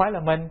tùng, không phải là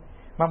mình.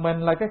 Mà mình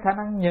là cái khả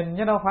năng nhìn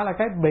chứ đâu phải là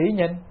cái bị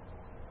nhìn.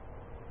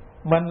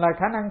 Mình là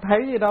khả năng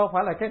thấy chứ đâu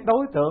phải là cái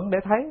đối tượng để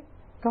thấy.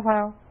 Có phải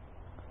không?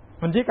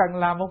 Mình chỉ cần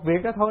làm một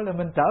việc đó thôi là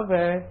mình trở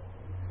về.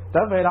 Trở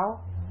về đâu?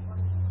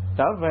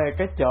 Trở về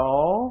cái chỗ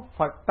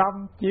Phật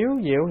tâm chiếu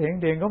diệu hiện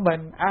tiền của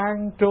mình,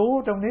 an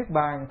trú trong niết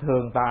bàn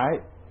thường tại.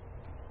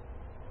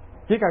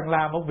 Chỉ cần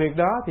làm một việc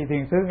đó thì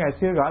thiền sư ngày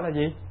xưa gọi là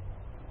gì?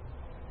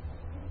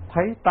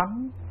 Thấy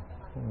tánh,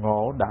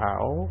 ngộ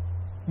đạo,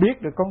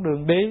 biết được con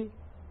đường đi.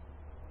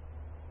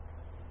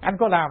 Anh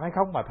có làm hay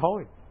không mà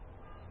thôi.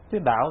 Chứ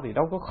đạo thì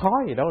đâu có khó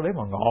gì đâu để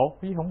mà ngộ,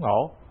 chứ không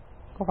ngộ.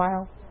 Có phải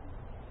không?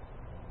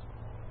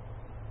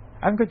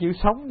 Anh có chịu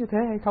sống như thế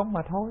hay không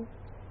mà thôi.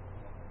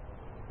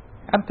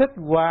 Anh thích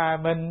hòa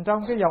mình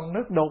trong cái dòng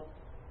nước đục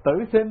tử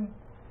sinh,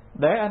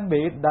 để anh bị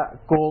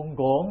cuồn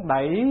cuộn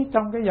đẩy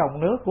trong cái dòng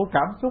nước của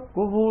cảm xúc,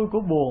 của vui, của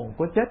buồn,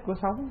 của chết, của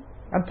sống.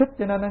 Anh thích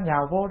cho nên anh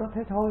nhào vô đó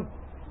thế thôi.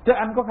 Chứ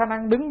anh có khả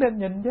năng đứng lên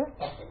nhìn chứ.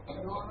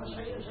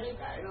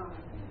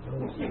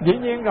 Dĩ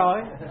nhiên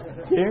rồi.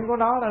 Chuyện của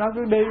nó là nó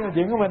cứ đi, mà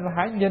chuyện của mình là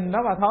hãy nhìn nó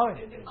mà thôi.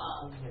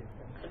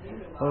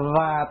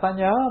 Và ta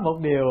nhớ một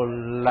điều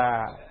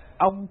là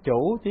ông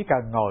chủ chỉ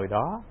cần ngồi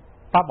đó,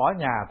 ta bỏ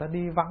nhà ta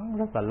đi vắng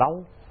rất là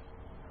lâu.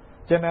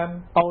 Cho nên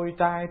tôi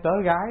trai tớ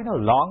gái nó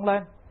loạn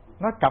lên,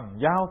 nó cầm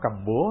dao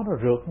cầm búa, nó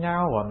rượt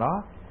nhau và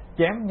nó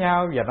chém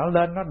nhau, và nó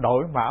lên nó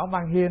đội mão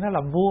mang hia, nó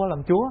làm vua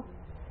làm chúa.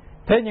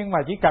 Thế nhưng mà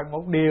chỉ cần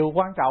một điều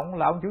quan trọng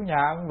là ông chủ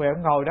nhà ông về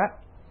ông ngồi đó,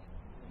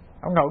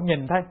 ông ngồi ông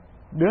nhìn thấy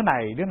đứa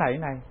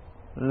này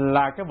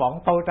là cái bọn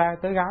tôi trai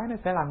tớ gái nó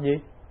sẽ làm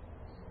gì?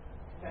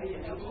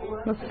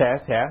 Nó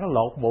xẻ nó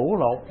lột mũ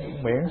lột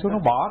miệng xuống, nó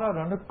bỏ đó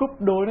rồi nó cúp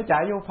đuôi, nó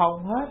chạy vô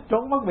phòng hết,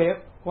 trốn mất việc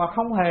và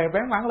không hề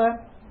bén mảng lên.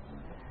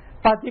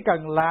 Ta chỉ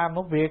cần làm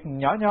một việc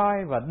nhỏ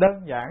nhoi và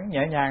đơn giản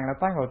nhẹ nhàng là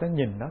ta ngồi ta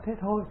nhìn nó thế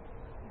thôi.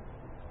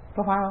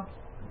 Có phải không?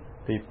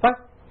 Thì tất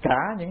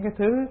cả những cái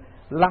thứ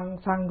lăng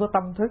xăng của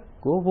tâm thức,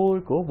 của vui,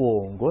 của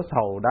buồn, của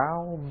sầu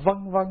đau,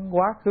 vân vân,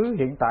 quá khứ,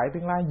 hiện tại,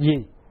 tương lai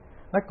gì,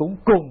 nó cũng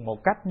cùng một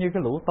cách như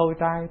cái lũ tôi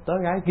trai tớ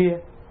gái kia,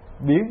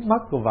 biến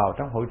mất vào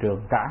trong hội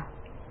trường cả.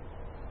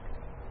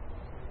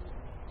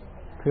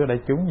 Thưa đại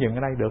chúng, dừng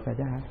ở đây được rồi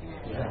chứ hả?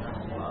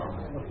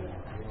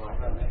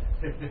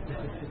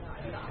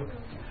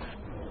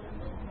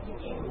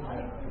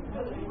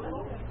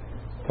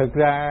 Thực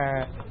ra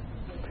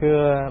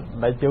thưa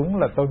đại chúng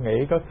là tôi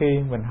nghĩ có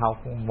khi mình học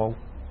một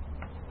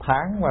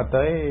tháng mà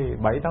tới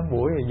 7-8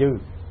 buổi thì dư,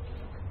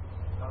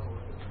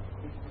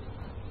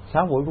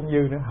 6 buổi cũng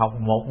dư nữa. Học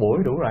một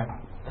buổi đủ rồi,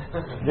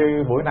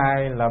 dư buổi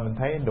nay là mình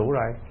thấy đủ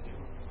rồi.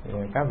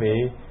 Các vị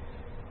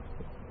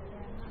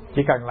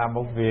chỉ cần làm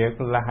một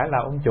việc là hãy là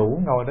ông chủ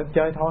ngồi đến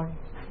chơi thôi,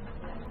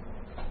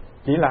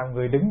 chỉ làm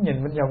người đứng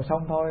nhìn bên dòng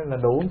sông thôi là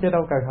đủ, chứ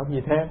đâu cần học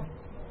gì thêm.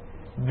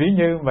 Ví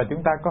như mà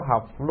chúng ta có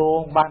học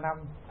luôn 3 năm,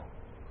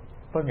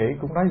 tôi nghĩ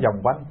cũng nói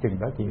vòng quanh chừng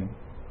đó chuyện.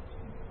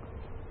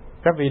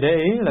 Các vị để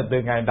ý là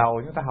từ ngày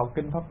đầu chúng ta học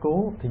kinh pháp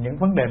cú thì những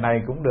vấn đề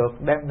này cũng được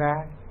đem ra,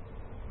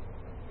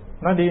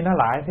 nói đi nói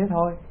lại thế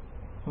thôi,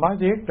 nói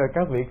riết rồi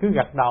các vị cứ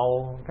gật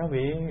đầu, các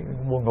vị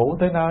buồn ngủ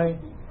tới nơi,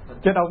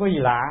 chứ đâu có gì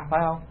lạ, phải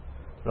không?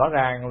 Rõ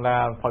ràng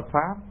là Phật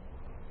pháp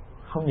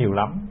không nhiều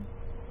lắm.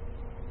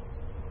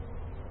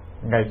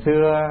 Ngày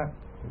xưa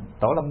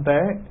Tổ Lâm Tế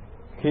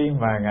khi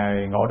mà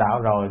Ngài ngộ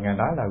đạo rồi, Ngài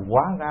nói là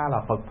hóa ra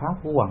là Phật pháp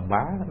của Hoàng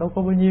Bá đâu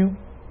có bao nhiêu,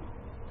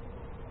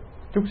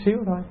 chút xíu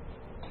thôi.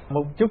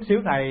 Một chút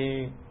xíu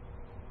này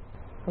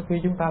có khi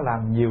chúng ta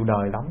làm nhiều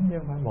đời lắm chứ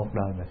không phải một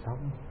đời mà sống.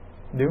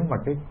 Nếu mà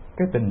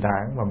cái tình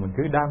trạng mà mình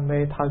cứ đam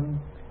mê thân,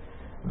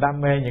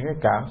 đam mê những cái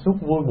cảm xúc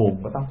vui buồn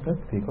của tâm thức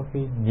thì có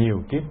khi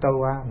nhiều kiếp trôi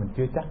qua mình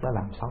chưa chắc đã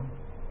làm xong.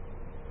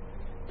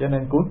 Cho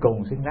nên cuối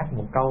cùng xin nhắc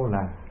một câu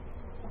là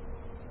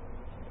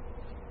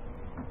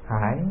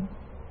hãy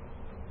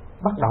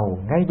bắt đầu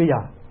ngay bây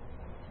giờ,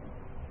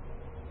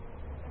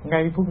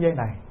 ngay phút giây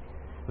này,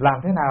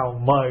 làm thế nào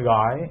mời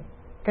gọi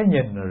cái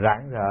nhìn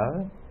rạng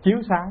rỡ, chiếu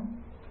sáng,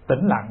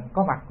 tĩnh lặng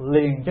có mặt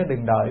liền, chứ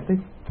đừng đợi tới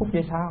phút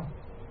giây sau.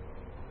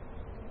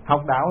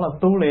 Học đạo là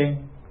tu liền,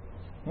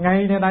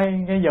 ngay nơi đây,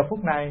 ngay giờ phút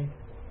này.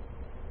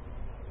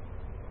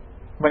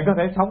 Mình có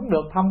thể sống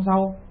được thâm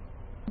sâu,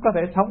 có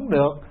thể sống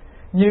được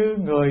như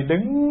người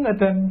đứng ở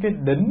trên cái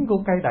đỉnh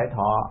của cây đại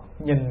thọ,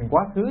 nhìn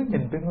quá khứ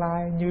nhìn tương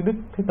lai như Đức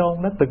Thế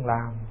Tôn đã từng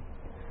làm,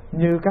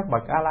 như các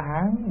bậc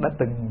A-la-hán đã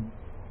từng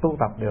tu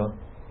tập được.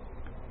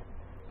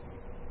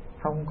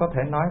 Không có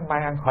thể nói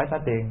mai ăn khỏi trả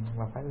tiền,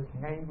 mà phải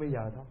ngay bây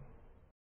giờ thôi.